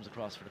comes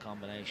across for the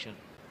combination.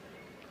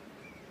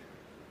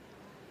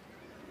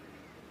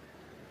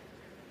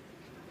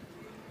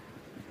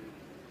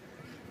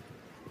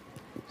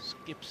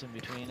 Skips in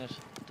between it,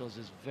 does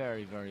this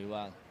very, very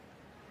well.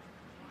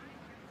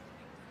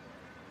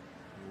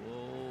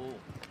 Whoa,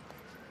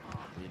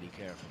 really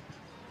careful.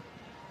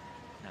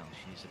 Now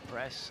she needs to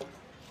press,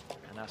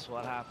 and that's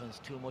what happens.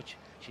 Too much.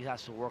 She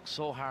has to work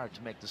so hard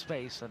to make the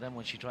space, and then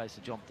when she tries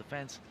to jump the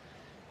fence,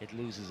 it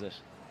loses it.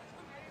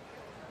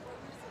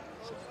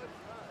 So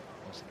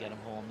wants to get him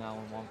home now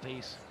in one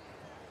piece.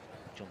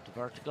 Jump the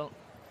vertical,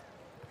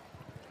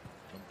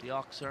 jump the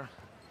oxer,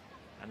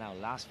 and now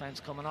last fence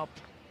coming up.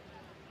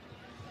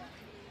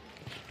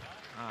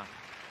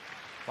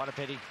 What a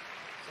pity.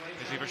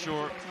 Pity for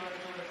sure.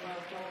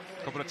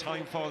 A couple of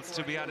time faults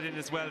to be added in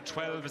as well.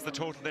 12 is the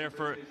total there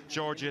for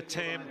Georgia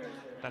Tame.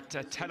 That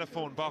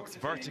telephone box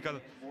vertical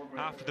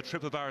after the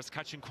triple bar is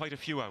catching quite a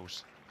few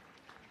out.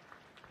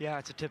 Yeah,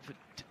 it's a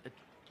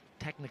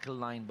technical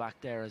line back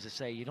there. As I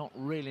say, you don't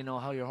really know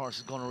how your horse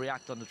is going to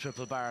react on the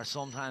triple bar.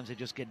 Sometimes they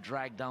just get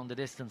dragged down the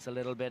distance a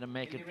little bit and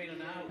make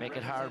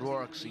it hard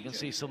work. So you can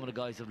see some of the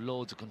guys have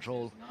loads of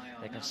control.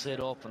 They can sit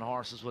up and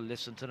horses will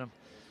listen to them.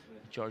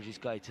 Georgie's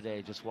guy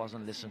today just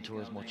wasn't listening to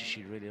her as much as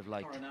she'd really have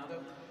liked.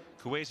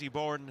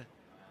 Kuwaiti-born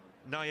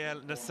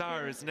Nael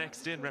Nassar is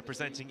next in,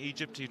 representing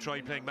Egypt. He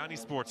tried playing many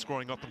sports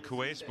growing up in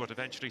Kuwait, but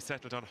eventually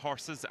settled on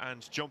horses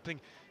and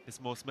jumping. His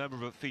most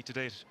memorable feat to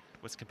date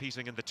was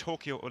competing in the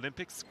Tokyo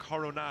Olympics.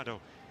 Coronado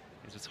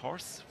is his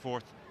horse,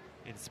 4th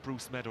in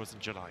Spruce Meadows in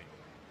July.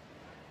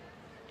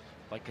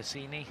 By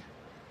Cassini,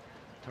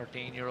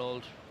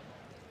 13-year-old.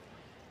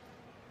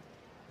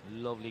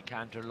 Lovely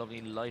canter,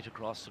 lovely light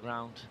across the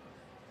ground.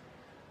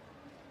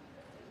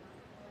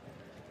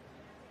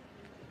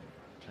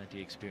 Plenty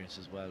of experience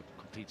as well,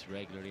 competes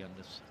regularly on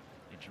this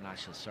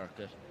international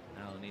circuit.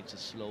 Now needs to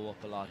slow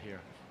up a lot here.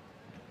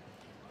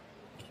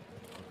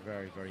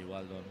 Very, very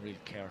well done. Real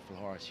careful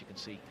horse. You can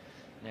see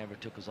never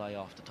took his eye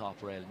off the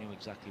top rail. Knew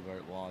exactly where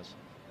it was.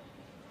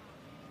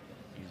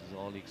 Uses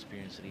all the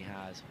experience that he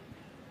has.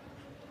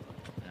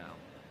 Now,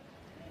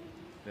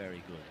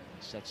 very good.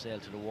 Set sail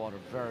to the water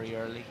very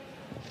early.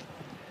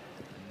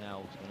 And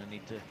now he's going to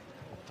need to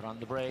put on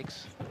the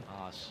brakes.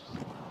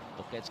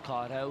 But gets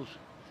caught out.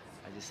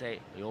 As you say,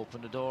 he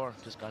opened the door,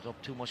 just got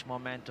up too much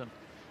momentum.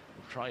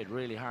 We tried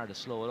really hard to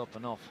slow it up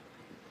enough.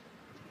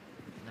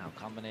 Now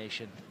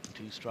combination,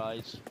 2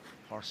 strides.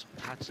 Horse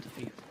pats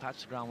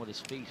the ground with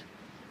his feet.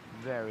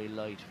 Very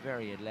light,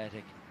 very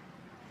athletic.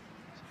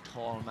 He's a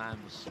tall man,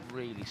 was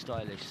really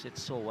stylish,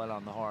 sits so well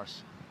on the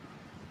horse.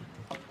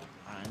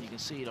 And you can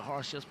see the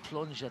horse just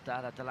plunged at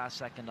that at the last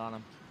second on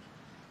him.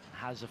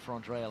 Has the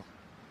front rail.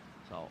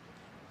 So,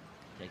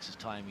 takes his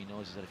time. He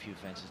knows he's got a few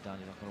fences down.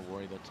 He's not going to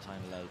worry about the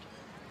time allowed.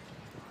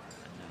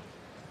 And now,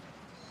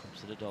 comes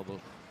to the double.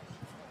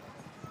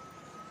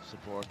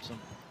 Supports him.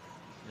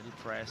 Little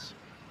press.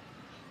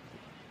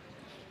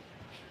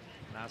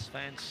 Last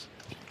fence.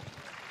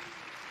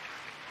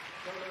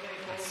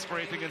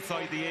 Scraping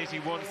inside the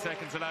 81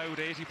 seconds allowed,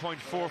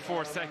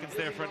 80.44 seconds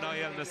there for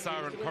Niall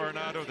Nassar and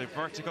Coronado. The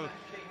vertical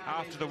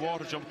after the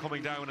water jump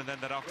coming down, and then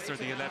that Oxer,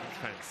 the 11th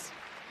fence.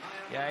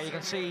 Yeah, you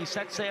can see he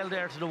set sail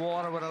there to the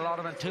water with a lot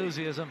of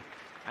enthusiasm,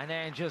 and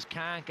then just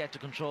can't get the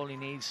control he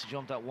needs to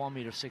jump that 1.60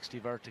 meter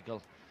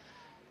vertical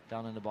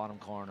down in the bottom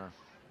corner.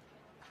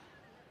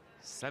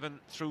 7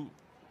 through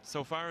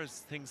so far as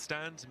things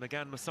stand.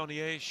 McGann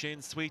Massonnier, Shane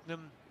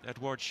Sweetnam,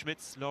 Edward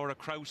Schmitz, Laura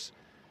Kraut,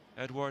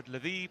 Edward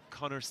Levy,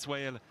 Connor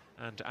Swale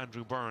and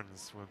Andrew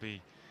Burns will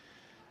be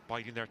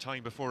biding their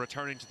time before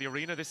returning to the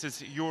arena. This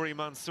is Yuri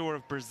Mansour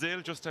of Brazil,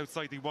 just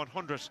outside the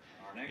 100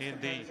 in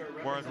the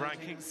world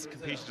rankings.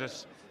 Competed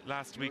at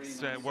last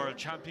week's World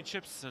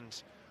Championships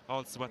and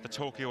also at the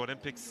Tokyo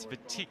Olympics.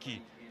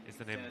 Vitiki is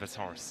the name of his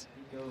horse.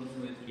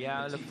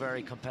 Yeah, look,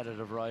 very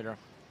competitive rider.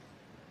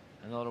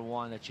 Another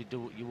one that you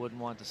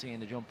wouldn't want to see in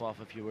the jump off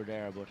if you were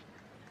there, but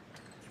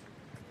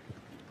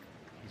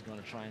he's going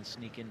to try and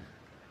sneak in.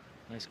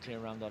 Nice clear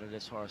round out of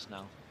this horse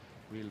now.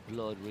 Real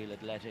blood, real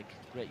athletic,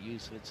 great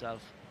use of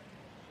itself.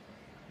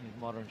 These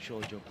modern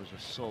show jumpers are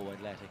so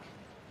athletic.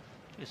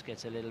 Just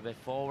gets a little bit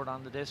forward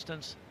on the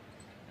distance,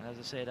 and as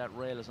I say, that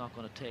rail is not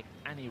going to take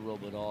any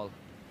rub at all.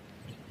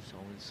 So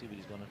we'll see what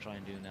he's going to try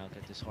and do now.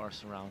 Get this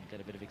horse around, get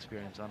a bit of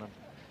experience on him.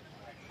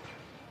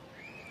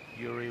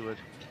 Yuri would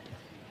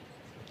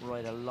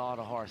ride a lot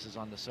of horses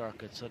on the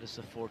circuit, so this is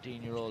a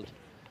 14-year-old.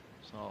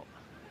 So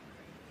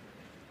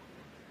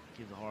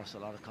give the horse a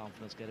lot of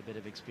confidence, get a bit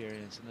of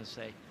experience, and as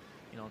I say,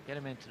 you know, get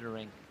him into the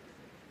ring,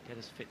 get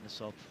his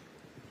fitness up,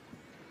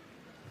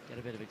 get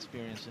a bit of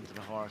experience into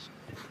the horse.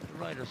 The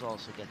riders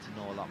also get to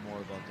know a lot more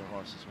about their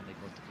horses when they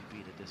go to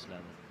compete at this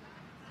level.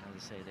 And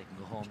as I say, they can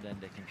go home then,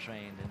 they can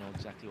train, they know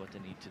exactly what they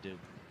need to do.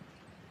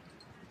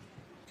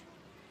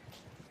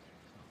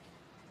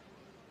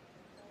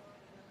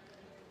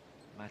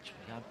 You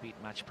can't beat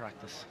match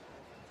practice.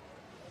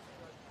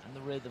 And the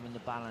rhythm and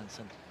the balance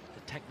and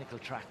the technical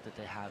track that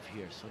they have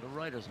here. So the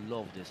riders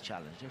love this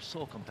challenge. They're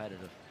so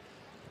competitive.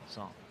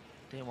 So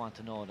they want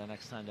to know the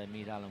next time they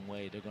meet Alan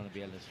Wade, they're going to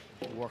be able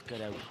to work it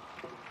out.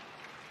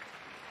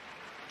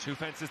 2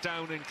 fences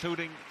down,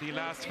 including the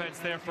last fence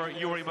there for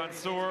Yuri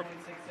Mansour.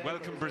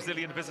 Welcome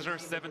Brazilian visitor,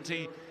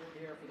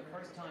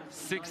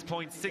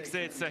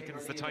 76.68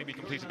 seconds the time he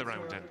completed the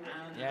round in.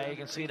 Yeah, you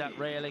can see that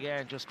rail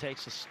again, just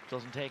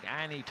doesn't take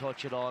any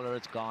touch at all, or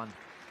it's gone.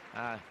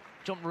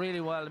 Jumped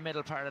really well the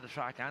middle part of the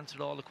track, answered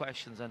all the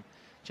questions, and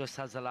just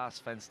has the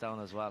last fence down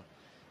as well.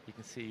 You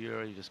can see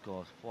Yuri just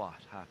goes, what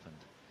happened?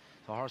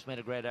 The horse made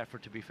a great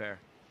effort, to be fair.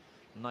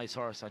 Nice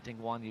horse, I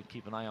think one you'd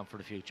keep an eye on for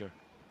the future.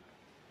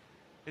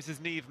 This is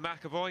Niamh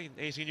McAvoy,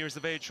 18 years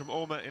of age, from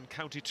Oma in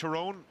County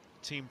Tyrone.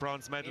 Team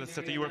bronze medalist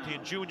at the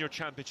European Junior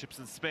Championships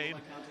in Spain.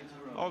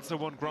 Also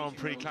won Grand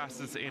Prix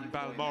classes in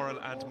Balmoral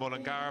and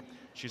Mullingar.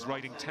 She's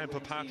riding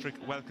Temple Patrick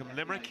Welcome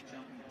Limerick,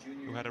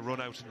 who had a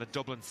run out in the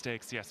Dublin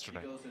Stakes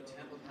yesterday.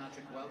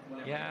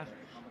 Yeah,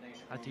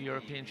 at the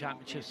European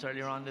Championships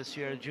earlier on this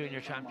year,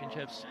 Junior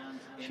Championships,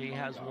 she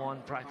has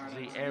won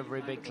practically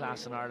every big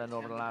class in Ireland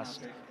over the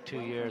last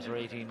 2 years or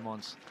 18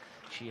 months.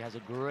 She has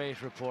a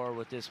great rapport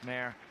with this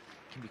mare.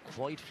 Can be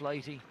quite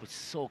flighty, but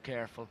so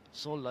careful,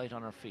 so light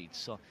on her feet.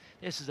 So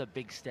this is a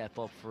big step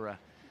up for an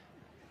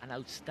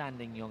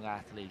outstanding young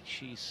athlete.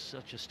 She's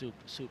such a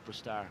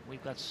superstar.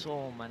 We've got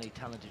so many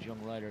talented young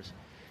riders,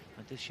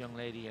 and this young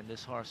lady and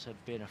this horse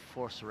have been a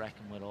force to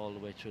reckon with all the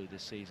way through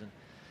this season.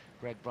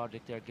 Greg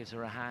Broderick there gives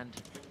her a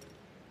hand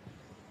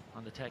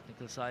on the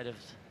technical side of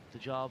the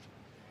job.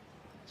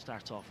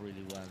 Starts off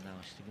really well now.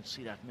 You can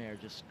see that mare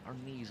just her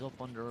knees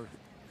up under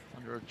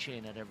her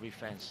chin at every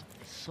fence.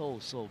 So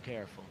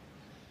careful.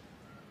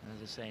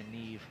 As I say,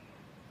 Niamh,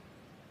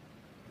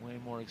 way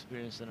more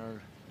experience than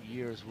her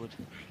years would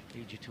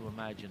lead you to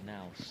imagine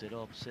now. Sit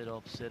up, sit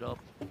up, sit up.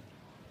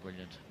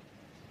 Brilliant.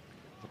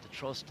 But the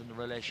trust and the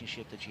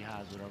relationship that she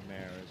has with her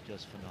mare is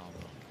just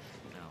phenomenal.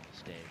 Now,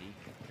 steady.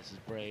 This is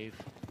brave.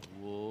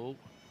 Whoa.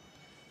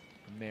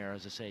 Mare,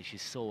 as I say,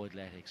 she's so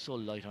athletic, so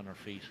light on her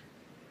feet.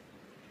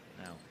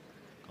 Now,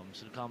 comes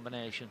to the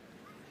combination.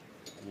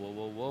 Whoa,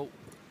 whoa, whoa.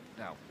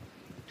 Now,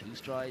 2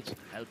 strides,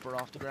 help her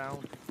off the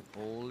ground,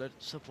 hold it,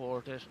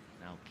 support it.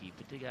 Now, keep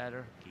it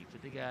together, keep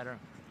it together.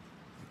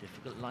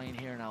 Difficult line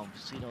here now.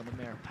 See down the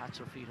mare, pats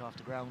her feet off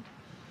the ground.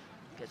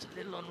 Gets a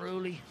little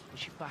unruly, but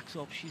she backs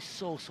up. She's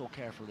so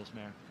careful, this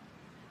mare.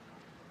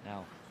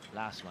 Now,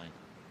 last line.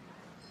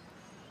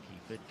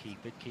 Keep it,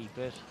 keep it, keep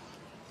it.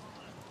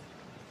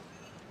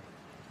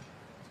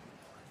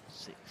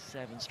 6,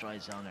 7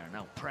 strides down there.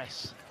 Now,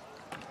 press.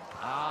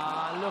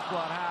 Ah, look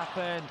what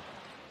happened.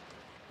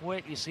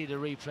 Wait till you see the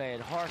replay.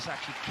 The horse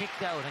actually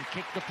kicked out and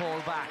kicked the pole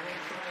back.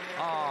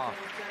 Oh,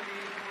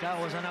 that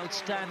was an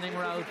outstanding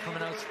route from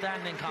an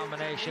outstanding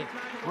combination.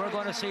 We're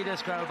going to see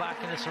this girl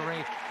back in this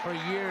arena for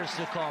years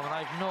to come, and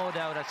I've no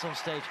doubt at some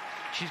stage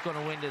she's going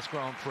to win this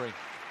Grand Prix.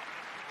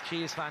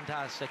 She is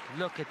fantastic.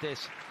 Look at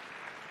this.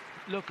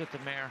 Look at the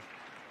mare.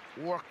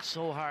 Work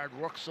so hard,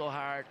 work so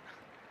hard.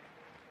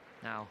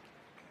 Now,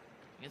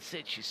 you can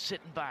see she's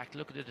sitting back.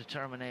 Look at the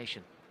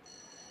determination.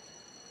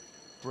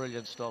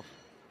 Brilliant stuff.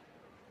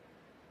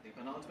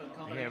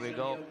 Here we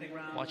go.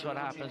 Watch what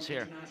happens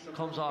here.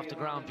 Comes off the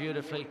ground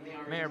beautifully.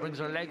 Mare brings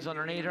her legs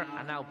underneath her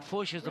and now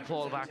pushes the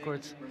pole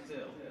backwards.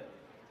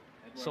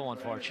 So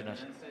unfortunate.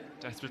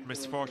 Desperate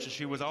misfortune.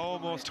 She was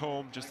almost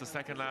home, just the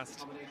second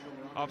last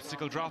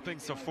obstacle dropping,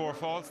 so 4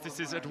 faults. This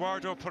is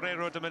Eduardo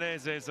Pereira de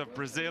Menezes of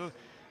Brazil,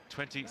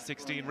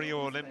 2016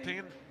 Rio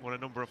Olympian, won a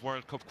number of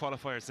World Cup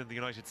qualifiers in the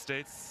United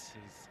States.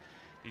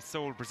 He's the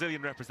sole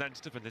Brazilian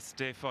representative in this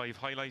Day 5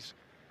 highlight.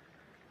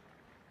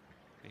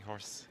 The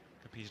horse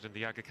competed in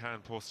the Aga Khan,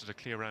 posted a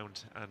clear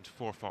round and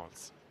 4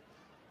 faults.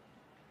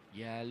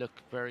 Yeah, look,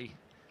 very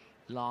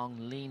long,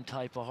 lean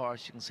type of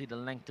horse. You can see the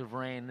length of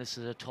rein. This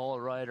is a tall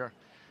rider,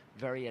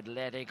 very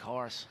athletic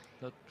horse.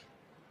 Look,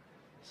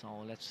 so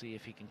let's see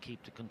if he can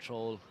keep the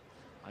control.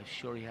 I'm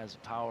sure he has the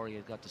power.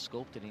 He's got the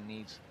scope that he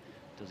needs.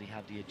 Does he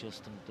have the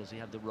adjustment? Does he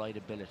have the right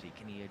ability?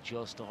 Can he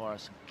adjust the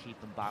horse and keep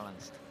him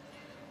balanced?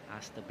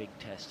 That's the big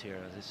test here.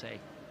 As I say,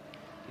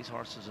 these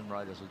horses and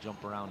riders will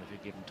jump around if you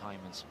give them time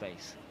and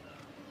space.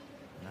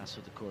 And that's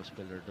what the course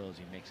builder does.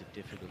 He makes it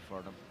difficult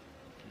for them.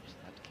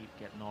 Have to keep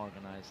getting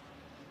organised.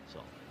 So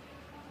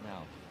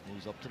now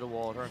moves up to the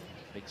water.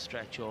 Big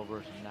stretch over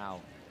it.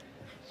 Now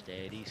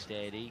steady,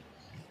 steady.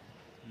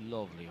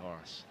 Lovely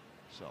horse.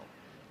 So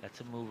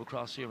lets him move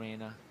across the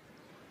arena.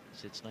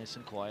 Sits nice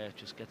and quiet.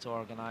 Just gets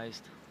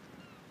organised.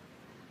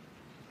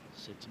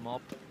 Sits him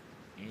up.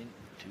 In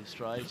 2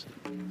 strides.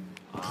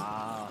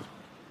 Ah,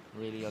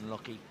 really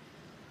unlucky.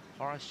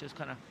 Horse just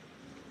kind of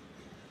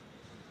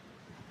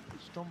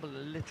stumbled a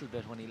little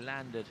bit when he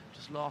landed.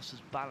 Just lost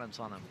his balance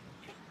on him.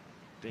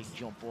 Big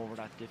jump over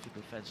that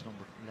difficult fence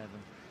number 11.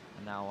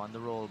 And now on the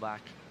roll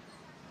back.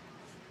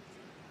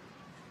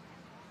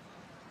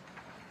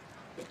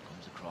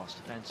 Comes across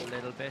the fence a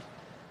little bit.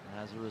 And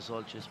as a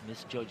result just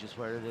misjudges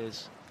where it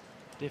is.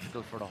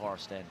 Difficult for the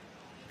horse then.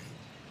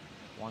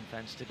 1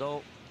 fence to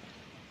go.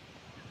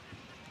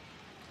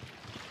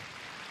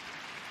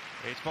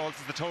 8 faults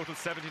is the total,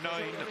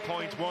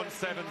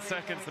 79.17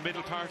 seconds. The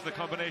middle part of the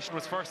combination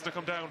was first to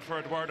come down for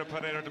Eduardo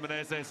Pereira de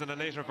Menezes, and a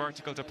later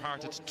vertical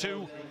departed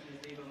 2,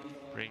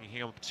 bringing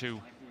him up to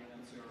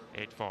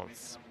 8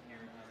 faults.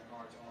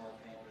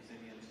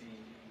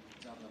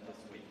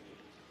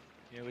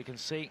 Here we can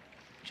see,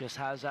 just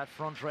has that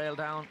front rail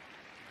down.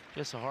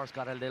 Just the horse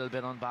got a little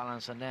bit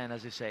unbalanced, and then,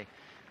 as you say,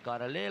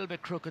 got a little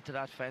bit crooked to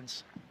that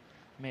fence.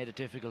 Made it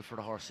difficult for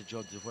the horse to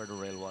judge where the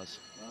rail was.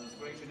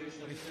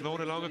 We've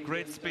flown along at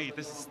great speed.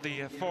 This is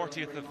the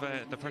 40th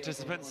of the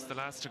participants, the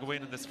last to go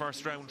in this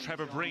first round.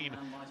 Trevor Breen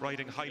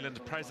riding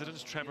Highland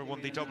President. Trevor won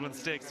the Dublin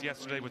Stakes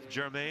yesterday with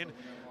Germain,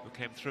 who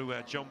came through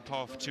a jump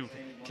off to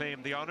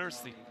claim the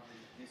honours. The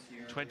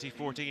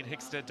 2014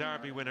 Hickstead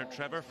Derby winner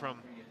Trevor from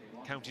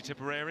County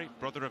Tipperary,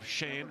 brother of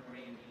Shane,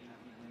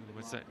 who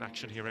was in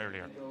action here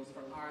earlier.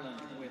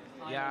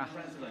 Yeah,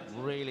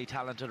 really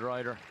talented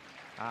rider.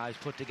 He's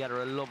put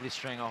together a lovely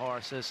string of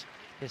horses.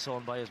 This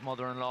owned by his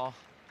mother-in-law.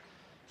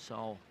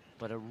 So,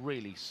 but a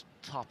really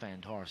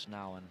top-end horse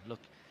now. And look,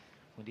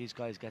 when these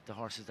guys get the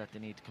horses that they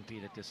need to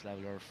compete at this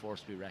level, are a force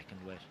to be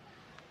reckoned with.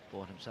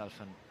 Both himself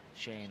and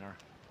Shane are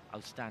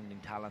outstanding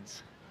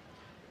talents.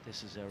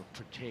 This is a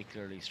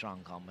particularly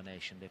strong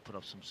combination. They put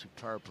up some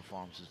superb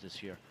performances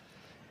this year.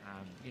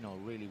 You know,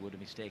 really would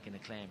have mistaken a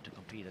claim to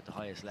compete at the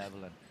highest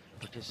level and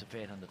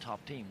participate on the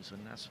top teams,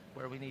 and that's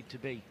where we need to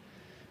be.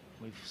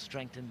 We've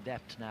strengthened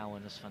depth now,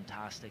 and it's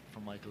fantastic for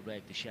Michael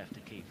Gregg, the chef,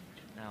 to keep.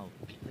 Now,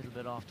 a little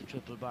bit off the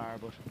triple bar,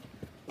 but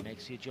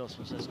makes the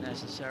adjustments as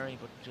necessary,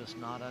 but just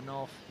not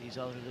enough. He's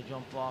out of the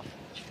jump off.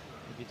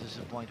 He'll be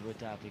disappointed with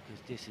that because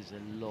this is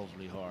a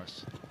lovely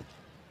horse.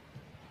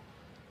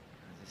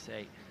 As I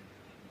say,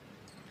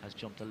 has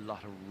jumped a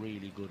lot of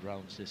really good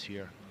rounds this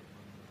year.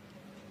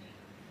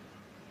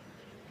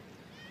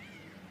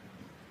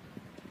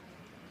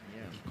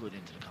 Yeah, good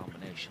into the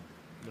combination.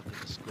 Look at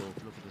the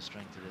scope, look at the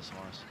strength of this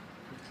horse.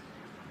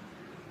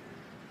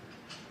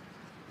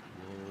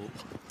 Whoa,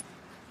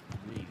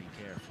 really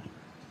careful.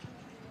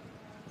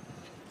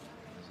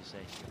 say.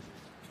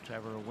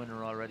 Trevor, a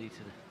winner already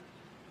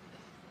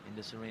in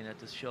this arena at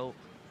this show.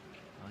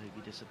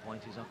 He'll be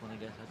disappointed he's not going to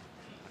get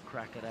a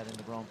crack at that in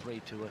the Grand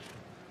Prix to it.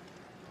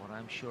 But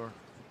I'm sure,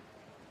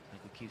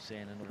 like we keep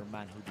saying, another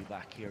man who'll be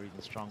back here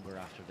even stronger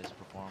after this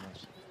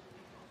performance.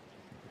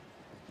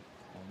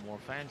 One more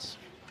fence.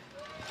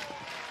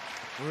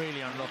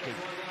 Really unlucky.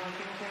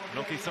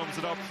 Lucky sums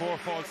it up. 4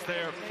 faults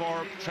there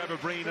for Trevor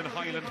Breen and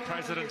Highland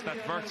President.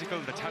 That vertical,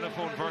 the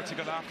telephone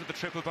vertical after the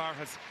triple bar,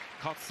 has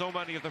caught so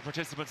many of the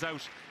participants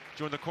out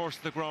during the course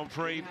of the Grand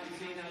Prix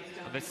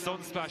on this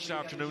sun-splashed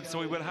afternoon. So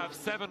we will have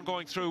 7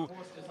 going through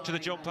to the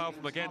jump out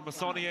from, again,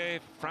 Massonnier,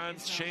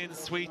 France, Shane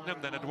Sweetenham,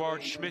 then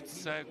Edouard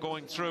Schmitz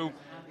going through,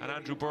 and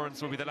Andrew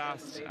Burns will be the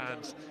last.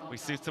 And we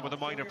see some of the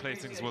minor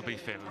placings will be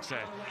filled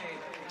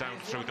down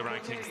through the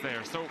rankings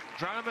there. So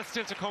drama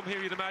still to come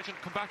here, you'd imagine.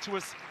 Come back to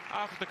us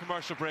after the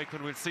commercial break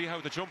when we'll see how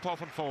the jump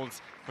off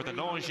unfolds for the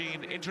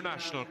Longines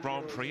International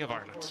Grand Prix of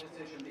Ireland.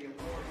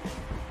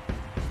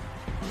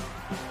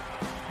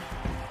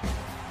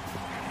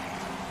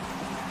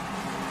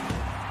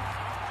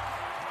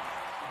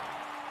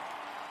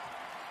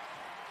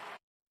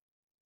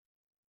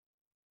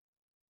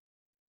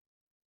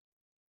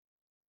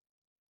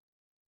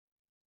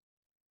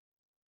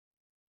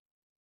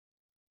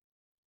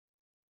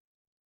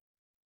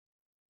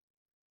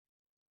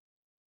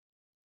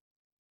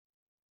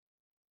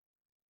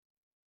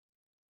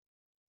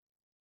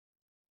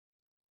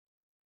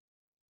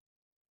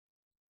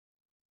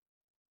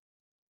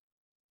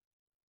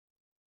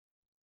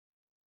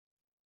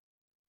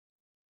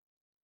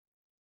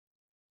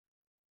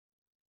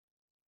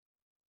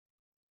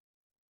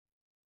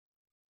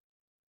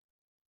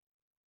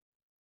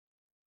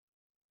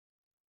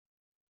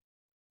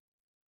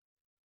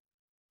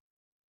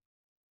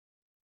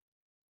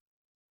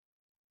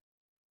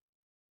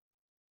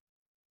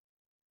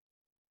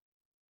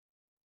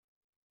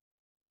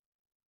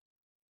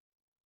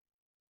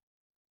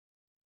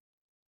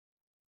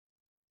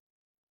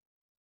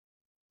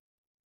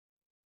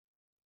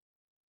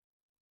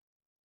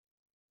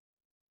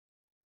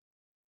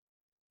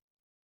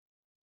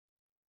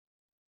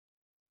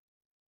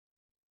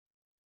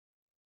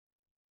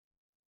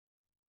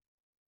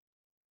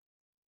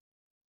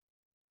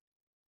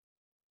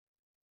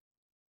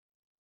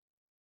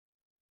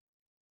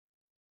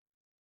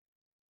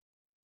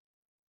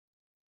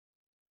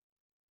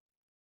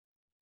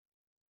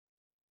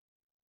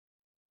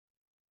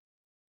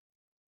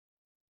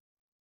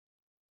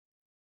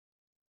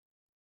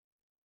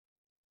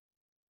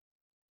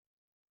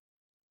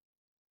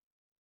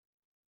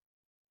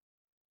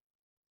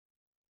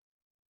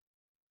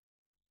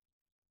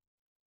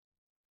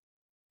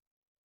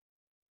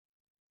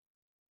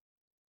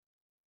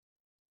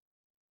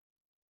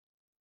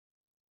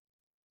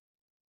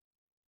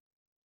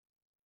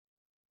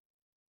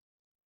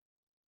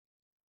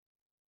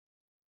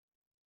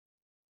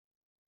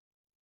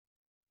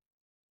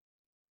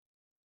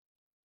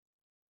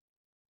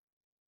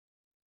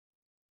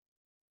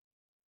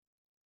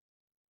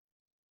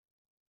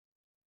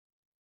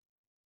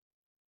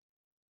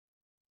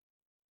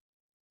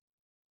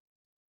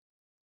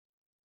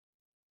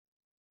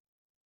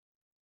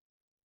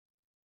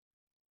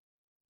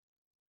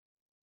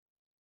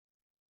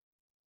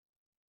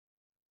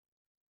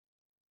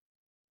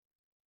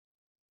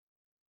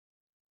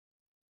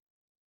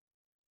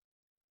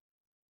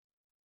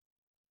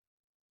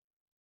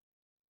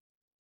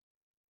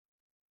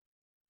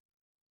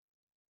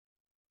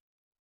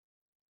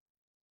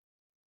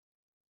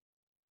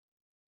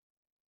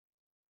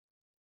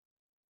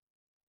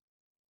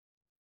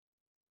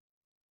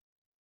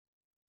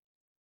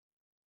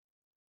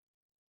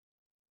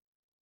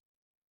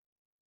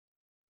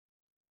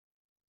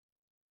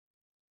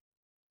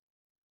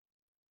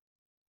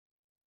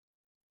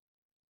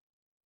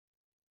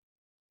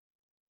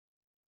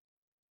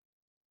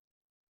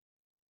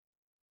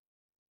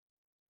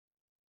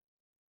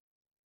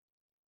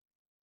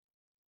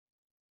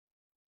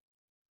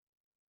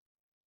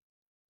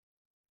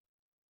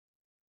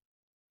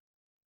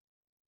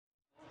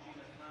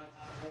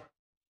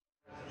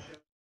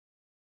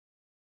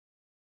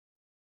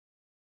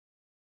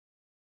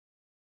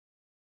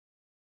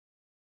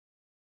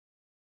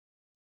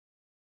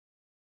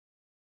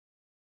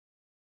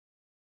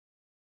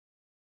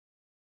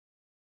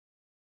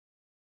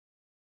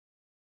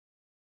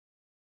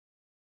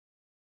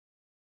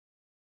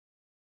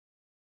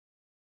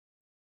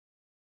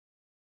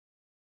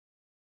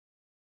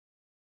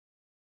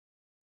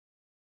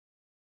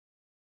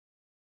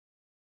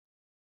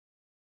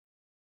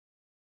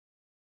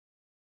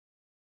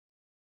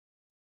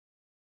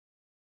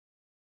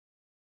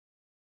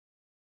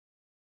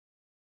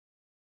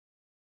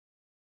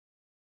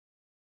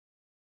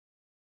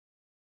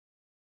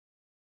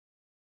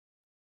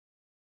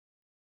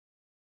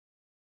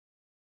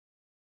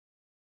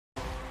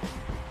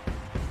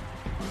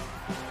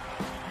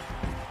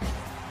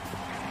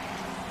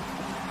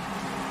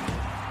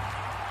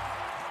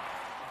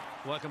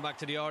 Welcome back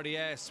to the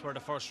RDS, where the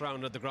first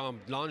round of the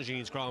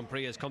Longines Grand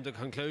Prix has come to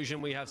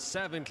conclusion. We have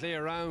 7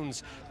 clear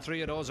rounds.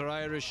 3 of those are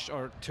Irish,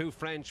 or 2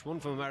 French, 1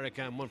 from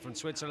America and 1 from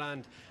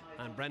Switzerland.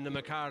 And Brendan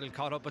McCardle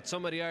caught up with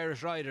some of the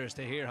Irish riders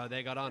to hear how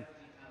they got on.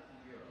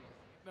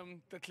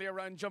 The clear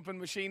round jumping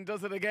machine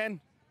does it again.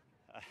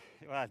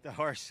 Well, the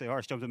horse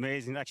jumped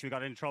amazing. Actually, we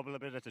got in trouble a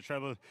bit at the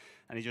treble,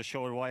 and he just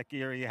showed what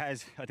gear he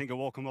has. I think it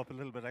woke him up a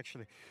little bit,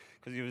 actually,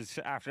 because he was,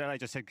 after that, I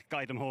just said,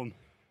 guide him home.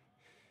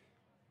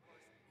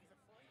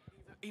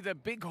 He's a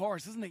big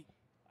horse, isn't he?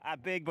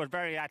 Big, but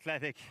very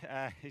athletic.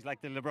 He's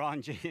like the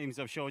LeBron James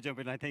of show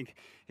jumping. I think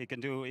he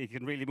can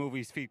really move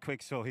his feet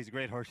quick, so he's a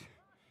great horse.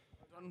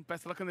 Well done.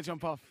 Best of luck in the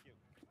jump off.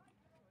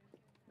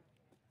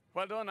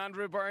 Well done,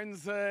 Andrew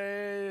Burns.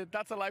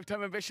 That's a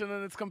lifetime ambition,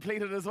 and it's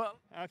completed as well.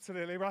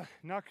 Absolutely. Well,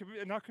 not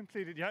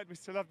completed yet. We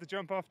still have the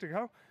jump off to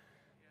go.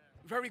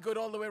 Very good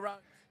all the way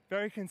around.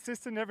 Very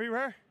consistent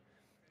everywhere.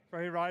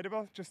 Very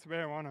rideable, just the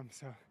way I want him.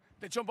 So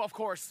the jump off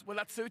course, will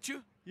that suit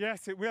you?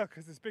 Yes, it will,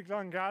 because it's big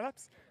long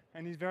gallops,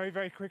 and he's very,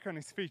 very quick on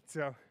his feet.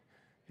 So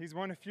he's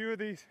won a few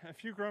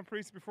Grand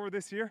Prix before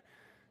this year.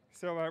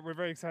 So we're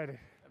very excited.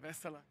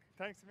 Best of luck.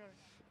 Thanks a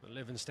million.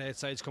 Living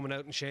stateside's coming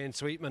out in Shane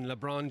Sweetman,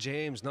 LeBron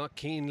James, not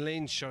Keane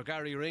Lynch or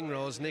Gary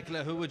Ringrose.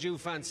 Nicola, who would you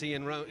fancy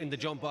in the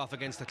jump off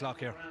against the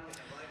clock here?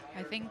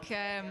 I think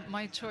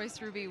my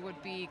choice, Ruby,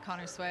 would be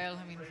Conor Swale.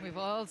 I mean, we've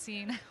all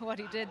seen what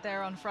he did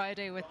there on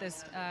Friday with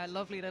this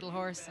lovely little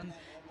horse, and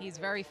he's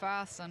very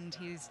fast, and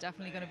he's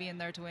definitely going to be in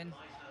there to win.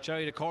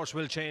 Jerry, the course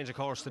will change, of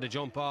course, to the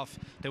jump off.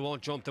 They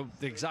won't jump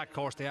the exact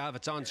course they have.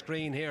 It's on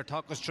screen here.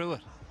 Talk us through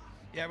it.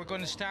 Yeah, we're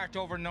going to start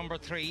over number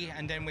 3,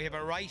 and then we have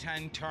a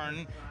right-hand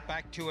turn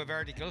back to a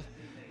vertical,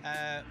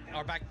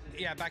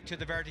 back to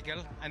the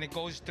vertical, and it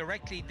goes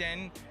directly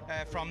then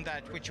from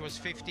that, which was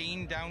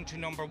 15, down to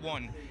number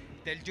 1.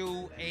 They'll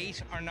do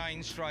 8 or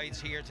 9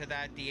 strides here to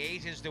that. The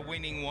 8 is the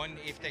winning one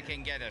if they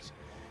can get it.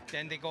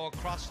 Then they go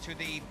across to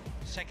the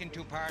second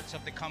 2 parts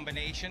of the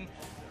combination.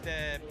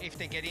 If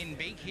they get in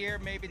big here,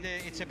 maybe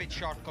it's a bit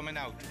short coming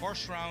out.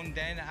 First round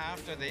then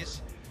after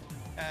this,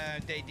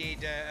 they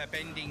did a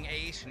bending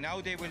 8.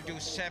 Now they will do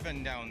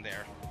 7 down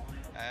there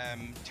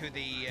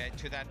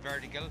to that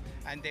vertical,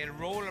 and they'll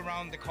roll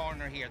around the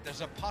corner here.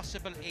 There's a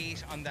possible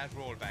 8 on that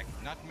rollback.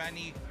 Not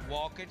many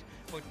walk it,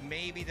 but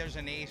maybe there's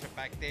an 8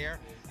 back there.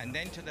 And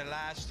then to the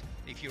last,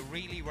 if you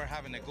really were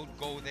having a good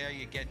go there,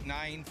 you get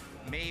 9.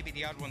 Maybe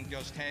the odd one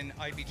does 10.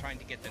 I'd be trying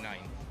to get the 9.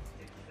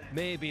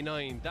 Maybe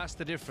 9. That's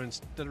the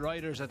difference. The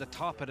riders at the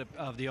top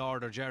of the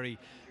order, Jerry,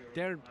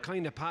 they're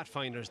kind of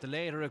pathfinders. The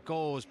later it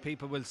goes,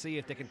 people will see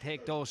if they can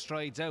take those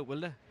strides out,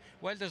 will they?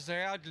 Well, there's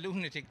the odd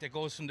lunatic that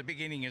goes from the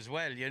beginning as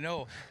well, you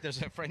know.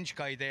 There's a French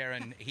guy there,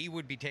 and he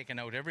would be taken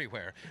out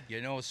everywhere,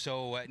 you know.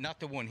 So,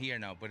 not the one here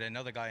now, but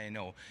another guy I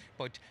know.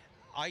 But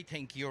I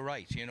think you're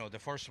right, you know, the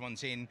first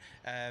one's in.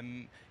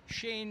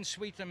 Shane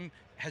Sweetham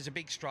has a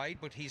big stride,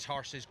 but his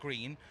horse is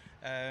green.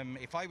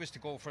 If I was to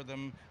go for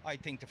them, I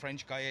think the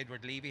French guy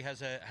Edward Levy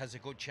has a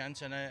good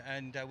chance,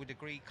 and I would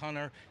agree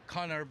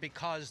Conor,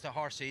 because the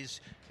horse is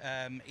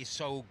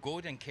so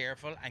good and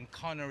careful, and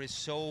Conor is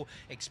so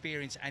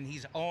experienced, and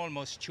he's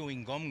almost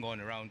chewing gum going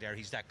around there.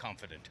 He's that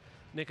confident.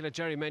 Nicola,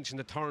 Jerry mentioned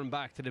the turn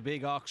back to the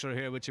big oxer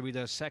here, which will be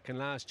the second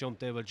last jump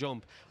they will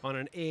jump on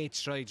an 8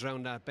 strides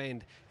round that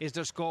bend. Is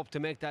there scope to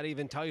make that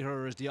even tighter,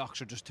 or is the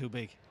oxer just too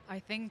big? I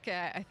think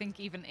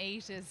even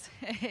 8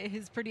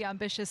 is pretty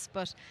ambitious,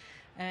 but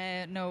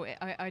no,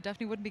 I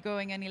definitely wouldn't be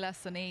going any less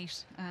than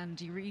 8. And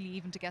you really,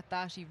 even to get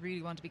that, you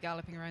really want to be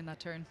galloping around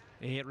that turn.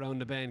 8 round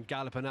the bend,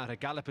 galloping at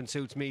it. Galloping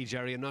suits me,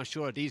 Jerry. I'm not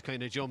sure of these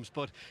kind of jumps,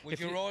 but would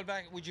you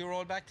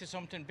roll back to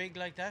something big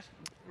like that,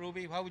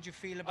 Ruby? How would you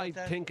feel about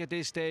that? I think at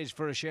this stage,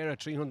 for a share of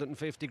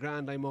 350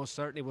 grand, I most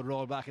certainly would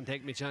roll back and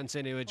take my chance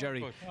anyway,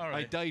 Jerry. Right.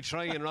 I'd die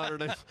trying rather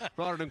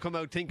than come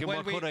out thinking,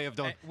 what could I have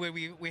done?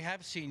 We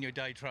have seen you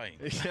die trying.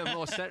 Yeah,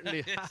 most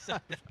certainly.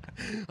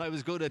 I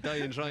was good at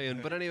dying trying.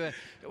 But anyway,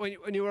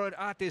 when you were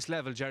at this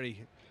level,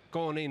 Jerry,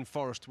 going in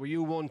first, were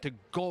you one to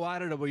go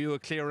at it, or were you a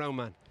clear round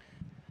man?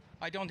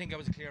 I don't think I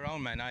was a clear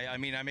round man. I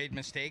mean, I made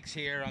mistakes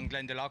here on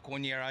Glendalough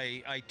one year.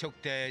 I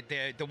took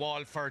the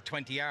wall for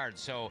 20 yards.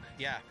 So,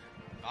 yeah,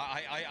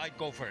 I'd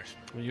go for it.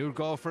 You'd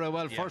go for it.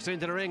 Well, yeah. First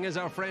into the ring is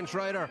our French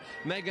rider,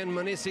 Megan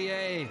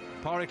Monissier.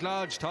 Pádraig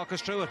Lodge, talk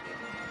us through it.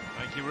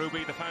 Thank you,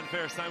 Ruby. The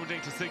fanfare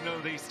sounding to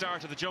signal the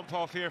start of the jump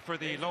off here for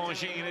the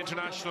Longines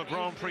International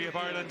Grand Prix of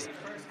Ireland.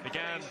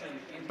 Again,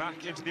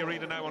 back into the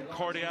arena now on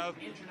Cordial.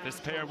 This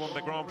pair won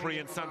the Grand Prix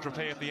in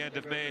Saint-Tropez at the end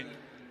of May.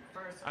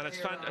 And it's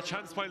a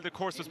chance while the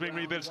course was being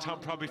rebuilt, Tom,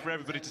 probably for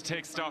everybody to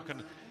take stock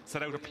and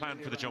set out a plan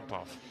for the jump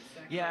off.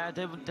 Yeah,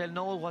 they'll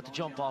know what the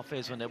jump off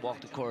is when they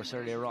walk the course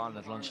earlier on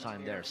at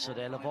lunchtime there. So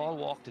they'll have all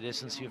walked the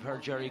distance. You've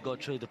heard Jerry go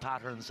through the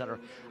patterns that are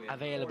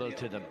available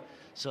to them.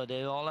 So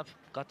they all have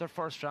got their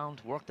first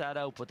round, worked that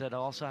out, but they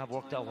also have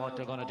worked out what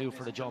they're going to do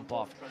for the jump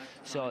off.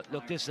 So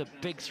look, this is a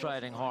big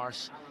striding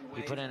horse.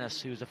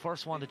 He was the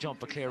first one to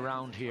jump a clear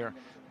round here.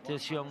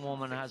 This young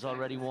woman has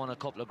already won a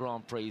couple of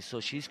Grand Prix,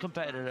 so she's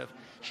competitive.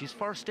 She's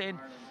first in.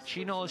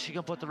 She knows she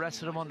can put the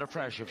rest of them under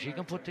pressure. If she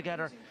can put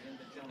together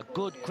a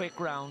good quick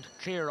round,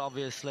 clear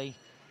obviously.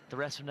 The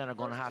rest of them are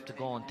going to have to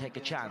go and take a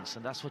chance,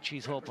 and that's what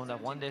she's hoping,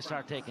 that when they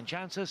start taking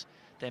chances,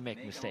 they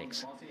make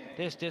mistakes.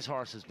 This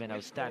horse has been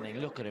outstanding.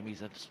 Look at him,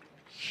 he's a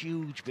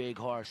huge big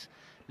horse.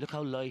 Look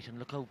how light and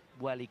look how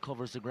well he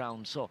covers the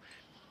ground. So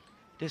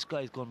this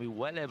guy's going to be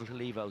well able to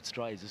leave out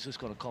strides. It's just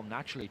going to come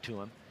naturally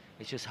to him.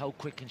 It's just how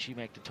quick can she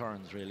make the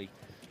turns, really.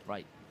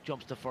 Right,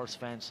 jumps the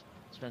first fence,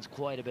 spends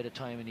quite a bit of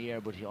time in the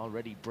air, but he's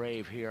already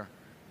brave here.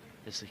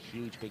 This is a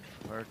huge, big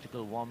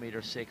vertical, 1.60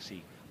 meters.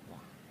 1,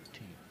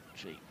 2,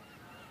 3,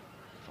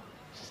 5,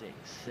 6,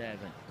 7,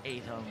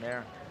 8 on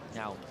there.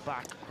 Now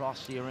back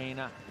across the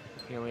arena.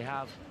 Here we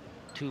have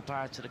 2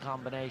 parts of the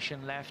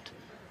combination left.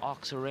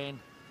 Ox are in,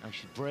 and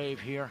she's brave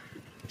here.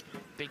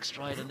 Big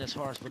stride on this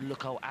horse, but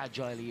look how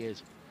agile he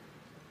is.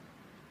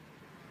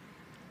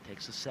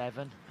 Takes a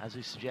 7, as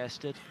we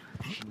suggested.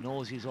 She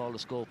knows he's all the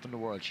scope in the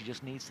world. She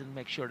just needs to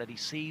make sure that he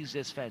sees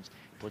this fence.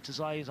 Puts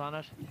his eyes on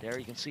it. There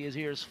you can see his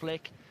ears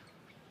flick.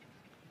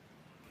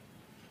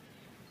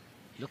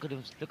 Look at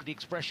him, look at the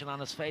expression on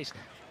his face.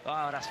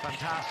 Oh, that's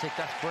fantastic,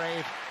 that's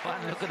brave. Oh,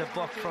 and look at the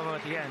buck from him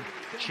at the end.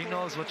 She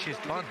knows what she's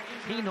done.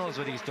 He knows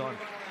what he's done.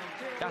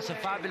 That's a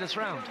fabulous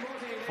round.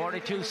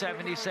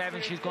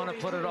 42.77, she's going to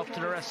put it up to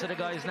the rest of the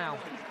guys now.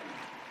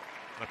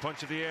 A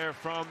punch of the air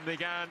from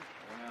Megan,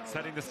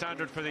 setting the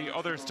standard for the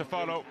others to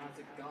follow.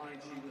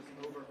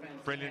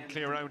 Brilliant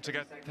clear round to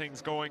get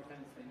things going.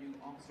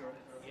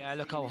 Yeah,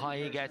 look how high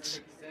he gets.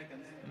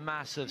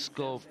 Massive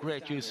scope,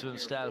 great use of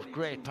himself,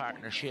 great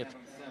partnership.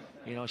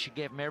 You know, she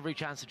gave him every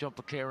chance to jump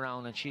a clear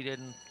round, and she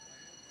didn't.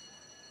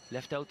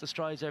 Left out the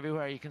strides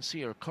everywhere. You can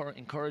see her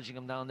encouraging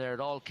him down there. It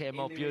all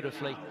came up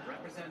beautifully.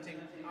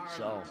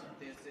 So,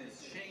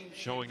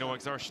 showing no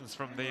exertions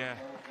from the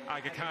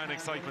Aga Khan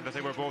excitement that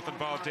they were both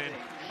involved in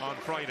on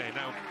Friday.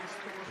 Now,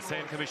 the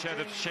same can be said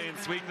of Shane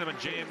Sweetenham and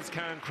James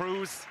Can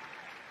Cruz,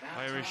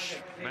 Irish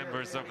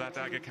members of that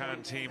Aga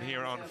Khan team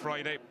here on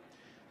Friday.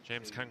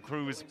 James Can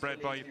Cruz,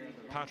 bred by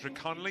Patrick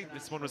Connolly.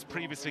 This one was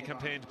previously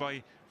campaigned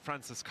by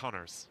Francis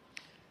Connors.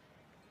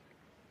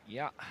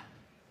 Yeah,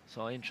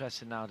 so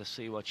interested now to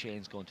see what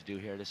Shane's going to do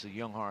here. This is a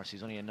young horse.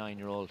 He's only a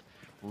 9-year-old,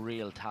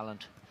 real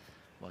talent.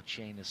 But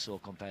Shane is so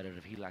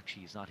competitive.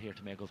 He's not here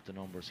to make up the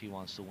numbers. He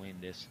wants to win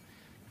this.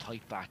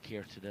 Tight back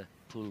here to the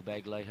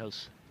Poolbeg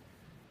Lighthouse,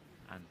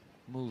 and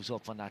moves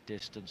up on that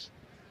distance,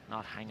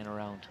 not hanging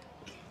around.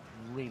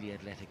 Really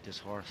athletic, this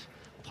horse.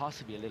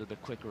 Possibly a little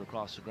bit quicker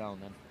across the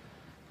ground than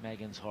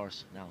Megan's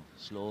horse. Now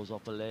slows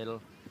up a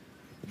little.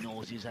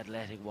 Knows he's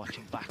athletic. Watch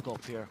him back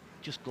up here.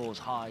 Just goes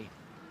high.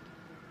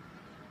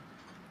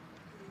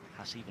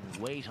 Has even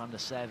weight on the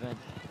 7.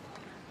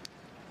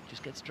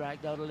 Just gets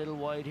dragged out a little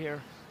wide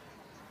here.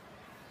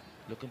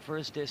 Looking for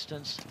his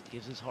distance.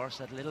 Gives his horse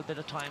that little bit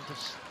of time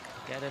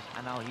to get it.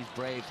 And now he's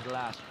brave to the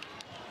last.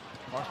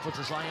 Horse puts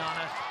his eye on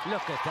it.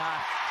 Look at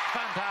that.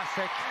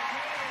 Fantastic.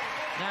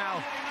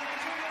 Now.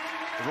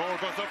 The roar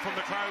goes up from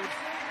the crowd.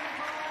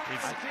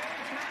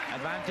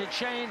 Advantage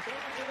Shane.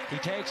 He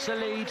takes the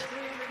lead.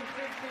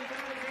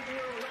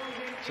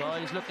 So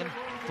he's looking to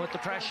put the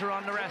pressure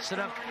on the rest of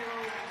them.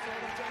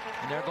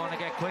 And they're going to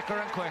get quicker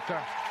and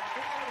quicker.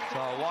 So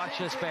watch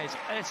this space.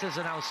 This is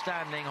an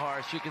outstanding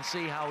horse. You can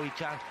see how he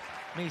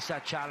meets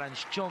that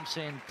challenge. Jumps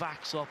in,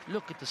 backs up.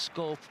 Look at the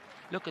scope.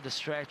 Look at the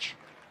stretch.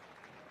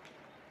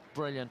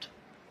 Brilliant.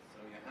 So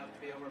you have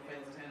to be over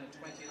fence 10 at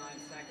 29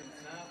 seconds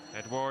now.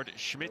 Edward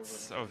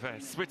Schmitz of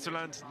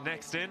Switzerland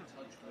next in.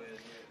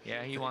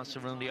 Yeah, he wants to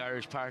run the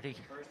Irish party.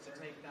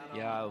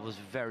 Yeah, it was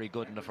very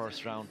good in the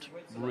first round.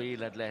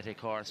 Real athletic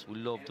horse. We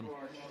loved him,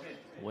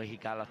 the way he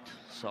galloped.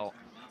 So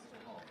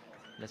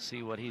let's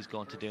see what he's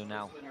going to do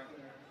now.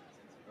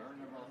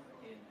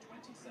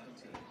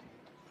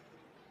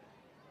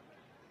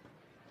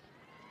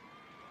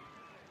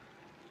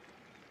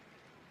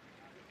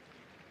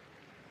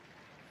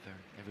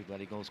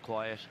 Everybody goes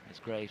quiet. It's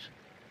great.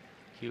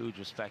 Huge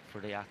respect for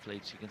the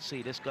athletes. You can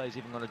see this guy's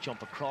even going to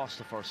jump across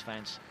the first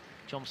fence.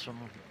 Jumps from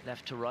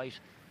left to right,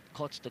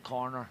 cuts the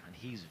corner, and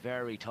he's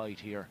very tight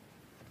here.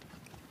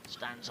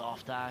 Stands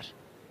off that.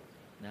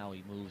 Now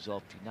he moves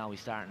up. Now he's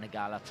starting to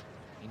gallop.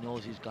 He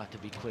knows he's got to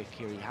be quick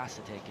here. He has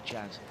to take a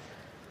chance.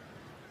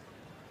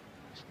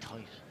 He's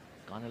tight.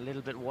 Gone a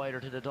little bit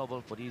wider to the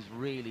double, but he's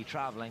really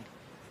travelling.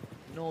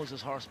 Knows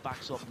his horse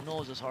backs up.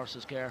 Knows his horse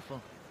is careful.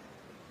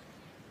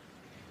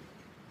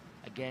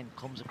 Again,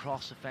 comes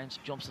across the fence,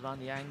 jumps it on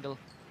the angle.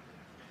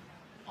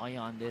 Eye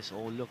on this.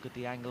 Oh, look at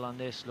the angle on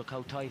this. Look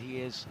how tight he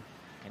is.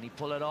 Can he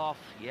pull it off?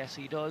 Yes,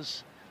 he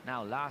does.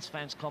 Now, last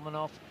fence coming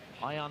up.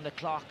 Eye on the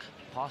clock.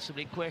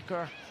 Possibly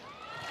quicker.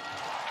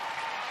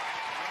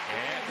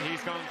 Yeah,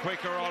 he's gone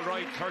quicker, all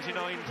right.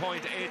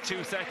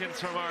 39.82 seconds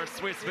from our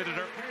Swiss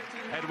visitor,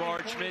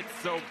 Edward Schmitz.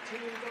 So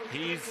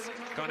he's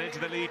gone into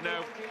the lead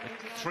now,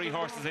 with 3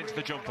 horses into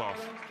the jump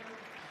off.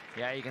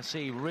 Yeah, you can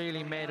see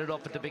really made it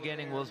up at the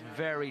beginning. Was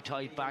very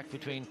tight back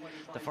between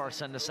the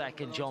first and the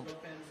second jump.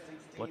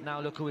 But now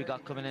look who we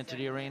got coming into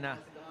the arena.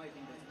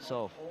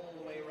 So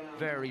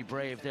very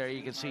brave there.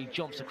 You can see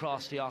jumps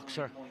across the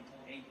oxer.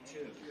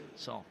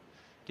 So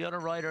the other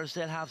riders,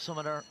 they'll have some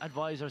of their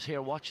advisors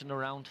here watching the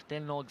round.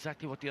 They'll know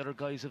exactly what the other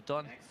guys have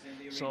done.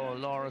 So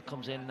Laura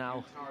comes in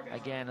now.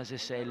 Again, as I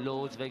say,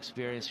 loads of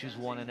experience. She's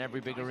won in every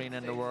big arena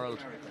in the world.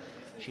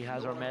 She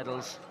has her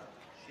medals,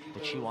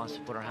 but she wants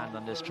to put her hand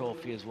on this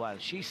trophy as well.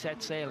 She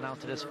set sail now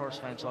to this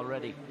first fence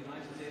already.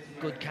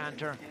 Good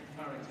canter.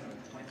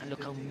 And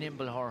look how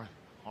nimble her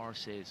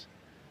horse is.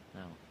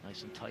 Now,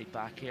 nice and tight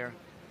back here.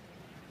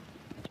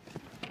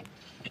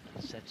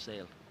 Set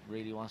sail.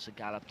 Really wants to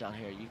gallop down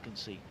here. You can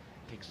see.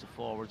 Picks the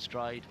forward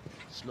stride.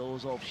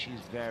 Slows up. She's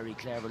very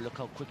clever. Look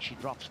how quick she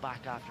drops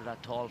back after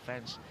that tall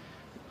fence.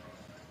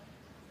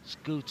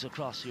 Scoots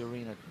across the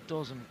arena.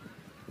 Doesn't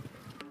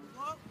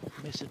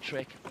miss a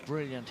trick.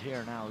 Brilliant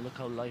here now. Look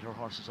how light her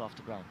horse is off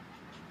the ground.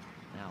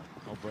 Now,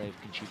 how brave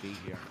can she be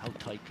here? How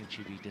tight can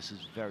she be? This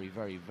is very,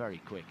 very,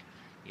 very quick.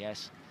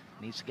 Yes,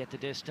 needs to get the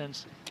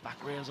distance.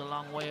 Back rail's a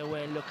long way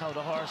away. Look how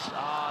the horse,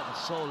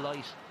 that's so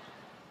light.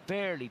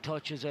 Barely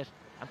touches it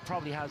and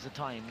probably has the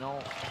time. No.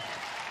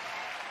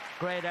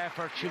 Great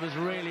effort. She was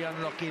really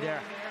unlucky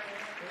there.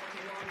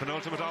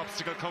 Penultimate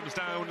obstacle comes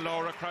down.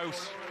 Laura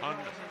Kraus on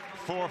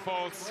 4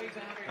 faults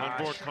on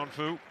board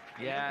Confu.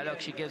 Yeah, look,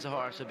 she gives the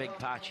horse a big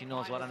pat. She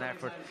knows what an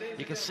effort.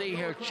 You can see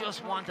here,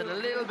 just wanted a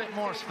little bit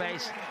more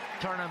space.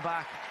 Turning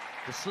back.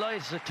 The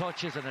slightest of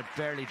touches and it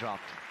barely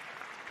dropped.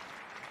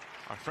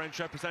 Our French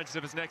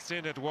representative is next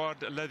in,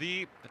 Edouard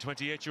Levy, a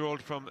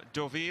 28-year-old from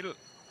Deauville.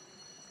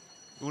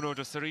 Uno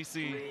de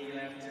Cerisi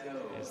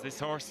is this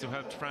horse who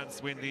helped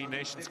France win the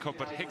Nations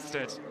Cup at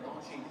Hickstead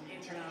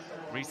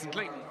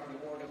recently.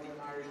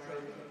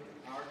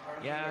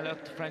 Yeah,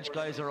 look, the French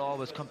guys are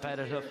always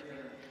competitive.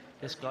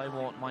 This guy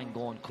won't mind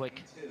going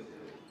quick.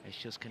 It's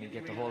just, can he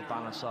get the whole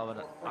balance of it?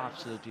 An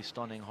absolutely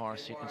stunning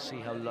horse. You can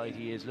see how light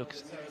he is. Look,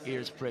 his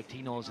ears pricked.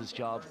 He knows his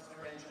job.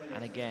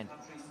 And again,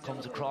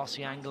 comes across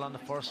the angle on the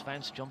first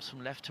fence, jumps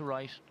from left to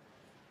right.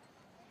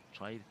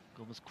 Try to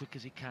go as quick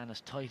as he can,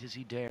 as tight as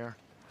he dare.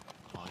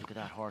 Oh, look at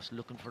that horse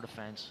looking for the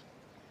fence.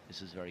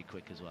 This is very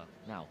quick as well.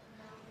 Now,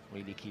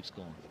 really keeps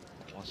going.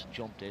 Wants to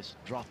jump this,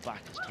 drop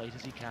back as tight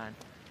as he can,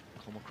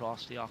 come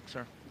across the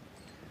oxer.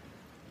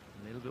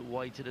 A little bit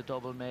wide to the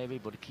double maybe,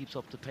 but it keeps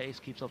up the pace,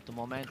 keeps up the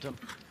momentum.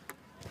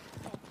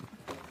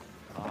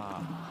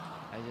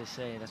 As I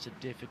say, that's a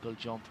difficult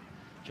jump.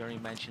 Jerry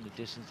mentioned the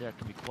distance there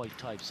can be quite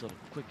tight, so the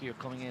quicker you're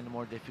coming in, the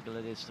more difficult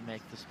it is to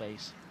make the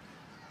space.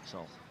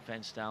 So,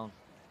 fence down,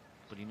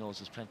 but he knows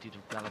there's plenty to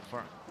gallop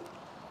for.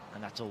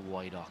 And that's a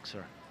wide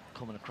oxer.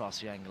 Coming across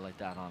the angle like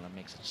that on it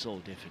makes it so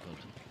difficult.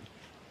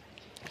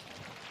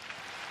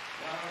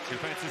 2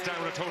 fences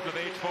down, a total of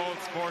 8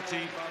 faults,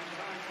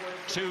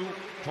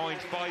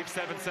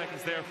 42.57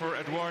 seconds there for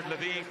Edouard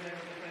Levy.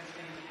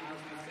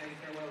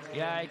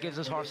 Yeah, he gives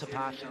his horse a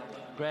pat.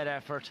 Great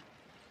effort.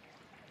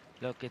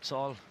 Look, it's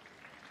all...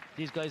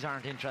 These guys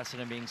aren't interested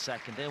in being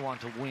second. They want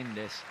to win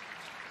this.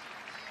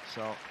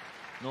 So,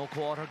 no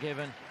quarter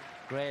given.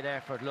 Great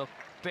effort. Look,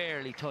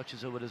 barely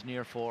touches it with his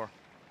near 4.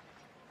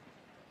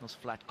 Those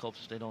flat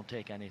cups, they don't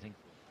take anything.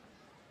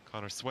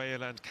 Conor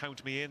Swale and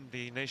Count Me In,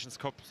 the Nations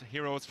Cup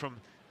heroes from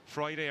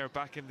Friday, are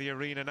back in the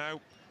arena now.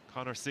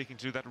 Conor seeking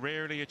to do that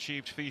rarely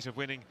achieved feat of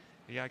winning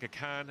the Aga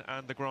Khan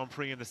and the Grand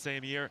Prix in the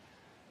same year.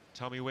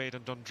 Tommy Wade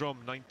and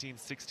Dundrum,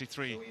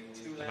 1963,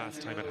 the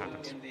last time it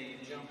happened.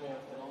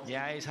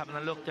 Yeah, he's having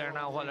a look there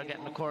now while they're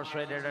getting the course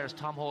ready. There's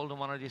Tom Holden,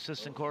 one of the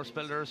assistant course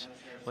builders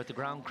with the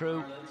ground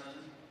crew.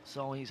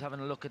 So he's having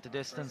a look at the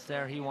distance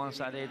there. He wants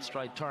that 8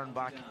 stride turn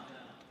back.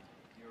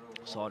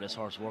 Saw this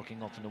horse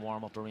working up in the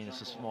warm-up arena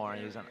this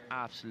morning. He's an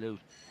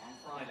absolute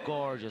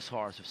gorgeous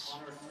horse.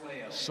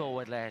 So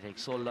athletic,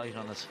 so light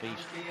on his feet.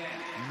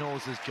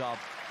 Knows his job.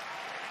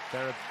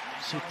 They're a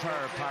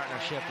superb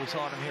partnership. We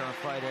saw them here on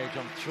Friday,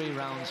 jumped 3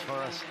 rounds for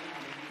us.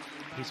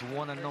 He's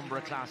won a number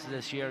of classes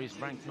this year. He's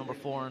ranked number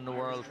 4 in the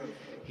world.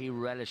 He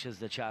relishes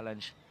the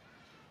challenge.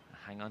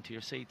 Hang on to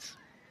your seats.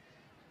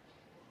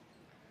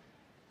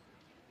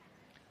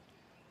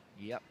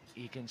 Yep,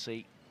 you can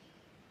see.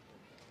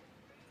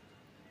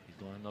 He's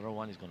going another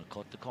one. He's going to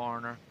cut the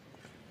corner.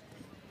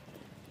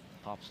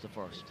 Pops the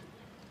first.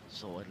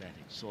 So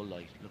athletic, so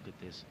light. Look at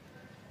this.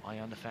 Eye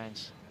on the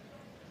fence.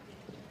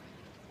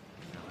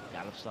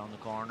 Gallops down the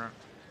corner.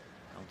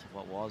 Down to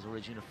what was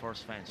originally the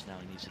first fence. Now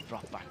he needs to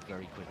drop back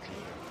very quickly.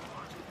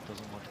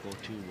 Doesn't want to go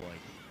too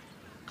wide.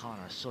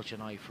 Conor, such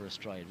an eye for a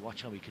stride.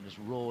 Watch how he can just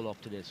roll up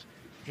to this.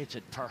 Hits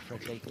it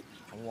perfectly.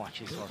 And watch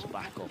his horse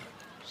back up.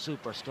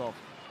 Super stuff.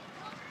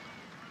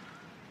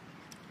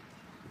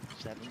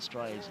 7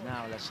 strides.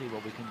 Now let's see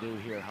what we can do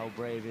here. How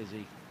brave is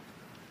he?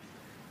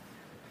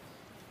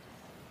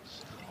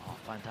 Oh,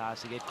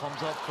 fantastic. It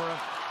comes up for him.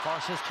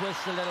 Horses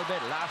twist a little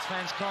bit. Last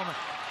fence coming.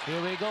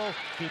 Here we go.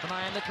 Keep an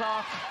eye on the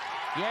clock.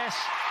 Yes.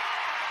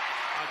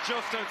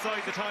 Just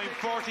outside the time,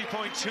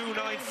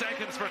 40.29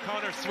 seconds for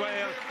Conor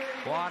Swale.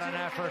 What an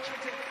effort.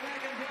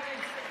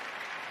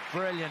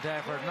 Brilliant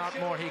effort. Not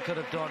more he could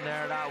have done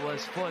there. That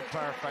was foot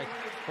perfect.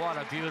 What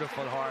a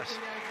beautiful horse.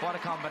 What a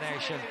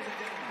combination.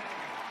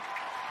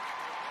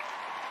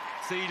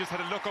 see, he just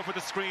had a look up at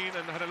the screen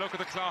and had a look at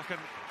the clock, and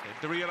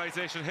the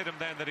realisation hit him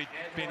then that he'd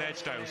been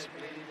edged out.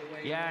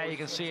 Yeah, you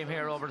can see him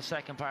here over the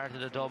second part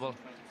of the double.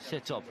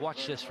 Sits up.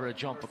 Watch this for a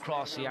jump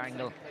across the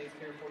angle.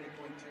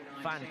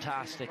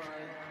 Fantastic.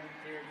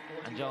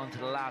 And down to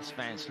the last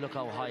fence. Look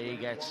how high he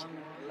gets.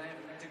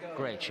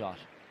 Great shot.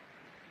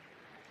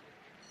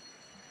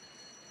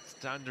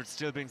 Standard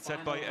still being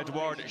set by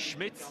Edward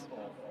Schmitz.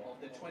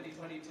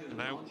 And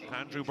now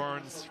Andrew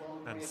Burns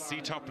and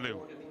C Top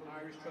Blue.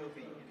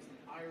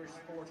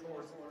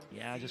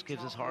 Yeah, just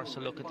gives his horse a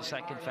look at the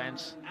second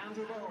fence.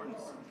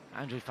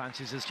 Andrew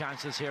fancies his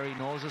chances here. He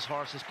knows his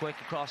horse is quick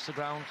across the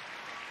ground.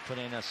 Put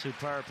in a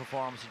superb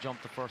performance to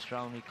jump the first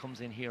round. He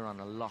comes in here on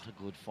a lot of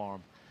good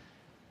form.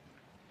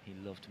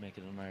 He'd love to make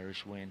it an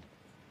Irish win.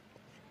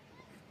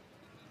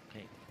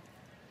 Okay,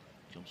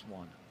 jumps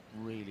one,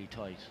 really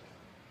tight.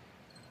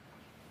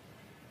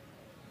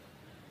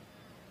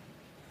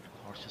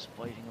 Horse just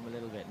fighting him a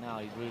little bit now.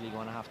 He's really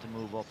going to have to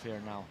move up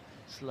here now.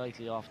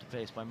 Slightly off the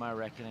pace by my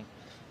reckoning.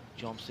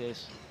 Jumps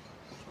this.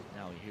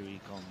 Now here he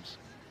comes.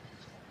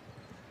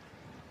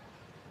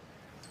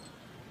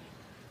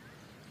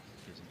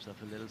 Gives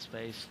himself a little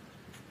space.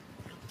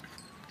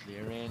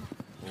 Clear in.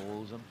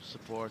 Holds him.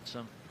 Supports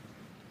him.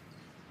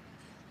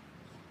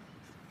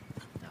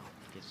 Now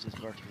gets this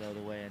vertical out of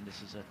the way, and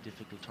this is a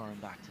difficult turn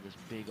back to this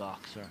big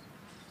oxer.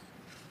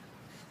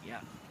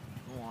 Yeah,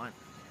 go on.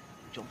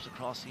 Jumps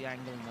across the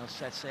angle and now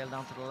sets sail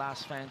down to the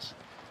last fence.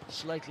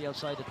 Slightly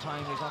outside the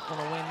time. He's not going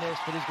to win this,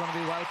 but he's going to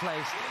be well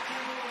placed.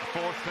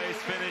 Fourth place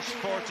finish,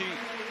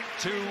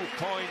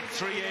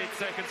 42.38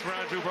 seconds for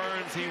Andrew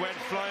Burns. He went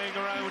flying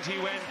around, he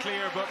went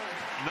clear, but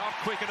not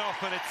quick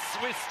enough, and it's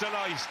Swiss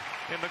delight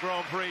in the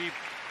Grand Prix.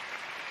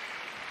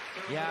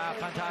 Yeah,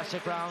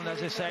 fantastic round,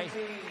 as I say.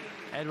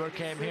 Edward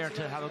came here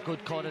to have a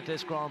good cut at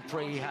this Grand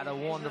Prix. He had a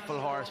wonderful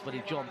horse, but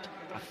he jumped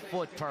a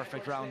foot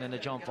perfect round in the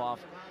jump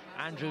off.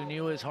 Andrew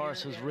knew his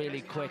horse was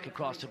really quick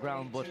across the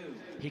ground, but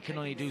he can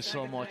only do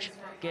so much.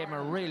 Gave him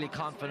a really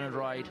confident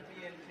ride.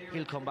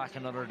 He'll come back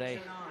another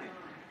day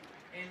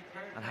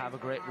and have a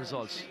great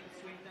results.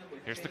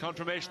 Here's the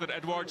confirmation that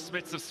Edward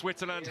Schmitz of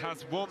Switzerland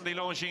has won the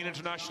Longines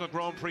International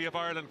Grand Prix of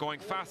Ireland, going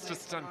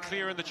fastest and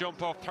clear in the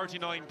jump off,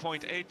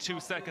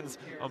 39.82 seconds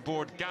on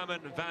board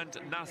Gammon van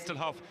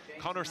Nastelhoff.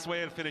 Conor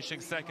Swale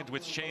finishing second,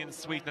 with Shane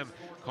Sweetnam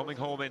coming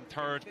home in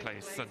third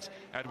place, and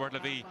Edward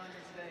Levy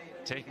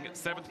taking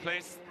seventh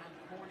place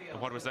in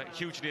what was a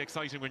hugely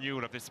exciting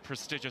renewal of this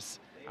prestigious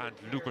and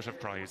lucrative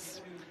prize.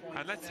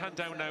 And let's hand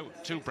down now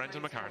to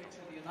Brendan McCarthy.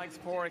 Thanks,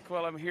 Porrick.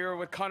 Well, I'm here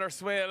with Conor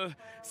Swale.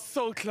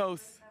 So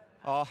close.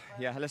 Oh,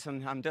 yeah,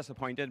 listen, I'm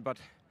disappointed, but,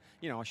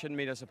 you know, I shouldn't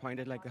be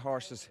disappointed. Like, the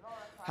horse has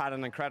had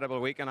an incredible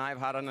week, and I've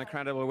had an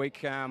incredible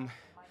week. I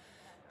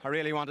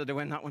really wanted to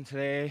win that one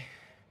today,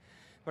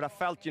 but I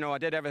felt, you know, I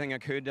did everything I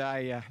could.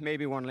 I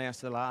maybe one less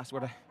to the last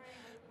would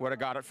have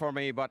got it for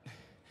me, but,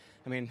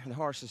 I mean, the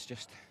horse is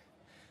just...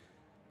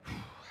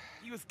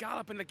 He was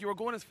galloping like you were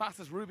going as fast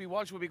as Ruby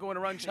Walsh would be going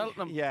around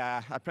Cheltenham.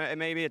 Yeah,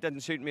 maybe it didn't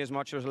suit me as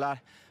much. There was a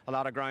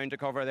lot of ground to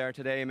cover there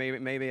today.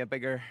 Maybe a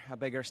bigger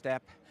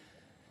step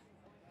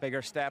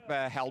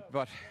helped.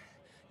 But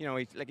you know,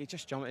 he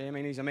just jumped. I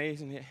mean, he's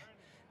amazing.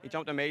 He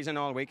jumped amazing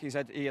all week.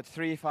 He had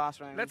 3 fast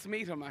rounds. Let's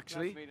meet him,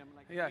 actually. Let's meet him.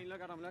 Yeah. I mean,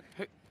 look at him.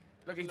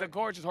 Look, he's a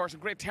gorgeous horse, a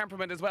great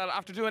temperament as well.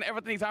 After doing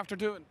everything he's after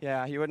doing.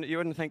 Yeah, you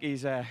wouldn't think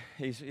he's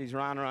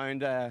ran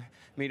around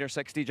metre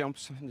 60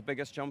 jumps, the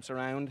biggest jumps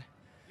around.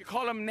 You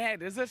call him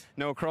Ned, is it?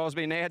 No,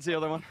 Crosby. Ned's the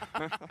other one.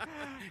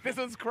 This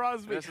one's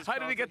Crosby. How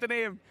did he get the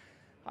name?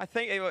 I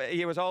think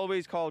he was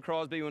always called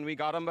Crosby when we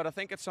got him, but I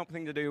think it's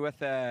something to do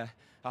with a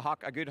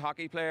good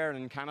hockey player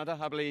in Canada,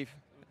 I believe.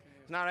 Okay.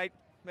 Isn't that right,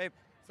 babe?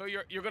 So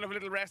you're going to have a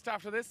little rest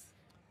after this?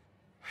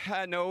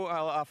 No,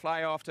 I'll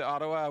fly off to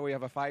Ottawa. We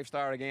have a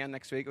 5-star again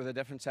next week with a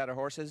different set of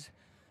horses.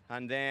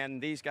 And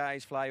then these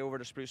guys fly over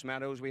to Spruce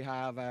Meadows. We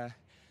have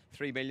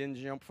 3 million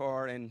to jump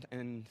for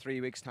in 3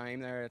 weeks' time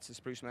there. It's the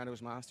Spruce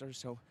Meadows Masters,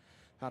 so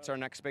that's our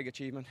next big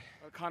achievement.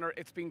 Well, Conor,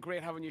 it's been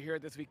great having you here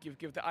this week. You've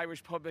given the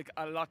Irish public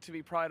a lot to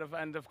be proud of,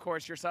 and of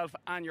course yourself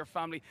and your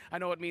family. I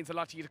know it means a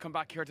lot to you to come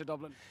back here to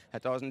Dublin.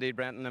 It does indeed,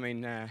 Brenton. I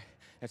mean,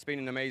 it's been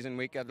an amazing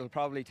week. It'll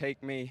probably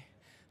take me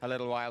a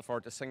little while for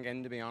it to sink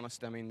in, to be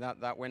honest. I mean,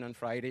 that win on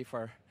Friday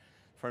for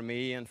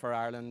me and for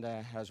Ireland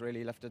has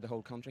really lifted the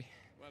whole country.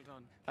 Well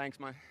done. Thanks,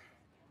 man.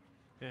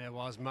 Yeah, it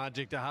was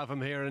magic to have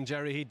him here, and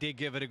Jerry, he did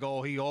give it a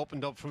go. He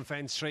opened up from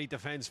fence 3 to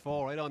fence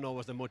 4. I don't know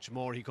was there much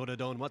more he could have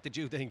done. What did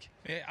you think?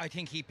 I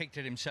think he picked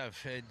it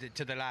himself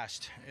to the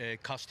last.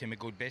 Cost him a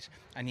good bit,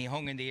 and he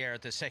hung in the air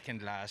at the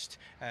second last.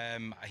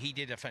 He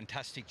did a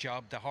fantastic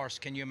job. The horse,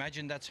 can you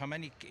imagine that's how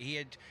many he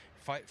had?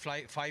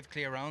 5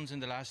 clear rounds in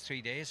the last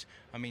 3 days.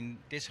 I mean,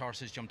 this horse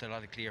has jumped a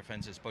lot of clear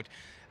fences, but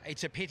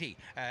it's a pity.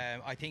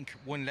 I think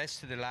one less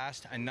to the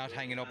last and not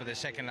hanging up at the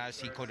second last,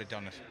 he could have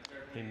done it.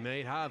 He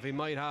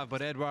might have,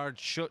 but Edward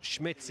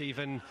Schmitz,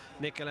 even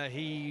Nicola,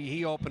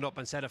 he opened up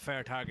and set a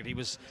fair target. He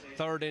was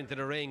third into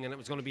the ring, and it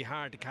was going to be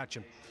hard to catch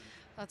him.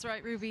 That's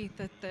right, Ruby.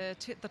 The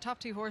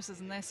top 2 horses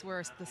in this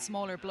were the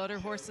smaller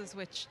blooder horses,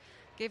 which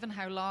given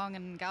how long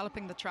and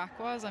galloping the track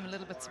was, I'm a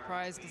little bit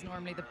surprised, because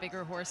normally the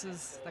bigger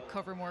horses that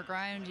cover more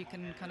ground, you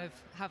can kind of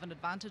have an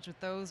advantage with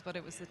those, but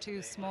it was the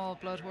two small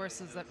blood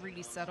horses that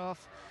really set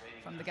off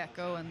from the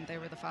get-go, and they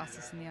were the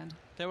fastest in the end.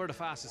 They were the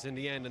fastest in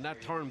the end, and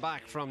that turn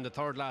back from the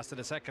third last to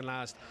the second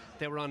last,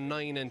 they were on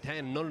 9 and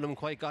 10. None of them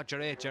quite got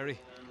your 8, Jerry.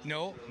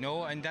 No,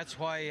 and that's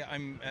why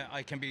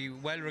I can be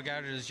well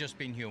regarded as just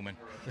being human,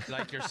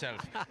 like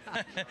yourself.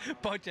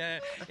 But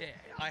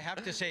I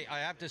have to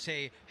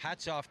say,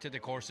 hats off to the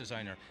course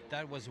designer.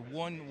 That was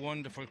one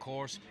wonderful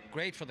course,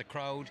 great for the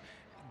crowd,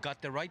 got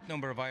the right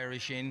number of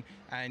Irish in,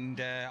 and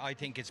I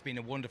think it's been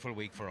a wonderful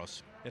week for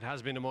us. It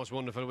has been the most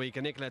wonderful week,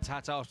 and Nicola, it's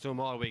hats off to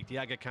him all week. The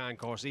Aga Khan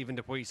course, even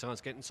the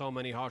Puissance, getting so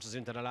many horses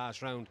into the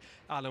last round.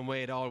 Alan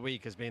Wade all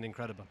week has been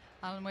incredible.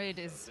 Alan Wade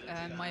is,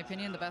 in my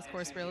opinion, the best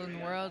course builder in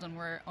the world, and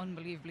we're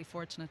unbelievably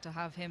fortunate to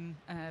have him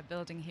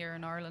building here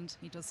in Ireland.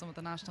 He does some of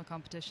the national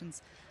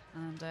competitions,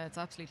 and it's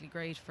absolutely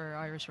great for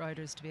Irish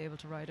riders to be able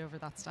to ride over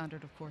that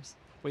standard of course.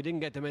 We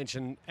didn't get to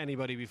mention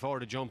anybody before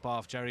the jump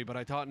off, Jerry, but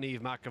I thought Niamh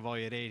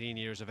McAvoy at 18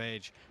 years of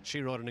age,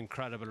 she rode an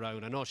incredible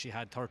round. I know she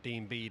had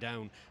 13B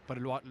down, but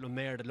a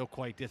mare that looked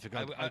quite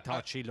difficult. I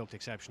thought she looked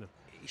exceptional.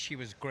 She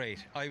was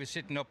great. I was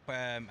sitting up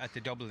at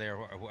the double there,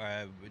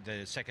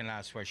 the second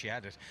last where she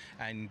had it,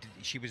 and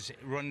she was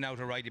running out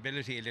of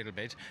rideability a little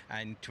bit,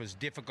 and it was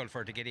difficult for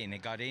her to get in.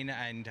 It got in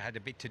and had a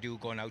bit to do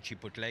going out. She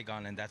put leg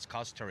on, and that's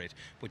cost her it.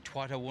 But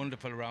what a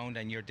wonderful round,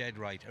 and you're dead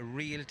right. A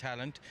real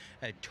talent,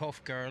 a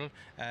tough girl,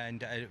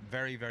 and a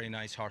very, very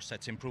nice horse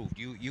that's improved.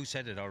 You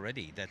said it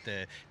already,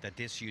 that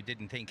this you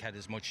didn't think had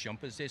as much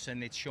jump as this,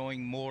 and it's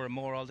showing more and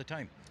more all the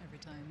time. Every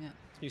time, yeah.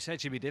 You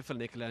said she'd be difficult,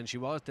 Nicola, and she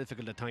was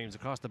difficult at times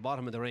across the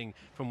bottom of the ring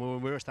from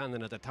when we were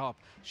standing at the top.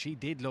 She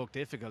did look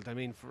difficult. I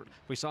mean,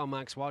 we saw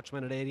Max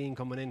Watchman at 18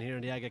 coming in here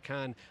in the Aga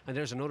Khan, and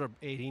there's another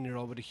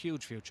 18-year-old with a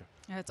huge future.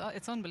 Yeah,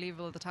 it's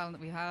unbelievable the talent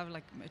that we have.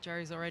 Like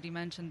Jerry's already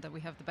mentioned, that we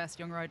have the best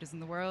young riders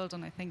in the world,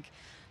 and I think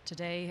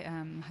today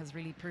has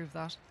really proved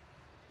that.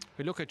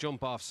 We look at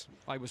jump-offs.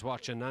 I was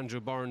watching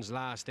Andrew Burns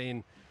last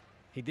in.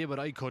 He did what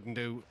I couldn't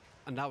do,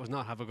 and that was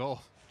not have a go.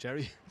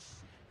 Jerry?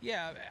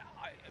 Yeah,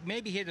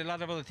 maybe he had a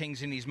lot of other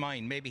things in his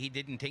mind. Maybe he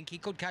didn't think he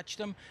could catch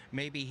them.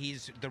 Maybe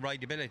he's the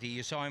rideability.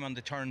 You saw him on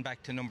the turn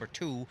back to number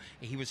 2.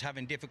 He was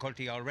having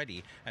difficulty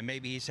already. And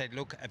maybe he said,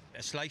 look,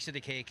 a slice of the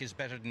cake is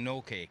better than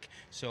no cake.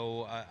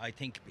 So I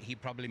think he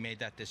probably made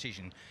that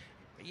decision.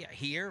 Yeah,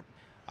 here,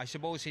 I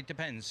suppose it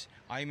depends.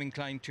 I'm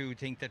inclined to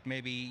think that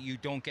maybe you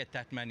don't get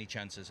that many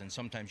chances, and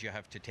sometimes you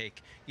have to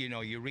take,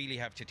 you really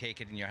have to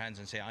take it in your hands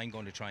and say, I'm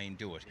going to try and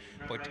do it.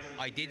 But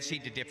I did see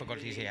the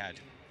difficulties he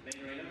had.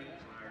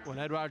 Well,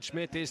 Edward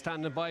Schmidt is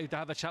standing by to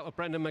have a chat with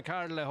Brendan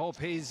McCardle. I hope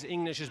his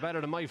English is better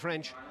than my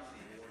French.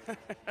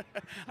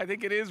 I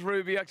think it is,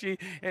 Ruby. Actually,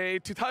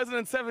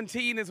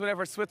 2017 is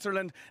whenever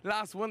Switzerland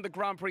last won the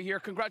Grand Prix here.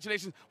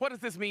 Congratulations. What does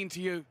this mean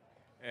to you?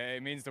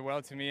 It means the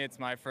world to me. It's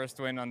my first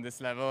win on this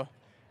level.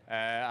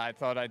 I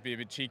thought I'd be a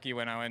bit cheeky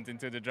when I went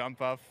into the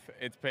jump off.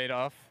 It paid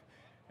off,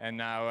 and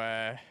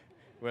now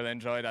we'll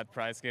enjoy that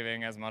prize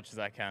giving as much as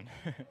I can.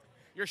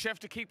 Your chef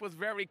de keep was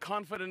very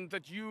confident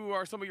that you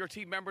or some of your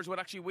team members would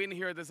actually win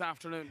here this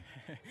afternoon.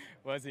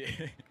 Was he?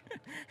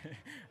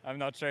 I'm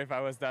not sure if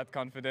I was that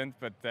confident,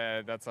 but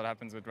that's what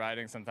happens with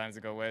riding. Sometimes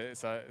it goes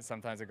well,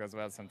 sometimes it goes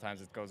well,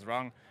 sometimes it goes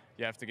wrong.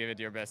 You have to give it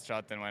your best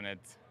shot, and when it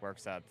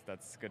works out,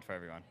 that's good for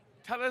everyone.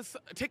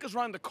 Take us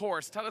around the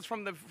course. Tell us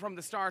from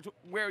the start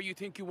where you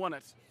think you won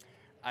it.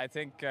 I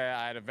think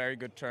I had a very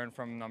good turn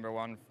from number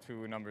 1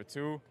 to number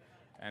 2.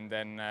 And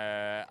then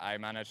I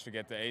managed to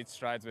get the 8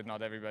 strides, but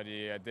not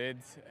everybody did.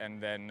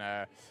 And then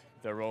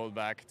the roll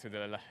back to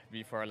the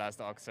before last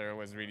Oxer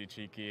was really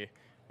cheeky.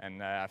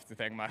 And I have to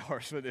thank my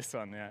horse for this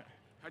one, yeah.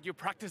 Had you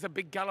practiced a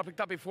big gallop like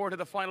that before to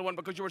the final one?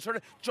 Because you were sort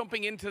of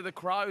jumping into the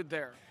crowd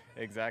there.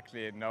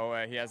 Exactly.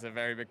 No, he has a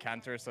very big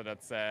canter, so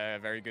that's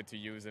very good to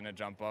use in a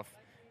jump off.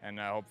 And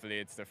hopefully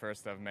it's the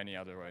first of many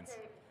other ones.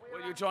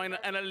 Will you join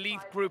an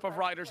elite group of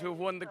riders who have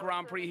won the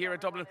Grand Prix here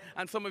at Dublin,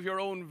 and some of your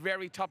own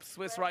very top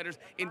Swiss riders?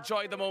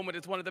 Enjoy the moment.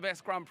 It's one of the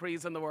best Grand Prix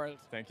in the world.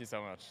 Thank you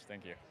so much.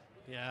 Thank you.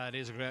 Yeah, it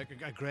is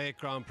a great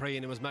Grand Prix,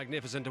 and it was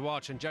magnificent to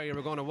watch. And Jerry,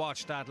 we're going to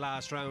watch that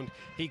last round.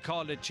 He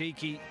called it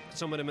cheeky.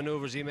 Some of the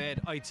manoeuvres he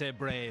made, I'd say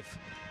brave.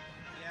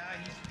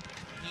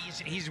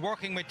 He's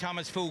working with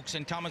Thomas Fuchs,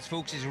 and Thomas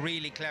Fuchs is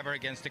really clever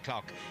against the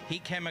clock. He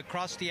came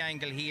across the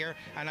angle here,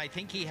 and I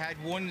think he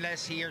had one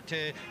less here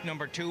to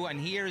number 2, and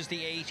here's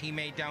the 8 he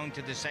made down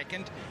to the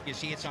 2nd. You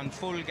see it's on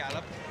full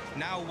gallop.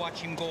 Now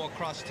watch him go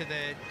across to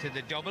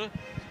the double.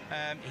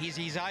 He's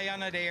his eye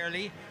on it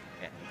early.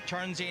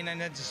 Turns in, and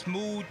it's a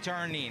smooth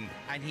turn in,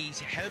 and he's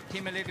helped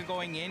him a little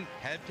going in,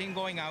 helped him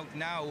going out.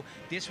 Now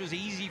this was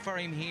easy for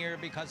him here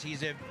because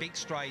he's a big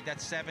stride. That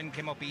 7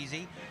 came up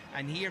easy,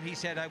 and here he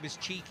said I was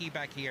cheeky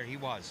back here.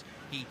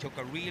 He took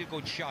a real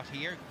good shot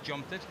here,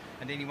 jumped it,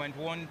 and then he went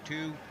 1,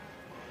 2,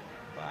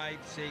 5,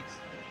 6,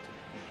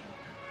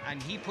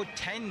 and he put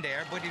 10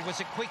 there, but it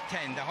was a quick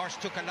 10. The horse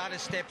took a lot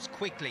of steps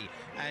quickly,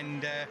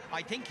 and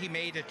I think he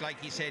made it,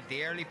 like he said,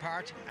 the early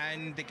part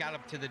and the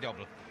gallop to the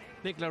double.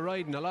 Nicola,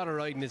 riding, a lot of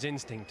riding is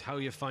instinct, how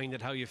you find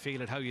it, how you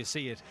feel it, how you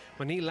see it.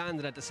 When he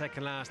landed at the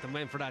second last and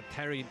went for that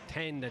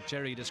 10 that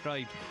Jerry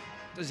described,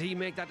 does he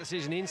make that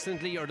decision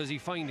instantly or does he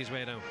find his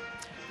way down?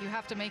 You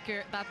have to make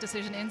that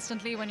decision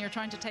instantly when you're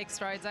trying to take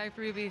strides out,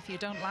 Ruby. If you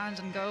don't land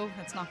and go,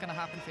 it's not going to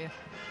happen for you.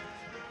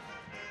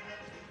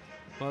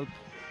 Well,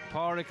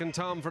 Pádraig and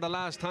Tom, for the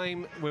last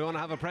time, we want to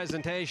have a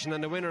presentation,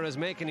 and the winner is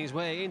making his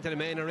way into the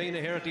main arena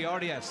here at the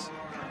RDS.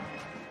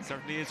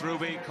 Certainly is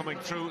Ruby, coming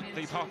through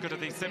the pocket of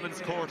the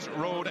Simmons Court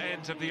Road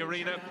end of the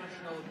arena,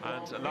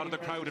 and a lot of the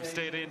crowd have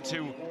stayed in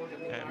to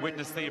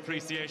witness the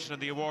appreciation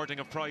and the awarding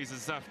of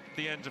prizes at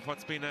the end of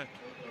what's been a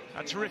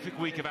terrific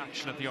week of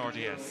action at the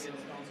RDS.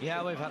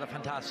 Yeah, we've had a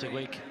fantastic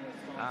week.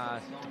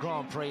 The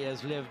Grand Prix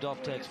has lived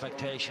up to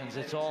expectations.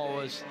 It's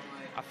always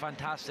a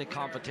fantastic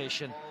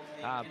competition.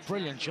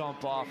 Brilliant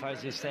jump off,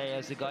 as you say,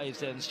 as the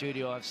guys in the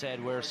studio have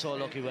said. We're so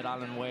lucky with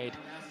Alan Wade.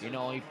 You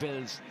know, he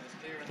builds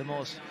the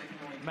most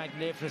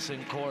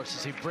magnificent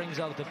courses. He brings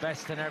out the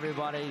best in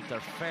everybody. They're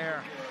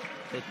fair.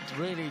 It's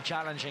really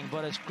challenging,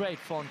 but it's great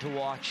fun to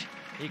watch.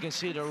 You can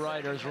see the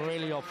riders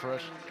really up for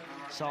it.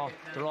 So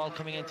they're all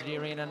coming into the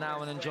arena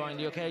now and enjoying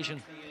the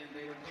occasion.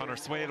 Conor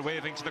Swale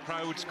waving to the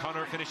crowd.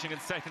 Conor finishing in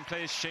second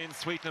place. Shane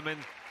Sweetnam in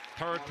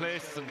third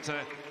place. And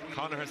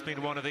Conor has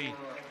been one of the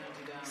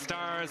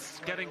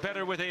stars, getting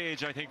better with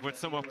age, I think, would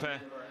sum up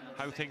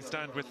how things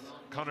stand with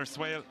Conor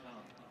Swale.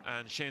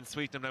 And Shane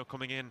Sweetnam now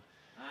coming in.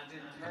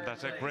 And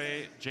that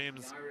grey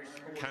James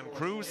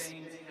Cancruz.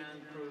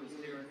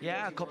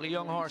 Yeah, a couple of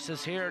young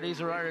horses here. These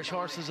are Irish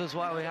horses as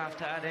well, we have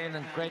to add in,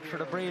 and great for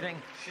the breeding.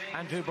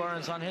 Andrew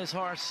Burns on his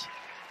horse.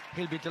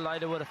 He'll be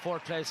delighted with a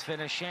fourth place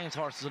finish. Shane's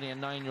horse is only a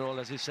 9-year-old,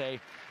 as you say.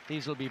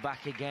 These will be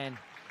back again.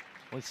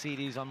 We'll see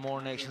these on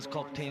more Nations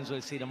Cup teams.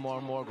 We'll see them more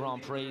and more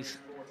Grand Prix.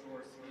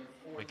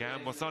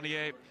 Megan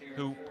Moissonnier,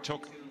 who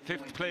took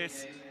 5th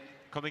place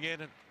coming in.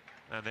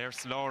 And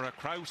there's Laura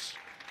Kraut.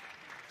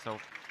 So,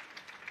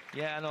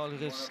 yeah, no,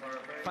 this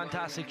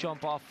fantastic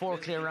jump off. 4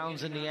 clear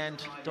rounds in the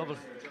end, double.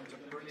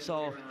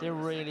 So they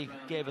really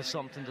gave us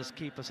something to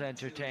keep us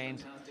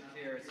entertained.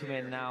 Come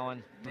in now,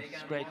 and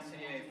it's great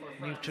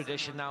new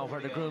tradition now where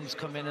the grooms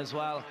come in as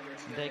well.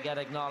 They get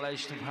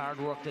acknowledged and hard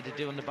work that they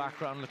do in the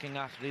background looking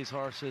after these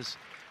horses.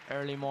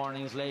 Early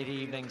mornings, late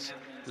evenings,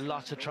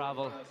 lots of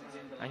travel.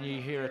 And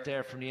you hear it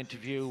there from the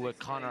interview with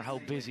Conor, how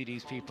busy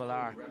these people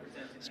are.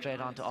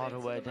 Straight on to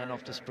Ottawa, then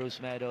up to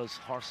Spruce Meadows.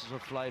 Horses will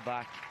fly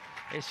back.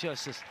 It's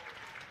just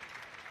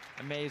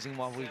amazing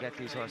what we get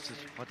these horses,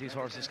 what these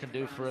horses can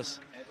do for us.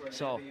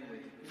 So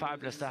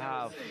fabulous to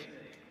have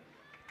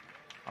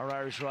our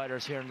Irish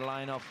riders here in the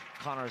lineup.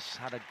 Conor's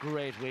had a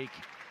great week.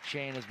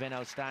 Shane has been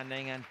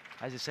outstanding, and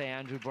as you say,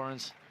 Andrew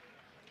Burns,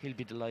 he'll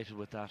be delighted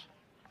with that.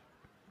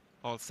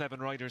 All 7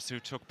 riders who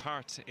took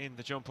part in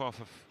the jump off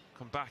have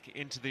come back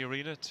into the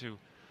arena to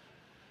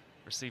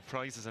receive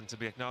prizes and to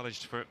be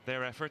acknowledged for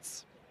their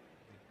efforts.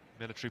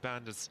 The military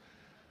band is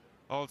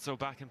also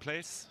back in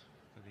place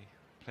for the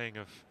playing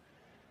of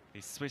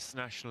the Swiss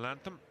national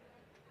anthem.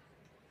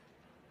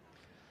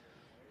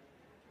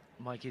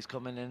 Mikey's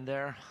coming in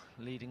there,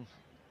 leading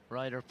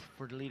rider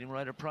for the leading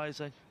rider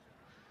prize, I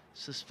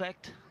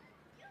suspect.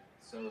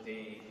 So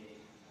the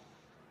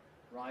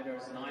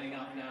riders lining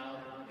up now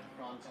in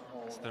front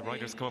of... So the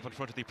riders come up in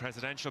front of the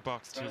presidential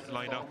box to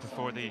line up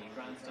before the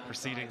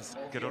proceedings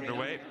get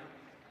underway.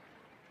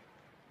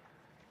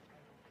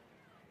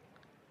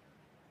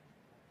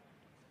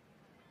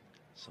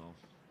 So,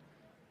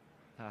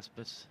 last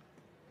bits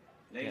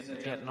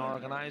getting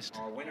organised.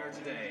 Our winner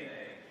today,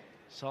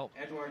 so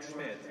Edward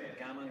Schmidt,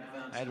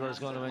 Edward's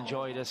going to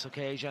enjoy this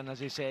occasion.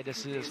 As you say, this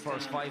is his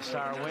first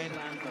 5-star win.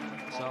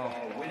 So,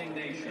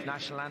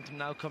 national anthem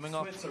now coming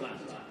up.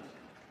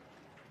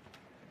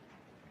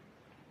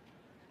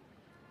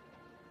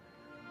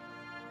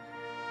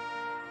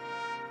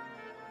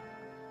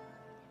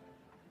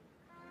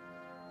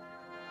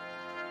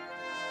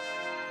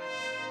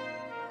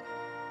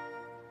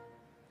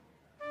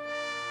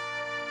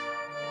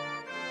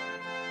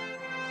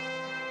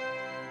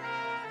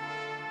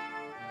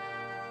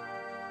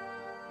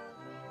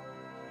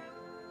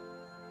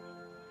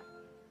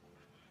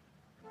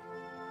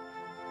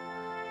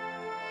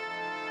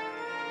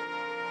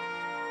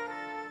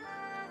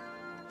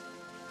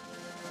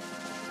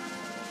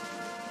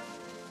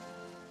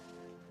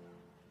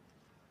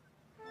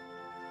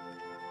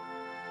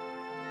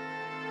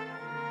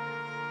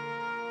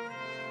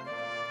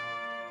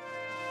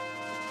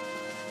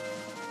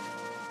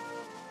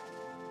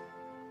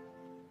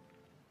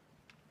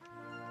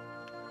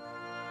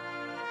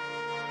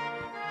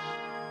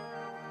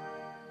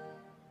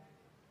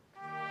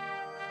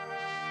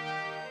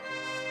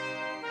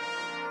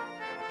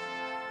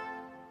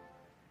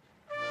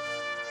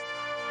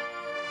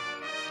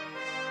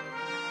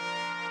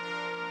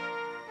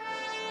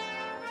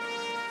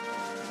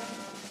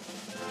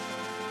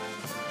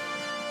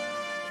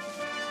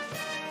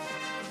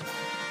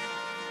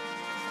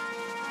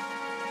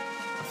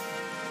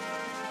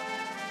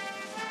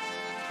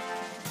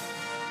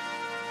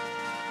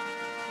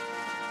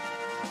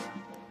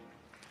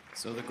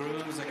 So the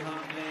grooms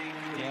accompanying.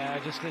 Yeah,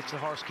 just lets the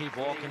horse keep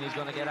walking. He's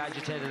going to get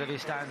agitated if he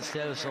stands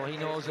still, so he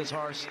knows his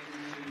horse.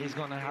 He's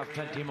going to have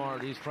plenty more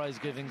of these prize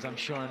givings, I'm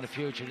sure, in the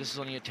future. This is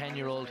only a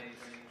 10-year-old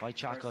by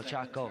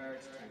Chaco.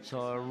 So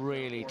a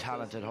really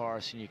talented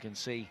horse, and you can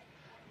see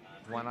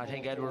when I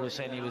think Edward was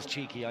saying he was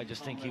cheeky, I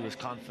just think he was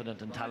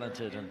confident and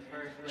talented and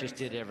just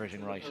did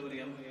everything right.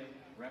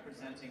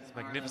 It's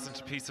a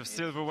magnificent piece of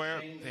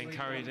silverware being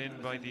carried in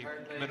by the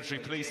military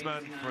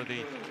policeman for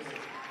the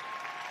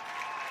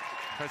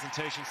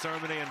presentation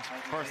ceremony, and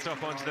first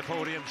up onto the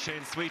podium,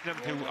 Shane Sweetnam,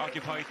 who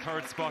occupied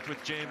third spot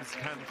with James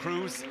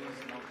Cruz.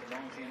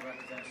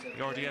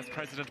 The RDS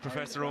president,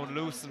 Professor Owen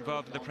Luce,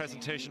 involved in the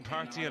presentation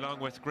party, along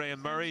with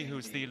Graham Murray,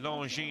 who's the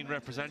Longines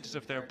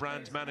representative, their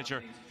brand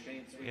manager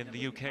in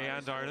the UK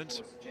and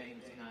Ireland.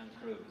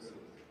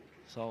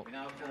 So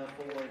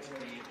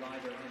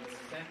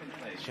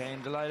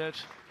Shane delighted.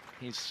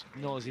 He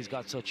knows he's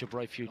got such a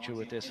bright future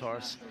with this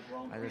horse.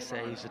 As I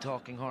say, he's a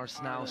talking horse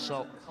now,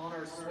 so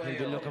he'll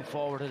be looking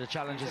forward to the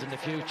challenges in the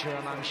future,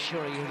 and I'm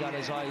sure he got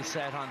his eyes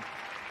set on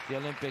the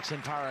Olympics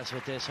in Paris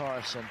with this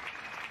horse, and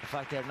the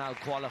fact they're now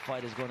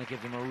qualified is going to give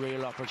him a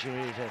real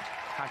opportunity to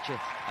hatch a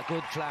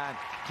good plan.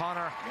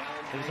 Connor,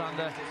 he was on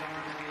the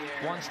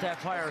one step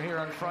higher here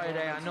on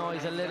Friday. I know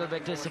he's a little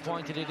bit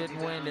disappointed he didn't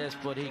win this,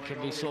 but he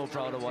can be so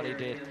proud of what he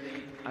did.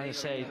 And I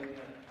say,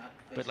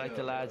 but like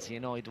the lads, you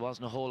know, there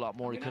wasn't a whole lot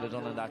more he could have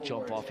done in that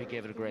jump off. He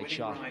gave it a great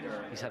shot.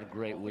 He's had a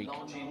great week.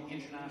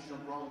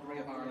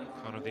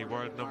 Connor, the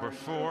world number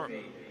 4,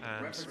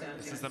 and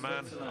this is the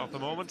man of the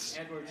moment.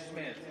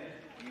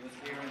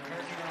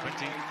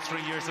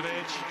 23 years of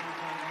age.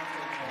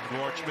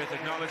 Ward Smith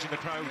acknowledging the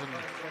crowd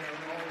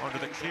and under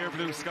the clear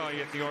blue sky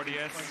at the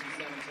RDS.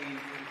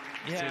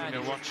 Yeah,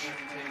 and watch.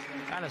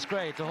 And it's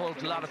great. A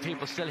lot of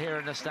people still here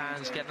in the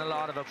stands, getting a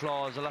lot of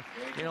applause.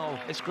 You know,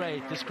 it's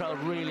great. This crowd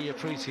really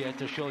appreciate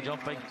the show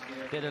jumping.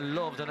 They'd have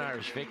loved an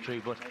Irish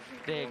victory, but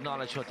they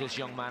acknowledge what this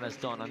young man has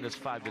done on this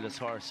fabulous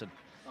horse, and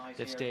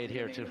they've stayed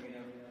here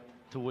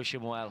to wish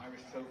him well.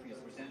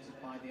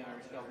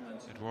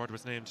 Ward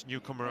was named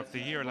Newcomer of the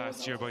Year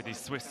last year by the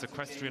Swiss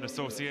Equestrian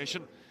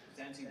Association.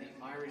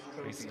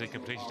 Recently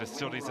completed his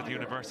studies at the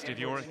University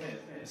of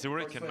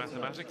Zurich in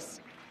mathematics.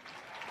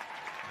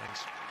 And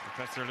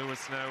Professor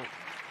Lewis now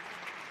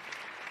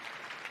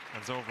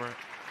hands over.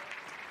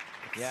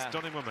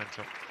 Stunning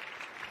momentum.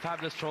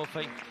 Fabulous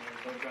trophy.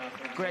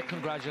 Great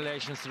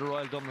congratulations to the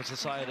Royal Dublin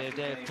Society.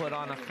 They put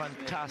on a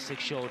fantastic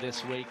show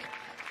this week.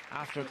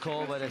 After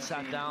COVID, they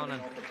sat down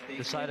and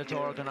decided to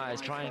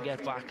organise, try and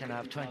get back and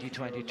have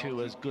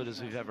 2022 as good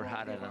as we've ever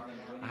had it. And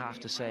I have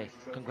to say,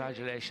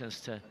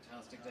 congratulations to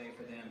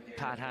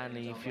Pat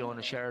Hanley,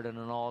 Fiona Sheridan,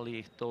 and all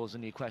those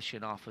in the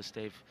equestrian office.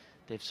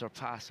 They've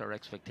surpassed our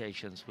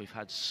expectations. We've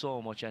had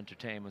so much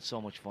entertainment,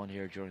 so much fun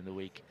here during the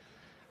week,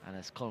 and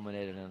it's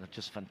culminated in a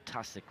just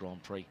fantastic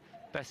Grand Prix.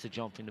 Best of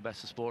jumping, the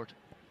best of sport.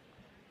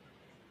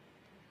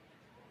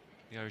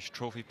 The Irish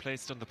trophy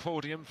placed on the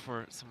podium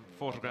for some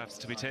photographs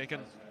to be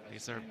taken.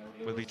 These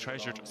will be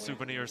treasured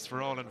souvenirs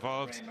for all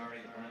involved.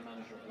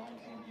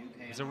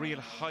 It was a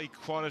real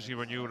high-quality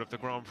renewal of the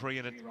Grand Prix,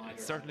 and it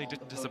certainly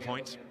didn't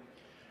disappoint.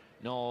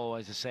 No,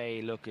 as I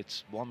say, look,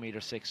 it's 1.60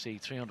 metre,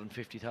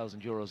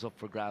 350,000 euros up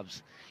for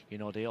grabs. You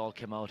know, they all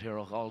came out here,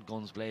 all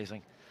guns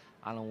blazing.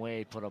 Alan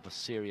Wade put up a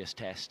serious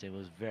test. It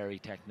was very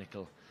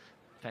technical.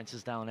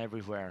 Fences down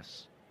everywhere.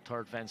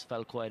 Third fence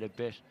fell quite a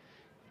bit.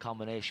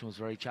 Combination was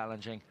very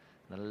challenging.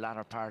 The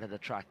latter part of the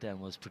track then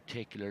was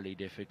particularly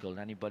difficult.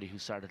 Anybody who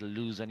started to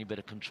lose any bit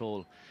of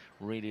control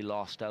really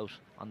lost out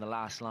on the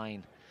last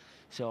line.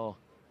 So,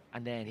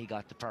 and then he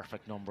got the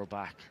perfect number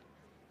back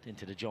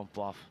into the jump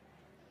off.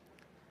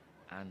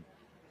 And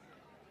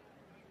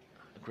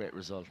a great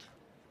result.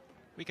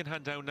 We can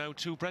hand down now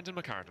to Brendan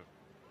McCardle.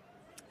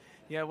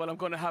 Yeah, well, I'm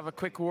going to have a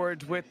quick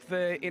word with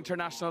the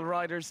international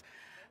riders.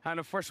 And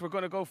of course, we're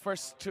going to go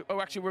first to,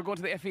 we're going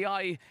to the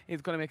FEI.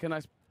 He's going to make a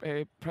nice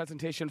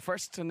presentation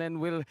first, and then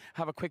we'll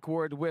have a quick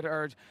word with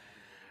our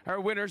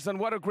winners. And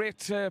what a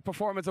great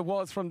performance it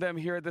was from them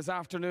here this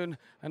afternoon.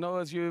 I know,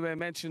 as you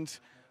mentioned,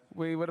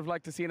 we would have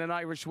liked to see an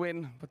Irish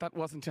win, but that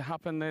wasn't to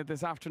happen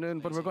this afternoon.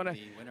 But we're going to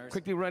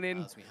quickly run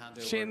in.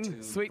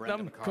 Shane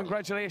Sweetnam,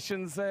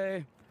 congratulations.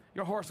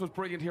 Your horse was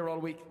brilliant here all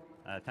week.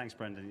 Thanks,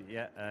 Brendan.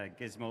 Yeah,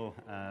 Gizmo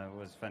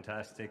was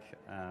fantastic.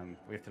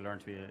 We have to learn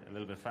to be a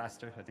little bit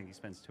faster. I think he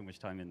spends too much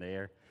time in the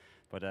air,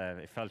 but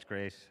it felt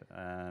great.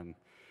 And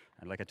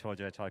like I told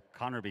you, I thought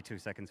Connor would be 2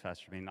 seconds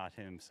faster than me, not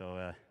him.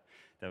 So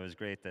that was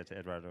great that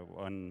Edward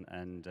won,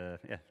 and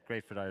yeah,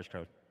 great for the Irish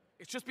crowd.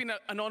 It's just been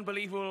an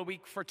unbelievable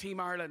week for Team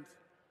Ireland.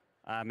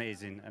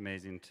 Amazing,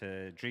 amazing.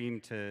 To dream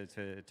to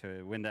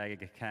win the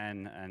Aga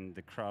Khan, and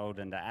the crowd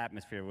and the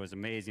atmosphere was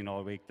amazing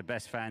all week. The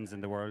best fans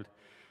in the world.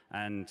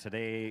 And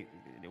today,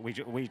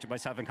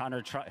 myself and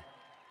Connor tried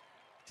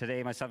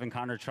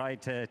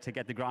to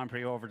get the Grand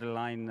Prix over the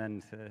line,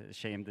 and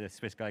shame the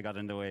Swiss guy got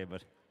in the way.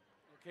 But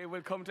okay,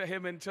 we'll come to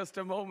him in just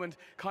a moment.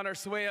 Connor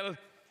Swale,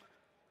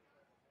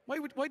 why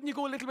didn't you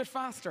go a little bit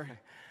faster?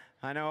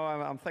 I know,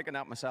 I'm thinking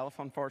that myself,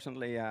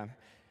 unfortunately.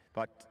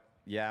 But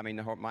Yeah, I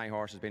mean, my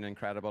horse has been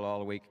incredible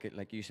all week.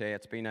 Like you say,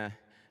 it's been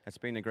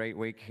a great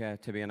week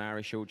to be an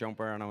Irish show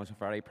jumper, and I was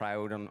very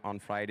proud on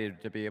Friday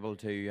to be able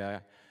to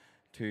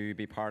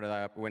be part of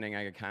that winning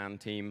Aga Khan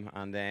team.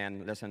 And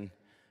then, listen,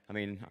 I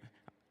mean,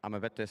 I'm a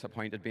bit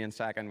disappointed being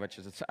second, which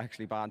is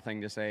actually a bad thing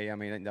to say. I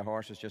mean, the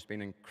horse has just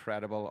been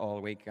incredible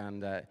all week,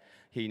 and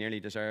he nearly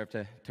deserved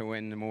to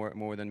win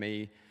more than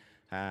me.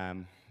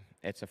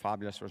 It's a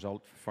fabulous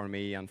result for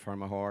me and for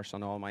my horse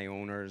and all my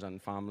owners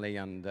and family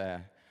and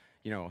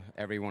you know,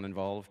 everyone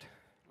involved.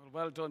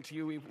 Well done to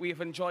you.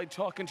 We've enjoyed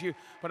talking to you,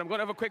 but I'm going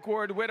to have a quick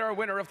word with our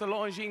winner of the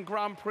Longines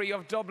Grand Prix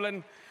of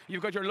Dublin.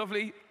 You've got your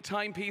lovely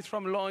timepiece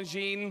from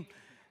Longines.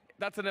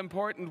 That's an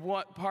important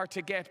part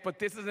to get, but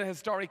this is a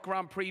historic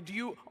Grand Prix. Do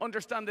you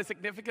understand the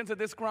significance of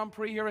this Grand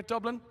Prix here at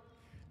Dublin?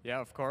 Yeah,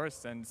 of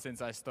course, and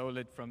since I stole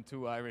it from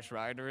 2 Irish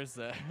riders,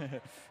 I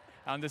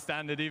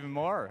understand it even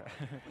more.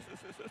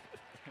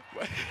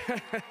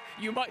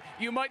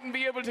 You mightn't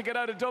be able to get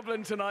out of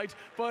Dublin tonight,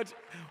 but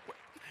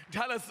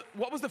tell us,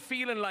 what was the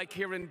feeling like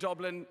here in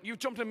Dublin? You've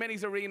jumped in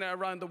many's arena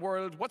around the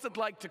world. What's it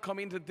like to come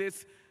into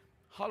this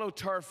hollow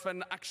turf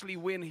and actually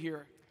win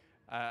here?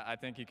 I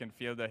think you can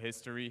feel the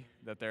history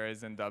that there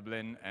is in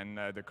Dublin, and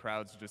the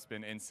crowd's just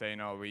been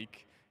insane all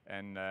week.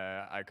 And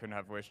I couldn't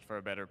have wished for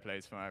a better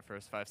place for my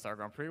first 5-star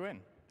Grand Prix win.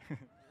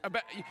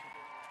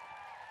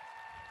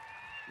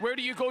 Where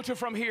do you go to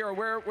from here?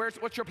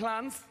 What's your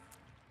plans?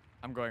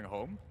 I'm going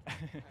home.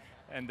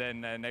 And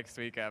then next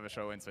week I have a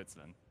show in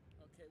Switzerland.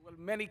 Well,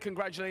 many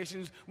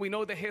congratulations. We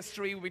know the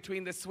history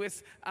between the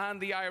Swiss and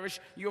the Irish.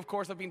 You, of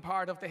course, have been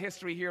part of the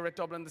history here at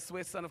Dublin, the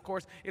Swiss. And, of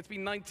course, it's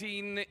been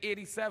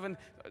 1987,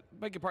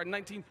 beg your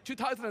pardon,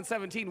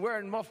 2017,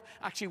 where Muff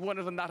actually won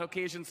it on that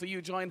occasion. So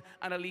you join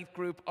an elite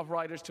group of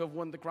riders to have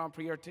won the Grand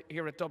Prix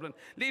here at Dublin.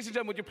 Ladies and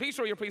gentlemen, would you please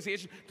show your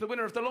appreciation to the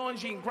winner of the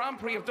Longines Grand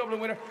Prix of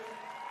Dublin winner,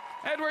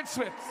 Edward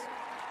Swift.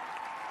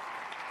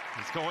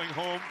 He's going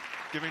home,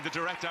 giving the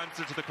direct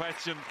answer to the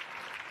question.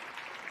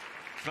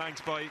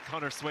 Flanked by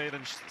Conor Swain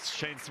and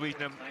Shane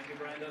Sweetenham,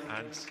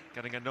 and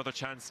getting another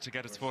chance to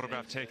get his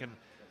photograph taken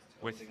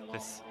with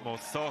this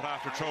most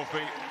sought-after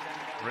trophy,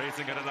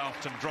 raising it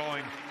aloft and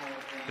drawing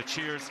the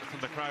cheers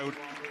from the crowd.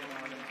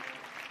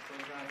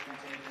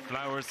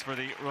 Flowers for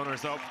the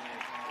runners-up.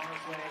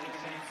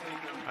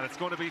 And it's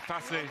going to be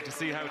fascinating to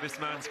see how this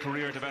man's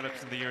career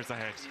develops in the years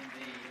ahead.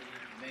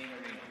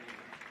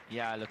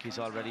 Yeah, look, he's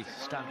already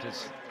stamped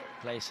his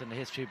place in the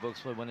history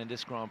books by winning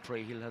this Grand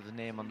Prix. He'll have the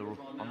name on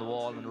the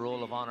wall and the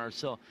Roll of Honour.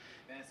 So,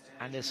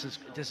 and this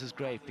is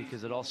great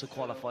because it also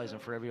qualifies him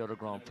for every other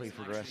Grand Prix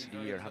for the rest of the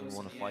year, having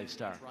won a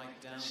 5-star.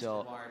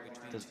 So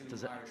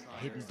there's a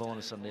hidden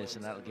bonus on this,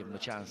 and that'll give him a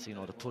chance, you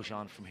know, to push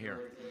on from here.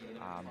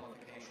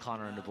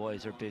 Conor and the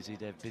boys are busy.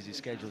 They have busy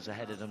schedules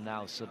ahead of them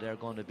now, so they're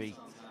going to be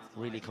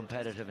really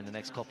competitive in the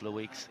next couple of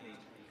weeks.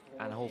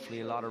 And hopefully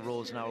a lot of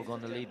roads now are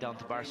going to lead down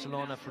to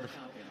Barcelona for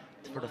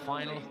the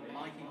final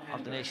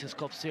of the Nations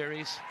Cup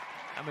Series,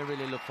 and we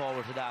really look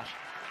forward to that,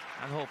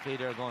 and hopefully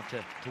they're going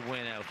to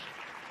win out.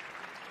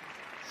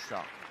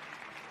 So,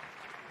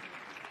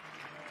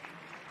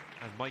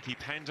 and Mikey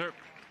Pender,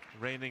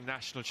 reigning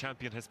national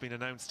champion, has been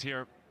announced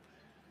here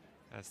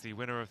as the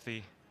winner of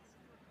the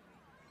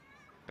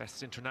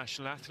Best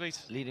International Athlete.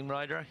 Leading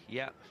rider,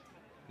 yeah.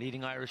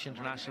 Leading Irish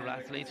international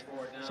athlete.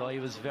 So he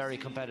was very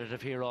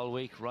competitive here all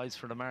week. Rides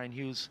for the Marion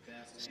Hughes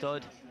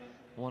stud.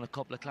 Won a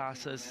couple of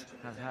classes.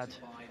 Has had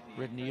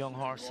ridden the young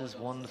horses.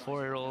 Won the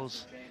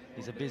 4-year-olds.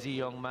 He's a busy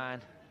young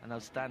man. An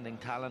outstanding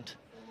talent.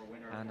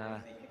 And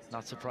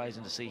not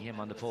surprising to see him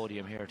on the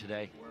podium here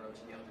today.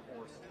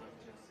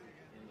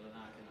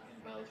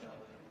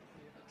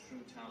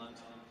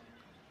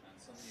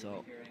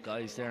 So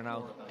guys there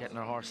now getting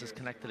their horses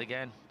connected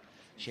again.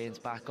 Shane's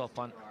back up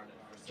on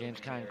James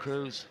Can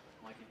Cruz.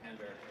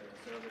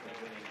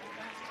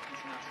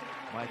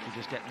 Mikey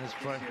just getting his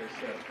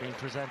being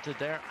presented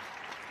there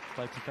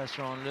by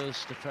Professor Owen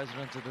Lewis, the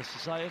president of the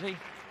society.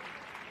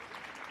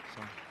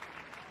 So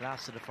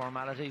last of the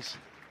formalities.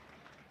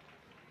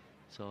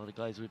 So the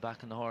guys will be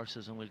back on the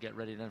horses and we'll get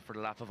ready then for the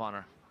lap of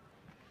honour.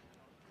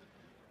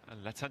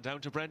 And let's head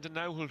down to Brendan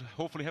now, who'll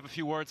hopefully have a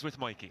few words with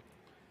Mikey.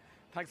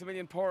 Thanks a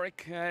million,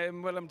 Porrick.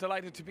 Well, I'm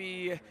delighted to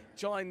be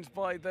joined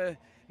by the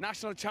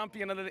national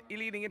champion and the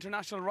leading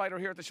international rider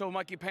here at the show,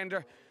 Mikey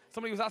Pender.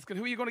 Somebody was asking,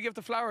 who are you going to give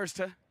the flowers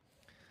to?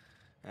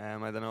 I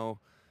don't know.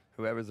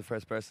 Whoever's the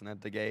first person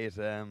at the gate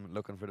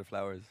looking for the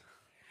flowers.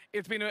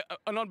 It's been an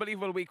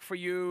unbelievable week for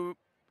you.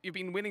 You've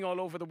been winning all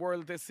over the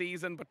world this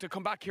season, but to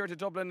come back here to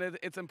Dublin,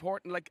 it's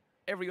important, like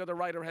every other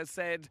rider has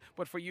said,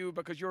 but for you,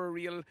 because you're a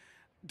real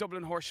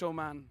Dublin horse show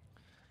man.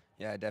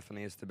 Yeah,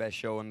 definitely. It's the best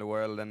show in the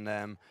world,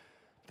 and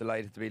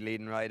delighted to be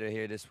leading rider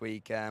here this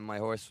week. My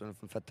horse was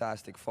in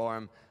fantastic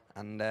form,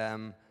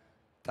 and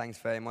thanks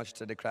very much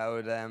to the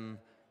crowd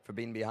for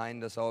being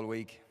behind us all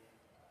week.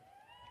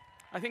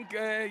 I think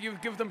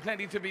you've given them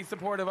plenty to be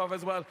supportive of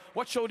as well.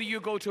 What show do you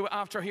go to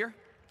after here?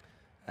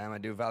 I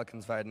do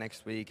Valkensvaard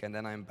next week, and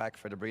then I'm back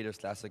for the Breeders'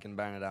 Classic in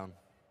Barnadown.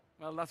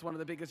 Well, that's one of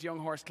the biggest young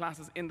horse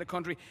classes in the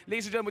country.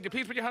 Ladies and gentlemen, would you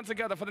please put your hands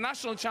together for the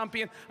national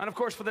champion and, of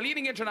course, for the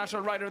leading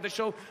international rider of the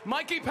show,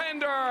 Mikey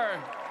Pender.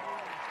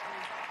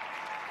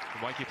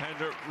 Mikey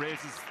Pender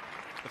raises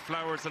the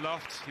flowers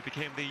aloft. He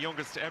became the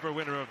youngest ever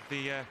winner of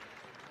the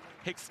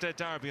Hickstead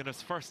Derby on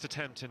his first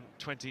attempt in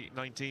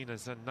 2019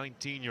 as a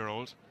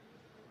 19-year-old.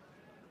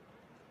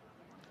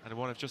 And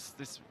one of just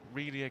this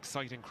really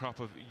exciting crop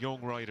of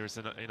young riders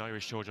in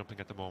Irish show jumping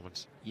at the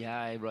moment.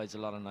 Yeah, he rides a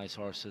lot of nice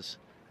horses.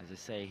 As I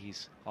say,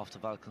 he's off to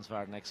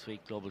Valkenswaard next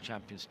week, Global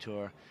Champions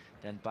Tour.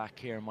 Then back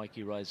here,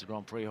 Mikey rides the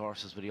Grand Prix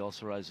horses, but he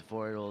also rides the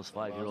 4-year-olds,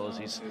 5-year-olds.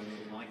 He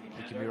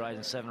can be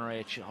riding 7 or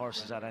 8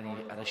 horses at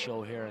a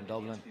show here in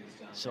Dublin.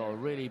 So a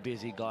really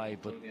busy guy,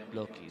 but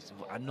look, he's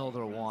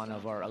another one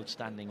of our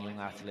outstanding young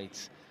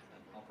athletes,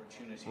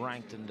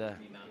 ranked in the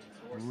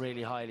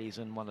really highly. He's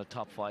in one of the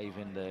top 5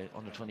 in the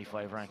under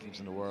 25 rankings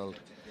in the world,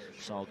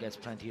 so gets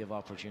plenty of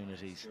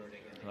opportunities.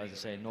 As I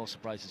say, no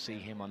surprise to see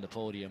him on the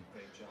podium,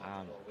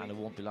 and it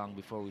won't be long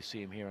before we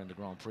see him here in the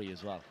Grand Prix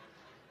as well.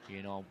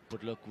 You know,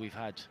 but look, we've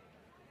had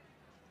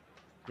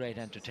great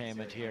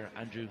entertainment here.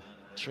 Andrew,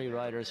 3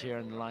 riders here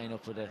in the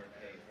lineup for the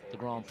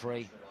Grand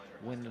Prix,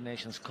 win the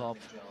Nations Cup.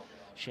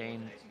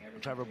 Shane,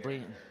 Trevor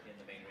Breton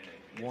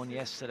won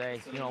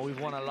yesterday. You know, we've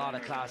won a lot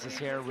of classes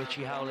here.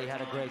 Richie Howley had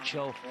a great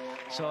show.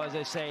 So as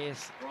I say,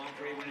 it's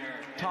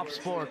top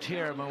sport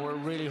here, but we're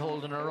really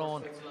holding our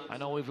own. I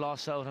know we've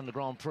lost out on the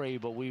Grand Prix,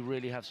 but we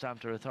really have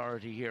stamped our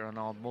authority here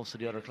on most of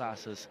the other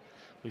classes.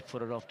 We've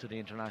put it up to the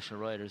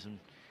international riders, and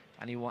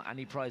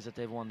any prize that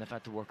they've won, they've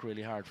had to work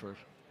really hard for it.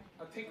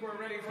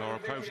 Laura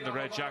Prout in the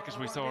red jacket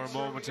we saw a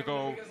moment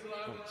ago,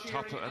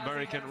 top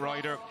American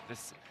rider.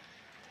 This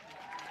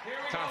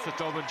class at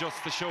Dublin,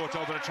 just the show at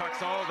Dublin,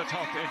 attracts all the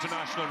top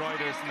international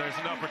riders, and there's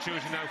an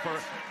opportunity now for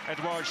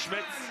Edouard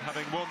Schmitz,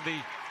 having won the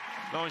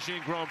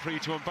Longines Grand Prix,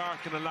 to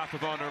embark in a lap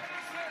of honour,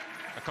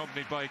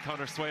 accompanied by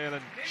Conor Swale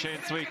and Shane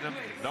Sweetenham.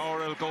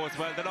 Laura will go as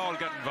well. They'll all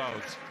get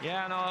involved.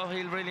 Yeah, no,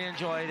 he'll really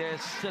enjoy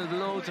this. Still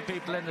loads of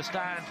people in the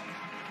stand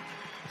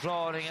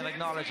applauding and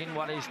acknowledging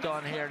what he's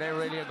done here. They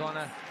really are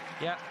gonna,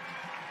 yeah.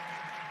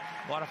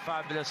 What a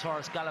fabulous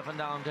horse galloping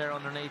down there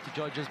underneath the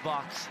judges'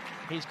 box.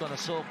 He's going to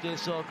soak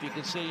this up. You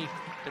can see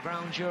the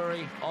ground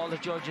jury, all the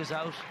judges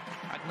out,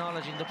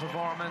 acknowledging the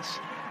performance.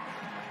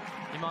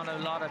 The amount of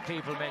a lot of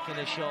people making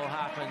this show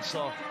happen,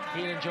 so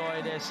he'll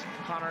enjoy this.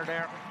 Conor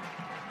there,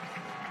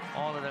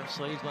 all of them,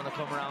 so he's going to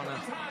come around,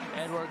 and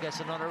Edward gets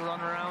another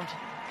run around,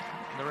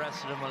 and the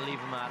rest of them will leave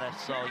him at it.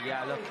 So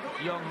yeah, look,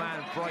 young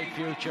man, bright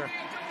future.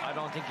 I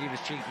don't think he was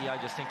cheeky,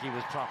 I just think he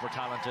was proper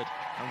talented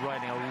and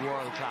riding a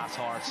world-class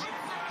horse.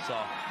 So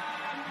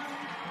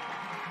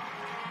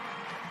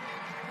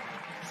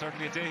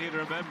certainly a day he'll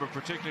remember,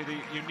 particularly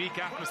the unique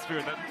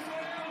atmosphere that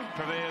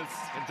prevails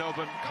in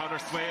Dublin. Conor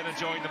Swale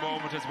enjoying the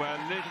moment as well.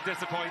 Little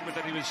disappointment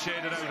that he was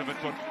shaded out of it,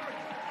 but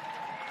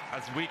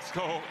as weeks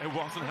go, it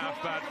wasn't half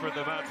bad for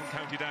the man from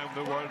County Down,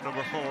 the world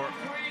number 4.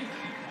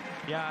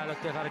 Yeah,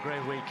 look, they've had a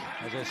great week.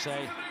 As I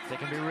say, they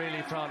can be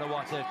really proud of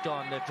what they've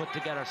done. They've put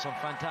together some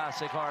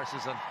fantastic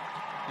horses, and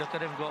look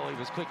at him go. He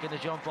was quick in the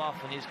jump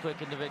off, and he's quick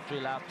in the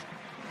victory lap.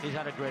 He's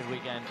had a great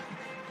weekend.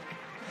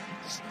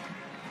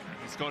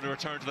 He's going to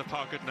return to the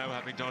pocket now,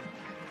 having done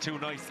 2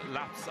 nice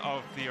laps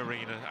of the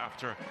arena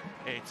after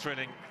a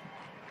thrilling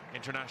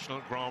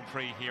international Grand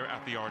Prix here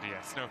at the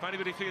RDS. Now, if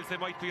anybody feels they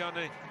might be on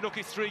a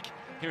lucky streak,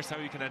 here's how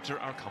you can enter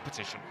our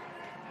competition.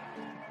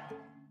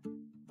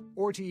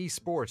 RTE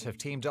Sport have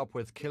teamed up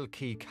with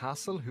Kilkee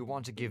Castle, who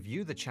want to give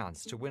you the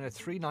chance to win a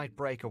 3-night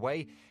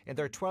breakaway in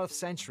their 12th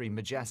century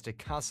majestic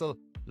castle,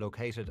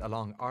 located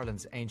along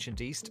Ireland's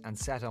ancient east and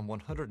set on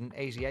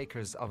 180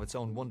 acres of its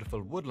own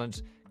wonderful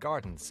woodland,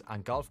 gardens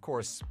and golf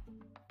course.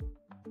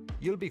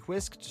 You'll be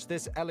whisked to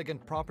this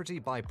elegant property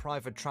by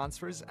private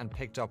transfers and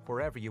picked up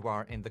wherever you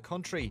are in the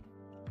country.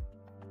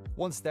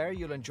 Once there,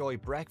 you'll enjoy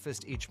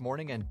breakfast each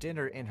morning and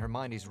dinner in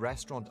Hermione's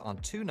restaurant on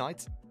 2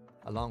 nights,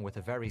 along with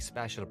a very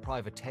special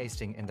private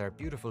tasting in their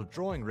beautiful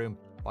drawing room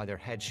by their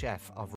head chef of